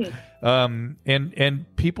problem.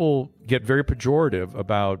 And people get very pejorative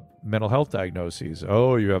about mental health diagnoses.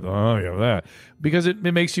 Oh, you have that. Because it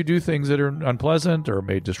makes you do things that are unpleasant or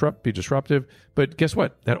may be disruptive. But guess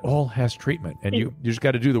what? That all has treatment. And you just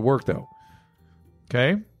got to do the work, though.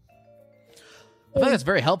 Okay? I think that's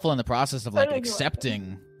very helpful in the process of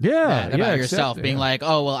accepting that about yourself, being like,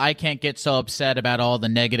 oh, well, I can't get so upset about all the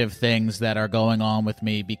negative things that are going on with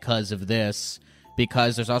me because of this,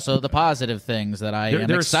 because there's also the positive things that I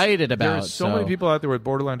am excited about. There are so many people out there with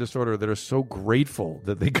borderline disorder that are so grateful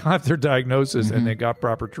that they got their diagnosis and they got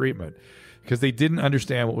proper treatment because they didn't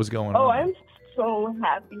understand what was going on. Oh, I'm so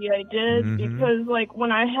happy I did because like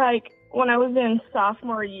when I was in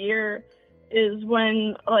sophomore year is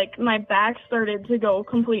when like my back started to go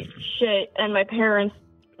complete shit and my parents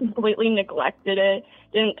completely neglected it,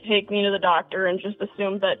 didn't take me to the doctor and just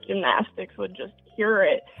assumed that gymnastics would just cure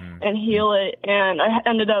it and heal it. And I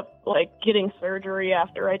ended up like getting surgery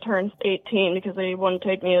after I turned 18 because they wouldn't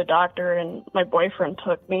take me to the doctor and my boyfriend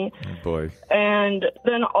took me. Oh boy. And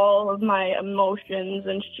then all of my emotions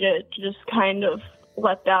and shit just kind of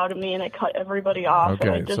left out of me and I cut everybody off. Okay,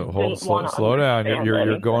 and I just so slow down.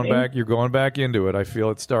 You're going back. You're going back into it. I feel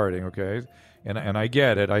it starting. Okay, and I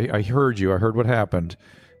get it. I heard you. I heard what happened,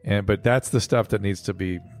 but that's the stuff that needs to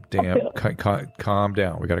be calm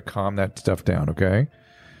down. We got to calm that stuff down. Okay,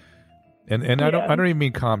 and I don't even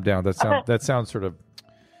mean calm down. That sounds sort of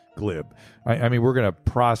glib. I mean we're going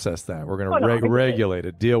to process that. We're going to regulate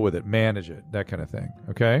it, deal with it, manage it, that kind of thing.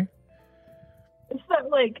 Okay. It's that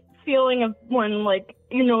like feeling of when like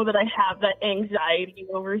you know that I have that anxiety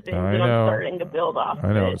over things and I'm starting to build off.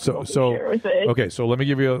 I know. It. So okay. So let me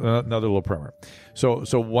give you another little primer. So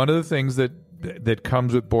one of the things that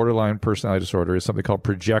comes with borderline personality disorder is something called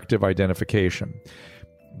projective identification.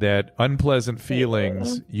 That unpleasant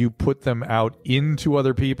feelings, you put them out into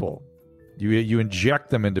other people. You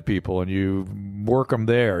inject them into people and you work them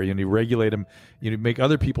there and you regulate them. You make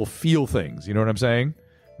other people feel things. You know what I'm saying?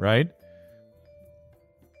 Right?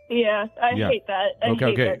 Yeah, I hate that. I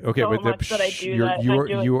hate that so much that I do that. I do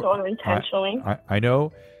it so unintentionally. I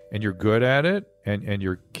know, and you're good at it, and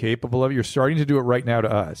you're capable of it. You're starting to do it right now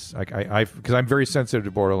to us. Because I'm very sensitive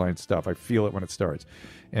to borderline stuff. I feel it when it starts.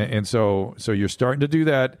 And so you're starting to do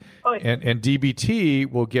that, and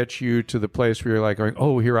DBT will get you to the place where you're like,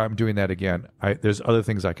 oh, here I'm doing that again. There's other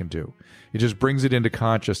things I can do. It just brings it into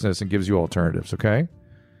consciousness and gives you alternatives, okay?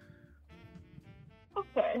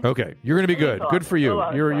 Okay, you're going to be good. Good for you.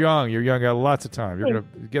 You're young. You're young. Got lots of time. You're going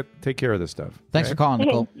to take care of this stuff. Thanks for calling,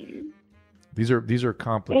 Nicole. These are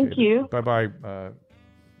complicated. Thank you. Bye. That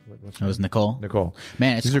was Nicole. Nicole,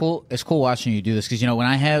 man, it's cool. It's cool watching you do this because when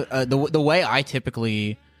I have the way I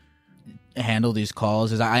typically handle these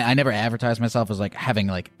calls is I never advertise myself as like having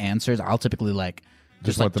like answers. I'll typically like.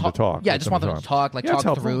 Just want them to talk. Yeah, I just want them to talk. Like talk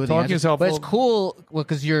through the answers. Talking is helpful. But it's cool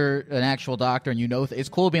because you're an actual doctor and it's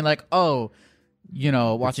cool being like, oh.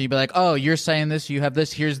 Watching you be like, oh, you're saying this, you have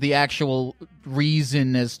this, here's the actual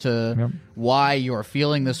reason as to why you're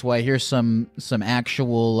feeling this way. Here's some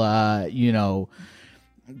actual, therapies.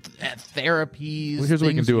 Well, here's what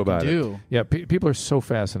we can do about it. Yeah, people are so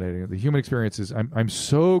fascinating. The human experience is, I'm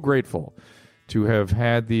so grateful to have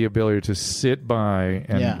had the ability to sit by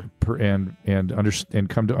and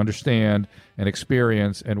come to understand and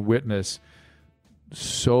experience and witness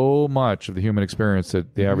so much of the human experience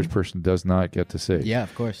that the average person does not get to see. Yeah,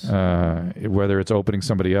 of course. Whether it's opening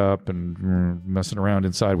somebody up and messing around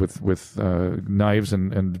inside with knives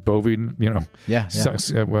and bovine,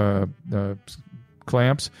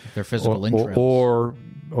 clamps. Their physical entrails. Or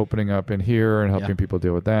opening up in here and helping people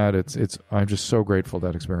deal with that. I'm just so grateful for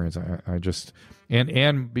that experience. I just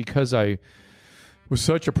and because I was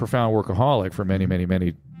such a profound workaholic for many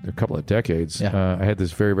a couple of decades. I had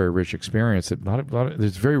this very, very rich experience. That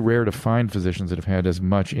it's very rare to find physicians that have had as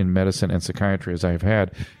much in medicine and psychiatry as I have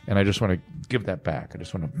had, and I just want to give that back. I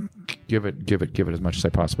just want to give it as much as I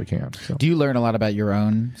possibly can. So. Do you learn a lot about your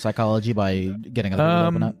own psychology by getting other people to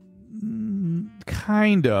open up?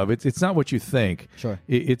 Kind of. It's not what you think. Sure.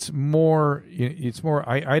 It's more.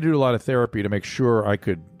 I do a lot of therapy to make sure I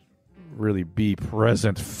could really be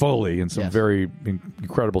present fully in some very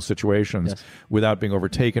incredible situations without being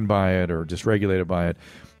overtaken by it or dysregulated by it.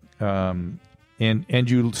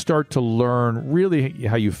 And you start to learn really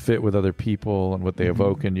how you fit with other people and what they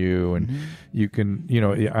evoke in you. And you can,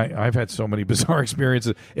 I've had so many bizarre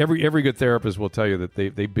experiences. Every good therapist will tell you that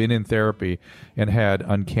they've been in therapy and had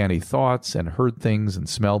uncanny thoughts and heard things and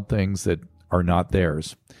smelled things that are not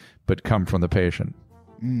theirs, but come from the patient.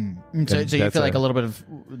 So you feel like a little bit of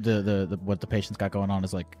the what the patient's got going on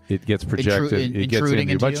is like it gets projected, it gets in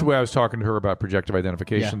you. Much the way I was talking to her about projective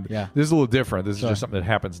identification. Yeah. This is a little different. This is just something that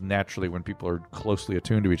happens naturally when people are closely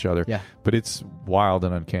attuned to each other. Yeah. But it's wild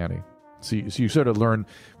and uncanny. So you sort of learn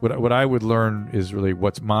what I would learn is really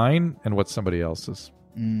what's mine and what's somebody else's.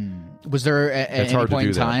 Was there any point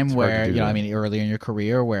in time where early in your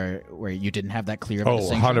career where you didn't have that clear? Oh,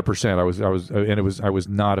 100%. I was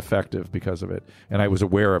not effective because of it, and I was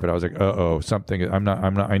aware of it. I was like, something. I'm not.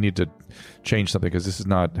 I need to change something because this is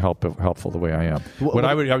not helpful the way I am.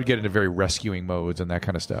 I would get into very rescuing modes and that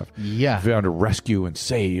kind of stuff. Yeah, to rescue and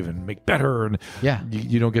save and make better, and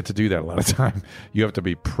you don't get to do that a lot of time. You have to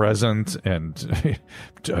be present and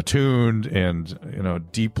attuned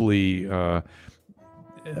and deeply.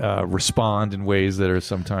 Respond in ways that are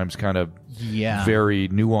sometimes kind of very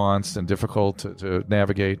nuanced and difficult to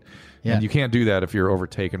navigate. Yeah. And you can't do that if you're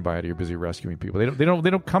overtaken by it or you're busy rescuing people. They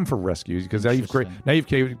don't come for rescues because now you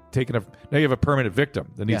have a permanent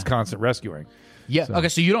victim that needs constant rescuing. Yeah. So. Okay,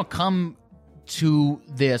 so you don't come to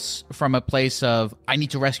this from a place of I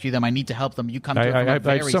need to rescue them, I need to help them. You come to it from a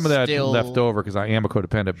very I have some of that left over because I am a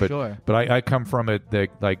codependent, but I come from it that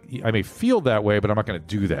I may feel that way, but I'm not going to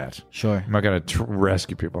do that. Sure, I'm not going to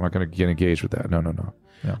rescue people. I'm not going to get engaged with that. No.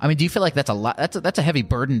 Yeah. I mean, do you feel like that's a lot? That's a heavy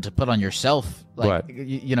burden to put on yourself. Like,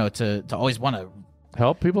 what? To always want to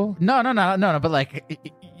help people. No. But like,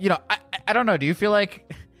 I don't know. Do you feel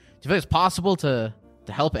like it's possible to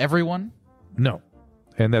help everyone? No,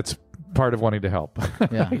 and that's part of wanting to help.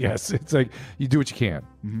 Yeah. Yes, it's like you do what you can.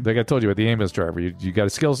 Mm-hmm. Like I told you at the ambulance driver, you got a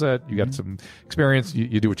skill set, you got some experience,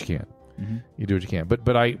 you do what you can. Mm-hmm. You do what you can.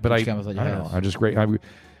 But I don't know. I'm just great. I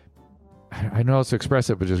know how to express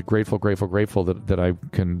it, but just grateful that I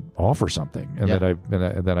can offer something and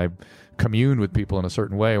that I commune with people in a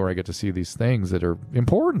certain way where I get to see these things that are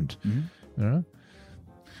important. Mm-hmm.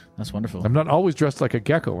 That's wonderful. I'm not always dressed like a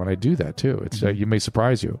gecko when I do that too. It's you may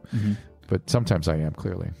surprise you. Mm-hmm. But sometimes I am,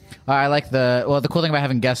 clearly. I like the cool thing about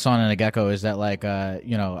having guests on in a gecko is that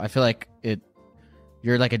I feel like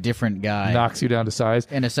you're like a different guy. Knocks you down to size.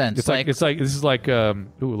 In a sense. This is like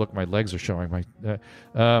look, my legs are showing.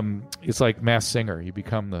 It's like Masked Singer. You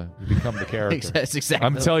become the character. That's exactly.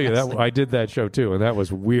 I'm telling you that I did that show too, and that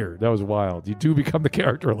was weird. That was wild. You do become the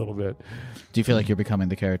character a little bit. Do you feel like you're becoming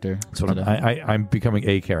the character? So I'm becoming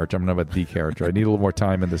a character. I'm not the character. I need a little more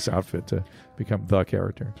time in this outfit to become the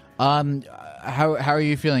character. How are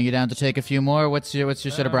you feeling? You down to take a few more? What's your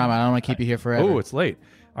sort of Brahma? I don't want to keep you here forever. Oh, it's late.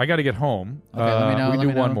 I got to get home. Okay, let me know. We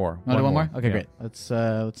do one more. Want to do one more? Okay, great. Let's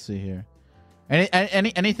see here.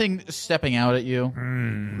 Anything stepping out at you?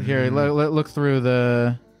 Here, look through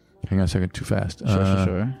the. Hang on a second. Too fast.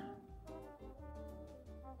 Sure.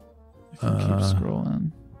 Keep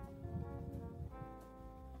scrolling.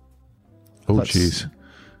 Oh, jeez.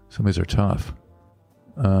 Some of these are tough.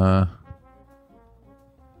 Oh,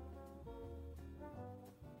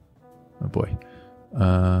 boy.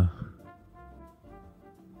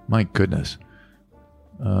 My goodness.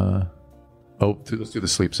 Let's do the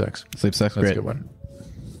sleep sex. Sleep sex, that's great. A good one.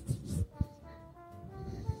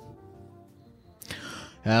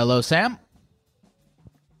 Hello, Sam.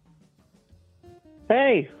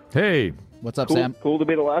 Hey. What's up, cool, Sam? Cool to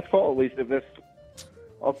be the last call, at least of this.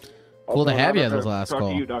 Cool to have you as the last call.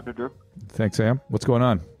 call. To you, Dr. Drew. Thanks, Sam. What's going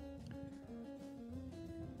on?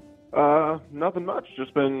 Nothing much.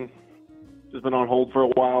 Just been on hold for a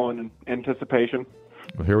while in anticipation.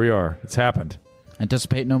 Well, here we are. It's happened.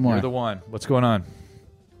 Anticipate no more. You're the one. What's going on?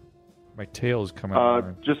 My tail's coming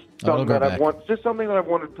out. Just something that I've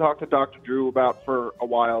wanted to talk to Dr. Drew about for a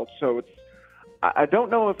while. So I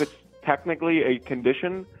don't know if it's technically a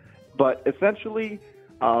condition, but essentially,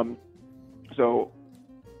 so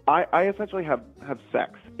I essentially have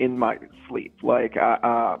sex in my sleep. Like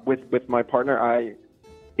with my partner, I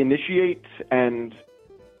initiate and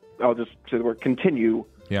I'll just say the word continue.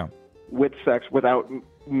 Yeah. With sex without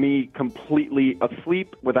me completely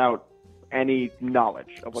asleep, without any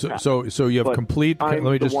knowledge of what's happening. So you have complete. I'm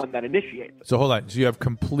the one that initiates. So hold on. So you have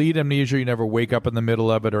complete amnesia. You never wake up in the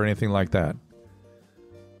middle of it or anything like that.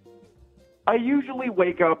 I usually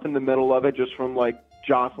wake up in the middle of it just from like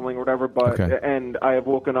jostling or whatever, but and I have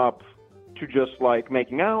woken up to just like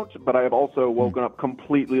making out, but I have also woken up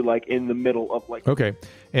completely like in the middle of like. Okay,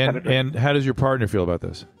 and how does your partner feel about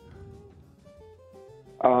this?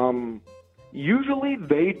 Usually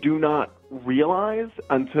they do not realize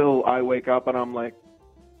until I wake up and I'm like,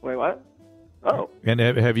 wait, what? Oh. And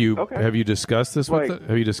have you discussed this with them?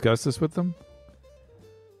 Have you discussed this with them?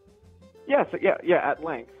 Yes, yeah, at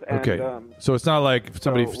length. And, okay, so it's not like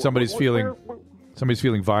somebody's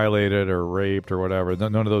feeling violated or raped or whatever.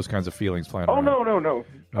 None of those kinds of feelings flying around. No. Okay.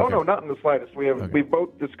 Oh no, not in the slightest. We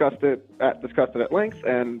both discussed it at length,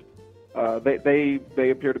 and they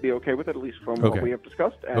appear to be okay with it, at least from what we have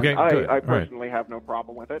discussed. And Okay, good. I All right. personally have no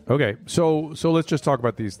problem with it. Okay, so let's just talk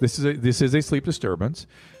about these. This is a sleep disturbance.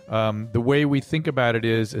 The way we think about it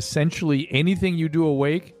is essentially anything you do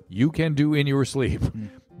awake, you can do in your sleep.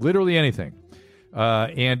 Literally anything.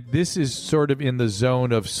 And this is sort of in the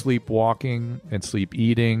zone of sleepwalking and sleep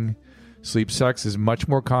eating. Sleep sex is much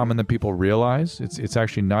more common than people realize. It's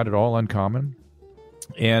actually not at all uncommon.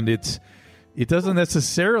 And it doesn't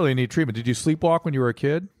necessarily need treatment. Did you sleepwalk when you were a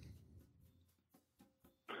kid?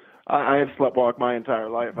 I have sleptwalked my entire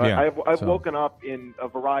life. Yeah, I've woken up in a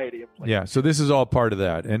variety of places. Yeah, so this is all part of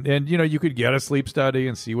that. And you could get a sleep study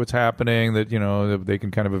and see what's happening, that, they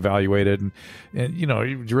can kind of evaluate it. And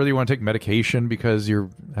you really want to take medication because you're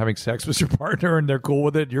having sex with your partner and they're cool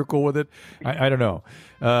with it, you're cool with it. I don't know.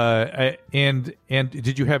 And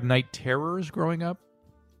did you have night terrors growing up?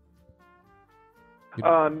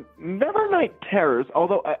 Never night terrors,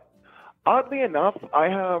 although oddly enough, I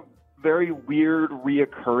have very weird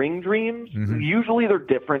reoccurring dreams. Mm-hmm. Usually they're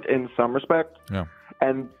different in some respects. Yeah.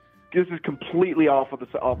 And this is completely off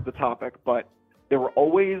the topic, but there were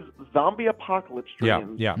always zombie apocalypse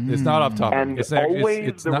dreams. Yeah. It's not off topic. And it's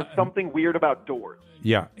always there was something weird about doors.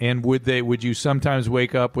 Yeah. And would you sometimes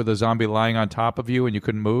wake up with a zombie lying on top of you and you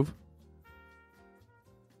couldn't move?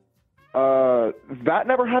 That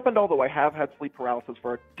never happened, although I have had sleep paralysis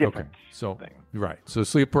for a different thing. Right. So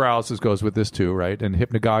sleep paralysis goes with this too, right? And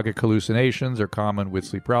hypnagogic hallucinations are common with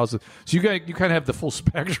sleep paralysis. So you kind of have the full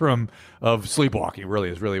spectrum of sleepwalking. Really,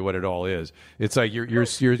 is really what it all is. It's like you're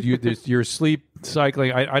sleep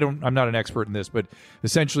cycling. I'm not an expert in this, but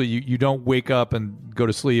essentially you don't wake up and go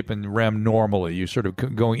to sleep and REM normally. You sort of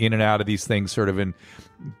going in and out of these things, sort of in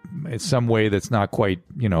some way that's not quite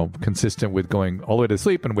consistent with going all the way to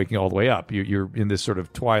sleep and waking all the way up. You're in this sort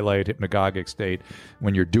of twilight hypnagogic state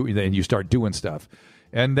when you're doing, and you start doing stuff,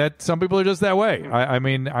 and that some people are just that way.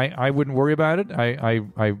 I wouldn't worry about it.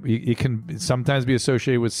 It can sometimes be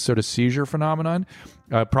associated with sort of seizure phenomenon.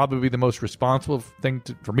 Probably the most responsible thing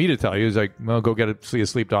for me to tell you is go see a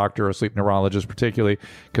sleep doctor or a sleep neurologist, particularly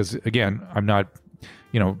because again, I'm not,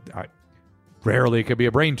 rarely it could be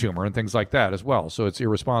a brain tumor and things like that as well. So it's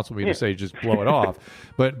irresponsible of me to say just blow it off.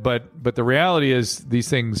 But the reality is these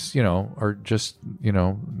things, are just,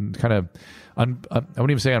 kind of, I wouldn't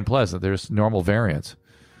even say unpleasant. There's normal variants,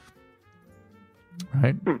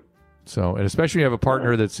 right? So, and especially when you have a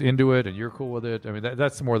partner that's into it and you're cool with it. I mean,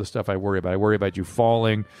 that's more of the stuff I worry about. I worry about you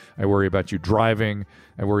falling. I worry about you driving.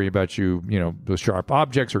 I worry about you, with sharp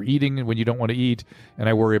objects or eating when you don't want to eat. And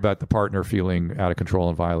I worry about the partner feeling out of control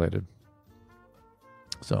and violated.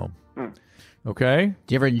 So, okay.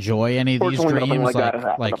 Do you ever enjoy any of these dreams?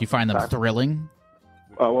 Like you find them thrilling?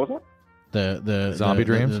 What was it? The zombie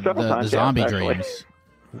dreams? The zombie dreams.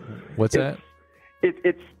 What's that?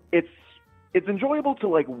 It's enjoyable to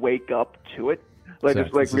wake up to it.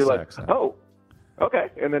 Just realize, oh, okay.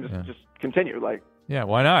 And then just continue. Yeah,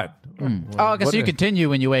 why not? I guess you continue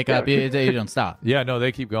when you wake up. You don't stop. Yeah, no,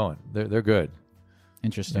 they keep going. They're good.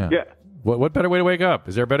 Interesting. Yeah. What better way to wake up?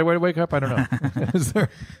 Is there a better way to wake up? I don't know. Is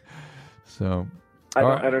there? So,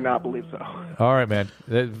 I do not believe so. All right, man.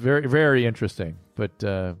 Very, very interesting. But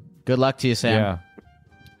good luck to you, Sam. Yeah,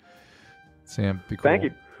 Sam, be cool. Thank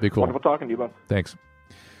you. Be cool. Wonderful talking to you, bud. Thanks.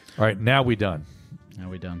 All right, now we done. Now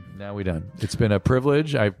we done. It's been a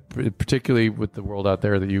privilege. Particularly with the world out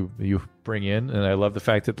there that you bring in, and I love the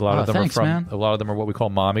fact that a lot of them are what we call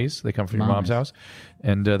mommies. They come from your mom's house,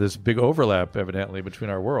 and there's big overlap evidently between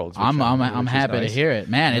our worlds. I'm happy to hear it,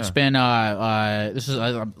 man. Yeah. It's been this is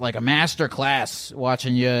like a master class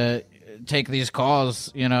watching you take these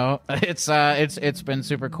calls. It's been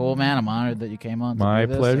super cool, man. I'm honored that you came on. My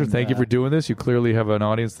pleasure. Thank you for doing this. You clearly have an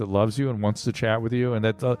audience that loves you and wants to chat with you, and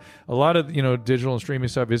that a lot of digital and streaming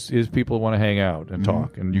stuff is people want to hang out and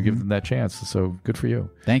talk, and you give them that chance. So good for you.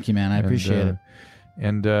 Thank you, man. I appreciate it.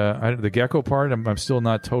 And the gecko part, I'm still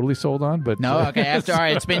not totally sold on, but no. Okay, all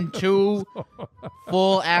right, it's been 2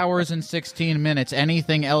 full hours and 16 minutes.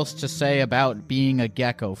 Anything else to say about being a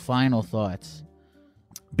gecko? Final thoughts.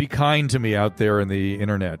 Be kind to me out there in the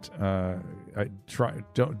internet. Don't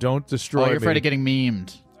destroy me. Oh, you're afraid of getting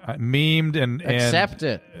memed. Memed and accept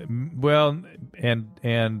it. Well,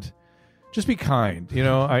 and just be kind.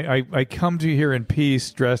 I come to you here in peace,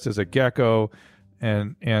 dressed as a gecko,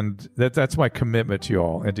 and that's my commitment to you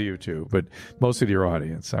all and to you too, but mostly to your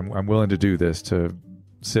audience. I'm willing to do this to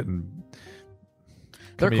sit and.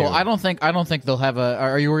 They're cool. I don't think they'll have a.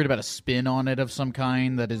 Are you worried about a spin on it of some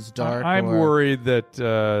kind that is dark? I'm worried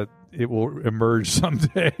that it will emerge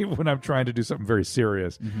someday when I'm trying to do something very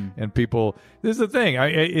serious, and people. This is the thing.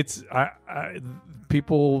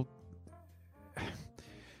 People.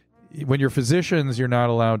 when you're physicians, you're not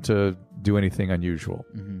allowed to do anything unusual.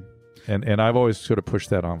 And I've always sort of pushed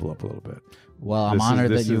that envelope a little bit. Well, I'm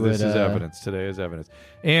honored that you would. This is evidence. Today is evidence.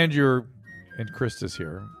 And Krista's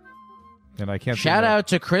here. And I can't shout out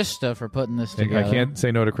to Krista for putting this together. I can't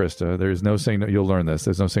say no to Krista. There's no saying no. You'll learn this.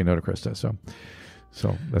 There's no saying no to Krista. So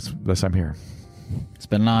that's I'm here. It's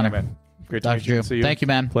been an honor. Right, man. Great Dr. to meet you. Drew. See you. Thank you,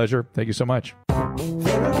 man. Pleasure. Thank you so much.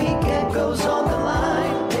 Therapy Get-Go's on the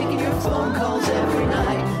line, taking your phone calls every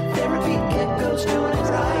night. Therapy Get-Go's doing it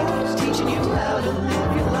right, teaching you how to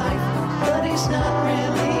live your life, but he's not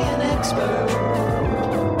really an expert.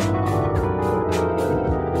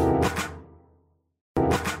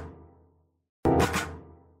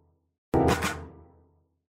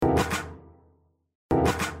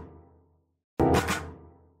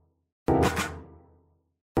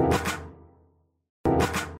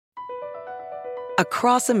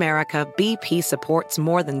 Across America, BP supports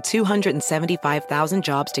more than 275,000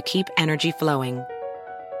 jobs to keep energy flowing.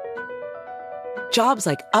 Jobs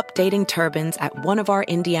like updating turbines at one of our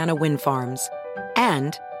Indiana wind farms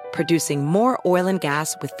and producing more oil and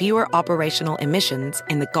gas with fewer operational emissions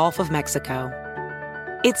in the Gulf of Mexico.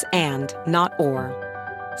 It's and, not or.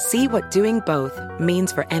 See what doing both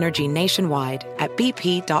means for energy nationwide at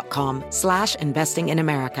bp.com/investing in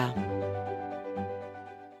America.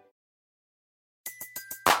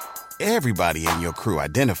 Everybody in your crew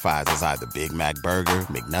identifies as either Big Mac Burger,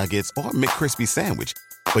 McNuggets, or McCrispy Sandwich.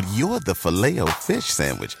 But you're the Filet-O-Fish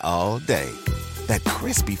Sandwich all day. That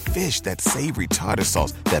crispy fish, that savory tartar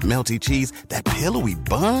sauce, that melty cheese, that pillowy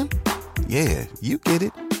bun. Yeah, you get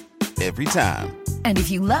it. Every time. And if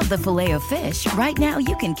you love the Filet-O-Fish, right now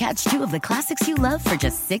you can catch two of the classics you love for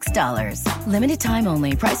just $6. Limited time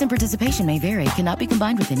only. Price and participation may vary. Cannot be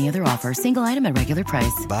combined with any other offer. Single item at regular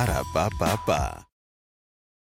price. Ba-da-ba-ba-ba.